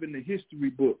dive in the history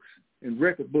books and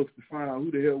record books to find out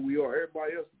who the hell we are.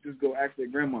 Everybody else just go ask their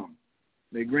grandmama,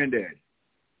 their granddaddy.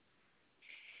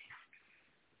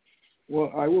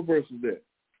 Well, all right, what verse is that?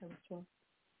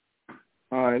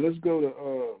 All right, let's go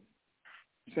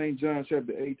to St. John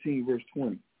chapter 18, verse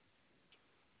 20.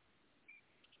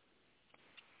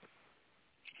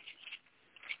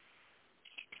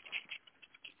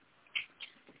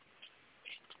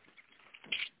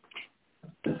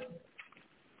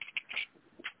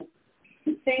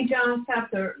 St. John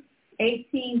chapter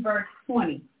 18, verse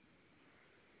 20.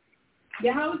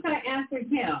 Yahweh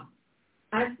answered him,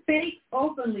 I spake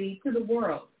openly to the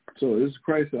world. So this is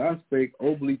Christ said, I spake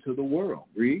openly to the world.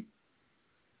 Read.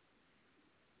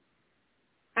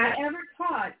 I ever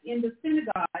taught in the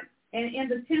synagogue and in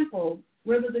the temple,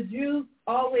 where the Jews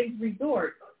always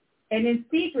resort, and in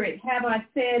secret have I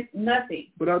said nothing.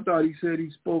 But I thought he said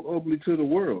he spoke openly to the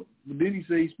world. But then he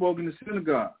said he spoke in the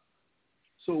synagogue.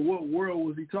 So what world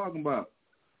was he talking about?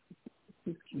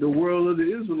 The world of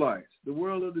the Israelites, the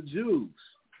world of the Jews.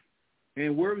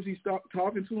 And where was he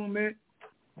talking to them at?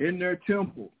 In their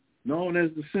temple, known as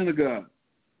the synagogue.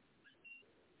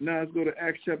 Now let's go to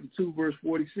Acts chapter 2, verse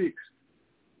 46.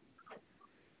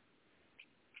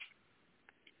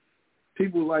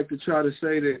 People like to try to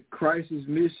say that Christ's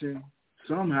mission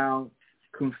somehow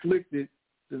conflicted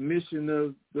the mission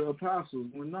of the apostles.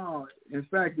 Well, no, in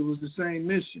fact, it was the same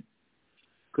mission.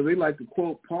 Because they like to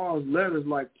quote Paul's letters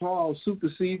like Paul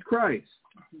supersedes Christ.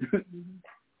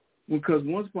 Because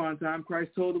once upon a time,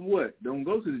 Christ told them what? Don't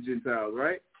go to the Gentiles,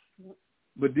 right?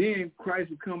 But then Christ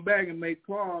would come back and make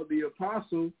Paul the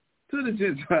apostle to the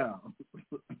Gentiles.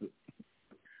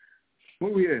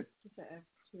 Where we at?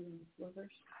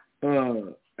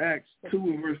 Acts 2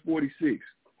 and verse 46.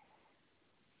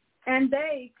 And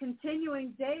they,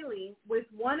 continuing daily with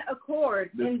one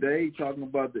accord. They talking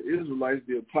about the Israelites,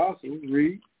 the apostles,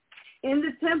 read. In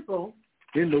the temple.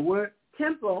 In the what?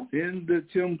 Temple. In the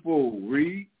temple,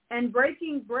 read. And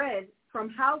breaking bread from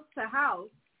house to house,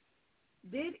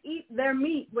 did eat their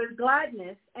meat with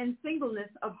gladness and singleness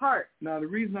of heart. Now, the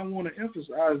reason I want to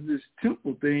emphasize this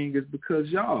temple thing is because,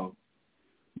 y'all,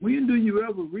 when do you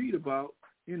ever read about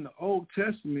in the Old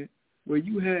Testament where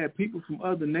you had people from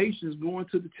other nations going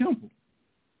to the temple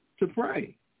to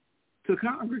pray, to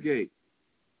congregate,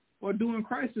 or during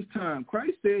Christ's time?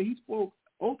 Christ said he spoke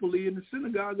openly in the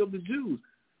synagogue of the Jews.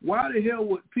 Why the hell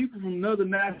would people from another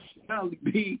nationality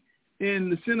be in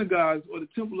the synagogues or the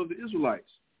temple of the Israelites?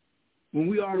 When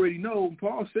we already know,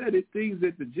 Paul said it, things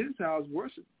that the Gentiles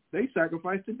worship, they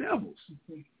sacrifice to devils.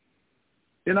 Mm-hmm.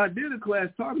 And I did a class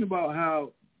talking about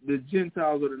how the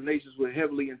Gentiles or the nations were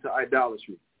heavily into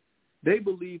idolatry. They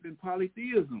believed in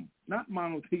polytheism, not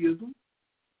monotheism.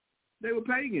 They were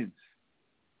pagans.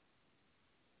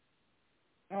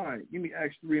 All right, give me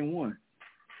Acts 3 and 1.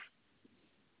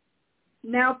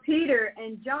 Now Peter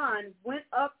and John went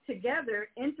up together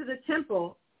into the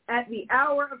temple at the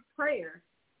hour of prayer,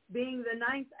 being the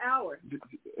 9th hour.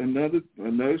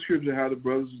 Another scripture, how the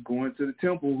brothers was going to the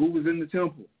temple. Who was in the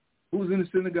temple? Who was in the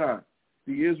synagogue?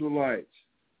 The Israelites.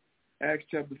 Acts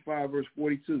chapter 5, verse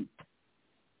 42.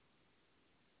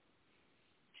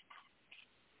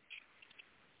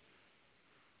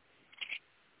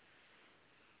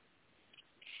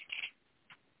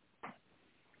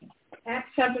 Acts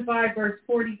chapter 5, verse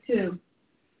 42.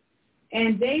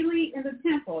 And daily in the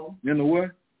temple. In the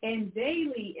what? And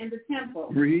daily in the temple.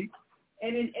 Read.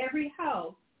 And in every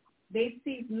house they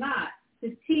cease not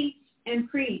to teach and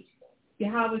preach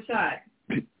Yahweh Shai.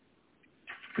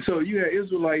 So you had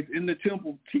Israelites in the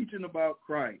temple teaching about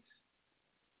Christ.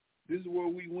 This is where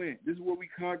we went. This is where we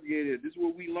congregated. This is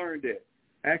where we learned at.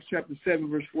 Acts chapter 7,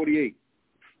 verse 48.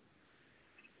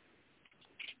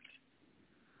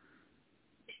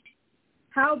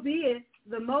 Howbeit,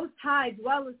 the Most High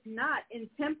dwelleth not in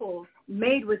temples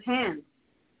made with hands,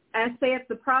 as saith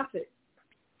the prophet.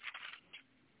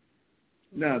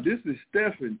 Now, this is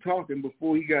Stephen talking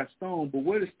before he got stoned, but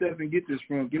where did Stephen get this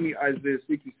from? Give me Isaiah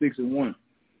 66 and 1.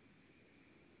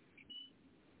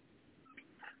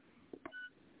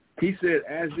 He said,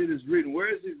 as it is written.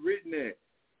 Where is it written at?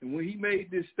 And when he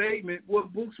made this statement,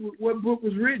 what book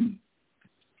was written?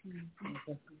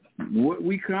 What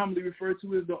we commonly refer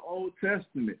to as the Old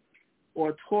Testament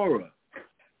or Torah.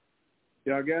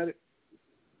 Y'all got it?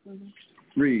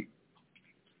 Mm-hmm. Read.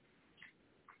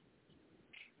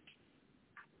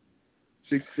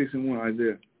 66 and 1,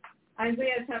 Isaiah.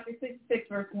 Isaiah chapter 66,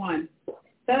 verse 1.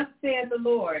 Thus saith the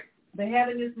Lord, the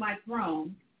heaven is my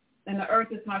throne, and the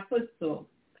earth is my footstool.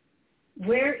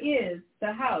 Where is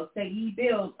the house that ye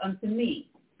build unto me?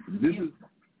 This is,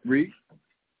 read.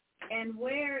 And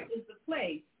where is the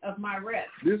place of my rest?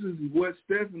 This is what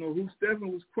Stephen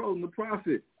was quoting, the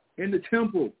prophet, in the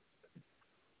temple.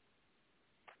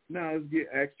 Now let's get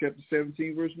Acts chapter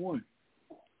 17, verse 1.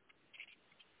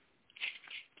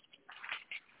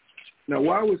 Now,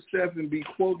 why would Stephen be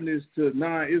quoting this to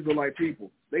non-Israelite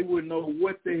people? They wouldn't know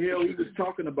what the hell he was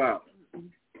talking about.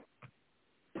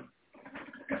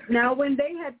 Now, when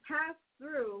they had passed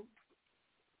through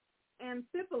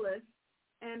Amphipolis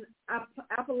and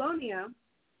Apollonia,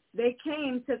 they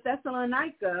came to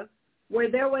Thessalonica, where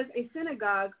there was a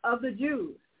synagogue of the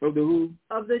Jews. Of the who?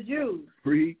 Of the Jews.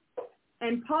 Read.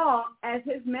 And Paul, as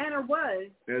his manner was.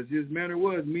 As his manner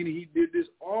was, meaning he did this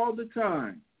all the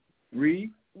time.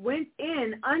 Read. Went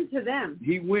in unto them.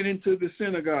 He went into the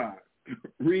synagogue.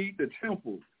 Read, the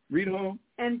temple. Read on.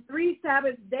 And 3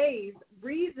 Sabbath days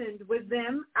reasoned with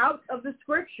them out of the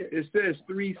scriptures. It says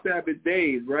 3 Sabbath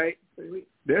days, right? 3 weeks.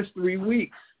 That's 3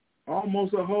 weeks.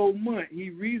 Almost a whole month.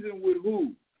 He reasoned with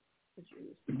who? The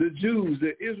Jews. The Jews,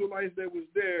 the Israelites that was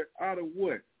there out of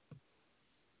what?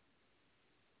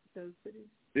 Those cities.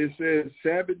 It says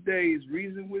Sabbath days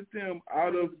reasoned with them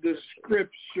out of the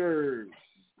scriptures.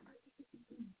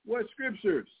 What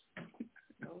scriptures?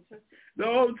 The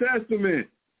Old Testament.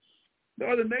 The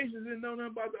other nations didn't know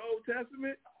nothing about the Old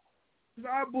Testament. It was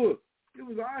our book. It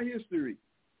was our history.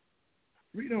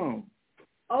 Read on.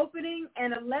 Opening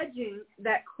and alleging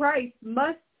that Christ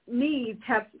must needs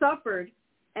have suffered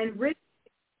and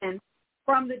risen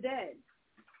from the dead,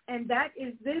 and that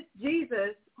is this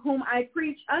Jesus whom I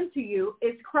preach unto you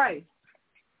is Christ.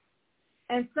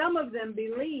 And some of them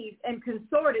believed and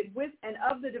consorted with and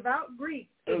of the devout Greeks.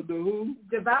 Of the who?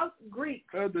 Devout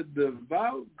Greeks. Of the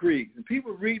devout Greeks. And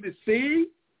people read the sea,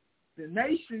 the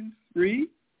nations read.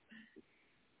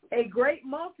 A great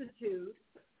multitude,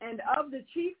 and of the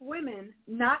chief women,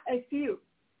 not a few.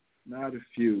 Not a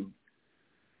few.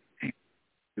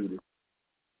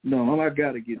 No, I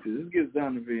got to get this. Let's get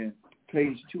Donovan,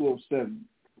 page 207.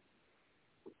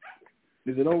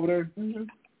 Is it over there? Mm-hmm.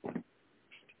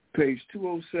 Page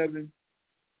 207.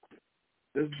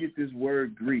 Let's get this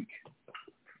word Greek.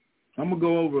 I'm going to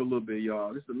go over a little bit,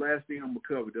 y'all. This is the last thing I'm going to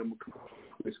cover. Then I'm going to cover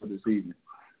this for this evening.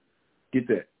 Get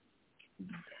that.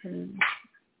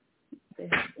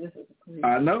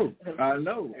 I know.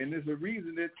 And there's a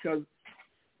reason that because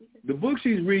the book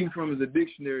she's reading from is a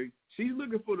dictionary. She's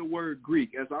looking for the word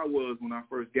Greek, as I was when I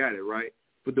first got it, right?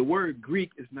 But the word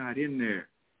Greek is not in there.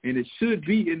 And it should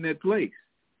be in that place.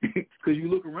 Because you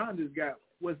look around this guy,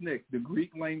 what's next? The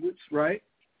Greek language, right?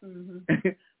 Mm-hmm.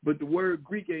 But the word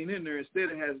Greek ain't in there.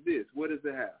 Instead, it has this. What does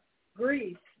it have?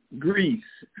 Greece.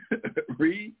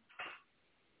 Read.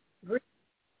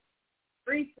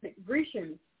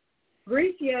 Grecian.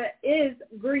 Grecia is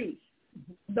Greece,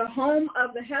 the home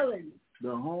of the Hellenes.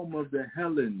 The home of the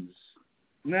Hellenes.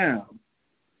 Now,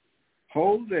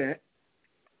 hold that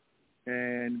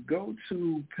and go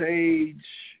to page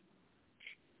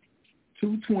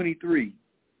 223.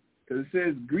 Because it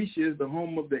says Grecia is the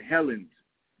home of the Hellenes.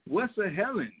 What's a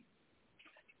Hellen?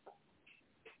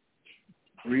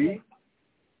 Read.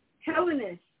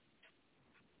 Hellenists.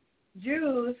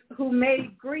 Jews who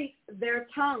made Greek their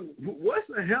tongue. What's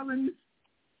a Hellenist?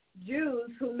 Jews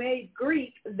who made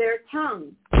Greek their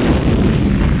tongue.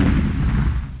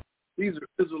 These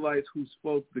are Israelites who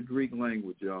spoke the Greek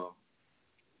language, y'all.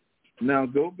 Now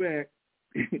go back.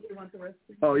 You want the rest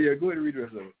of it? Oh, yeah, go ahead and read the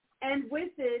rest of it. And with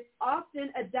it, often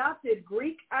adopted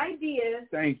Greek ideas.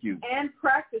 Thank you. And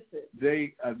practices.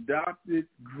 They adopted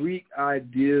Greek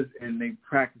ideas and they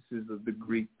practices of the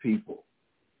Greek people.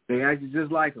 They acted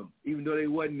just like them, even though they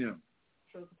wasn't them.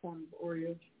 Shows a form of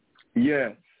origin.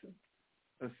 Yes.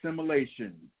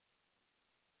 Assimilation.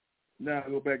 Now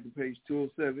go back to page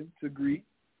 207 to Greek.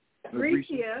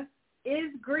 Grecia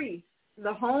is Greece,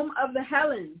 the home of the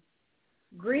Hellenes.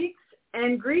 Greeks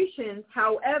and Grecians,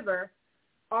 however,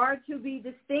 are to be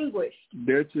distinguished.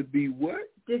 They're to be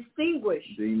what? Distinguished.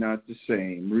 They're not the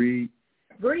same. Read.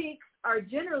 Greeks are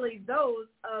generally those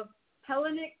of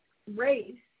Hellenic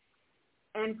race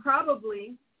and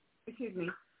probably,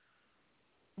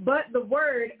 But the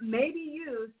word may be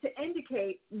used to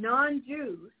indicate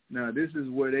non-Jews. Now, this is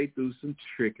where they threw some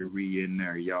trickery in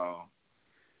there, y'all.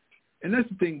 And that's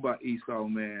the thing about Esau,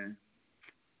 man.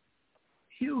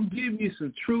 He'll give you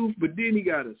some truth, but then he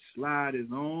got to slide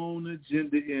his own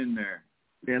agenda in there.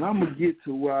 And I'm going to get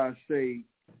to where I say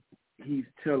he's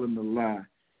telling a lie.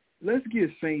 Let's get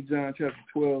St. John chapter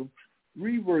 12,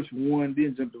 read verse 1,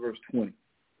 then jump to verse 20.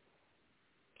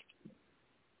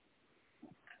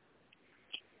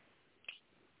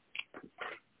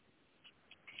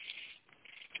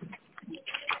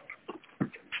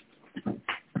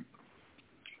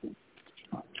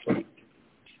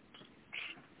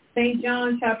 St.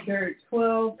 John chapter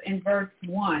 12 and verse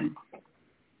 1.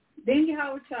 Then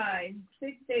Yahushua,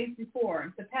 6 days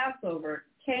before the Passover,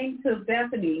 came to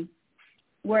Bethany,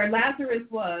 where Lazarus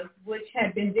was, which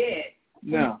had been dead.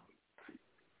 Now,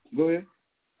 go ahead.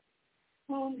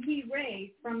 Whom he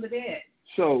raised from the dead.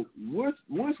 So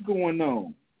what's going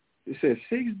on? It says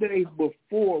 6 days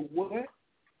before what?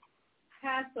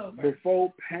 Passover.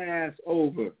 Before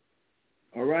Passover.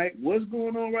 All right? What's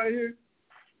going on right here?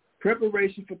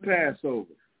 Preparation for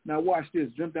Passover. Now watch this.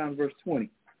 Jump down to verse 20.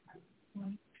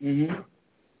 Mm-hmm.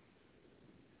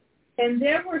 And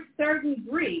there were certain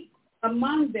Greeks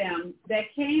among them that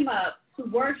came up to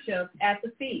worship at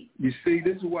the feast. You see,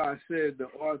 this is why I said the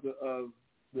author of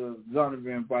the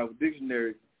Zondervan Bible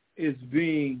Dictionary is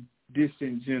being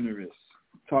disingenuous,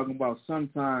 talking about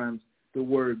sometimes the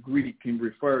word Greek can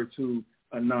refer to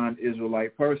a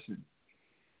non-Israelite person.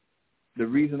 The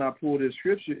reason I pull this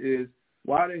scripture is,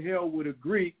 why the hell would a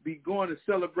Greek be going to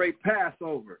celebrate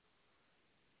Passover?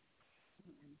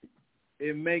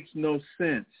 It makes no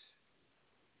sense.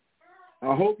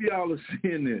 I hope y'all are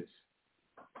seeing this.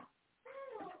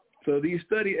 So these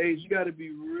study aids, you got to be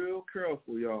real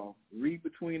careful, y'all. Read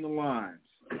between the lines.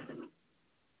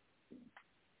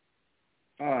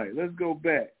 All right, let's go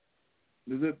back.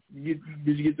 Did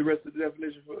you get the rest of the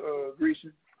definition for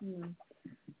Grecian?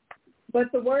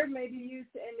 But the word may be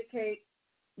used to indicate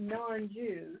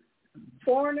non-Jews,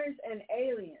 foreigners, and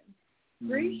aliens.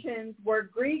 Grecians were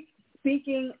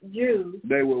Greek-speaking Jews.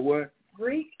 They were what?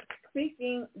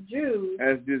 Greek-speaking Jews.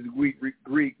 As this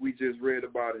Greek we just read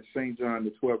about in St. John,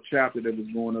 the 12th chapter, that was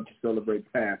going up to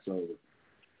celebrate Passover.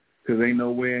 Because ain't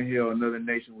no way in hell another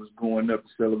nation was going up to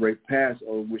celebrate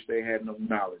Passover, which they had no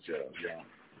knowledge of, y'all.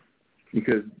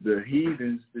 Because the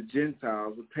heathens, the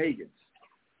Gentiles, were pagans,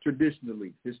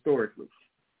 traditionally, historically.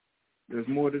 There's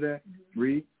more to that?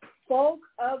 Read. Folk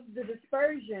of the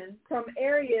dispersion from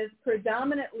areas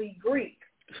predominantly Greek.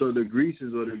 So the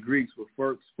Grecians or the Greeks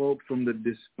were folk from the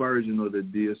dispersion or the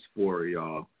diaspora,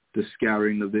 y'all, the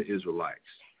scattering of the Israelites.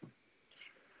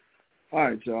 All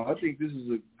right, y'all, I think this is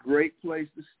a great place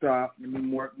to stop. Let me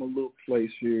mark my little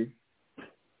place here.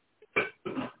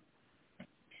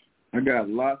 I got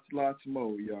lots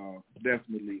more, y'all,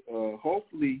 definitely.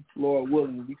 Hopefully, Lord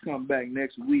willing, when we come back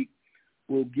next week,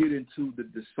 we'll get into the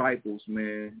disciples,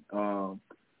 man,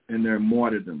 and their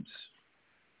martyrdoms.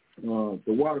 The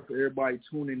water for everybody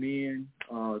tuning in.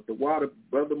 The water,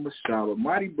 Brother Mashaba,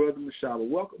 mighty Brother Mashaba.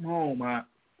 Welcome home,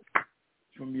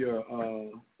 from your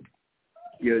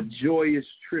joyous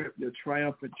trip, your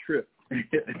triumphant trip.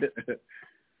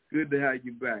 Good to have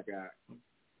you back,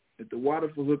 At the water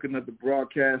for hooking up the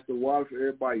broadcast. The water for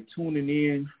everybody tuning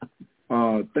in.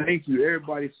 Thank you,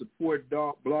 everybody. Support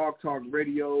Blog Talk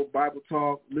Radio, Bible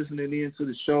Talk, listening in to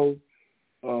the show.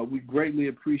 We greatly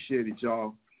appreciate it,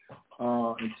 y'all.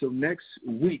 Until next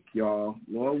week, y'all,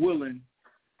 Lord willing,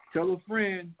 tell a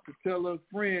friend to tell a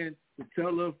friend to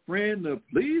tell a friend to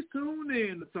please tune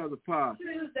in to Tazapah.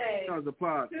 Tuesday.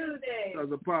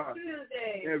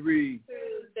 Every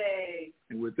Tuesday.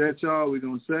 And with that, y'all, we're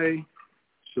going to say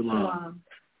shalom.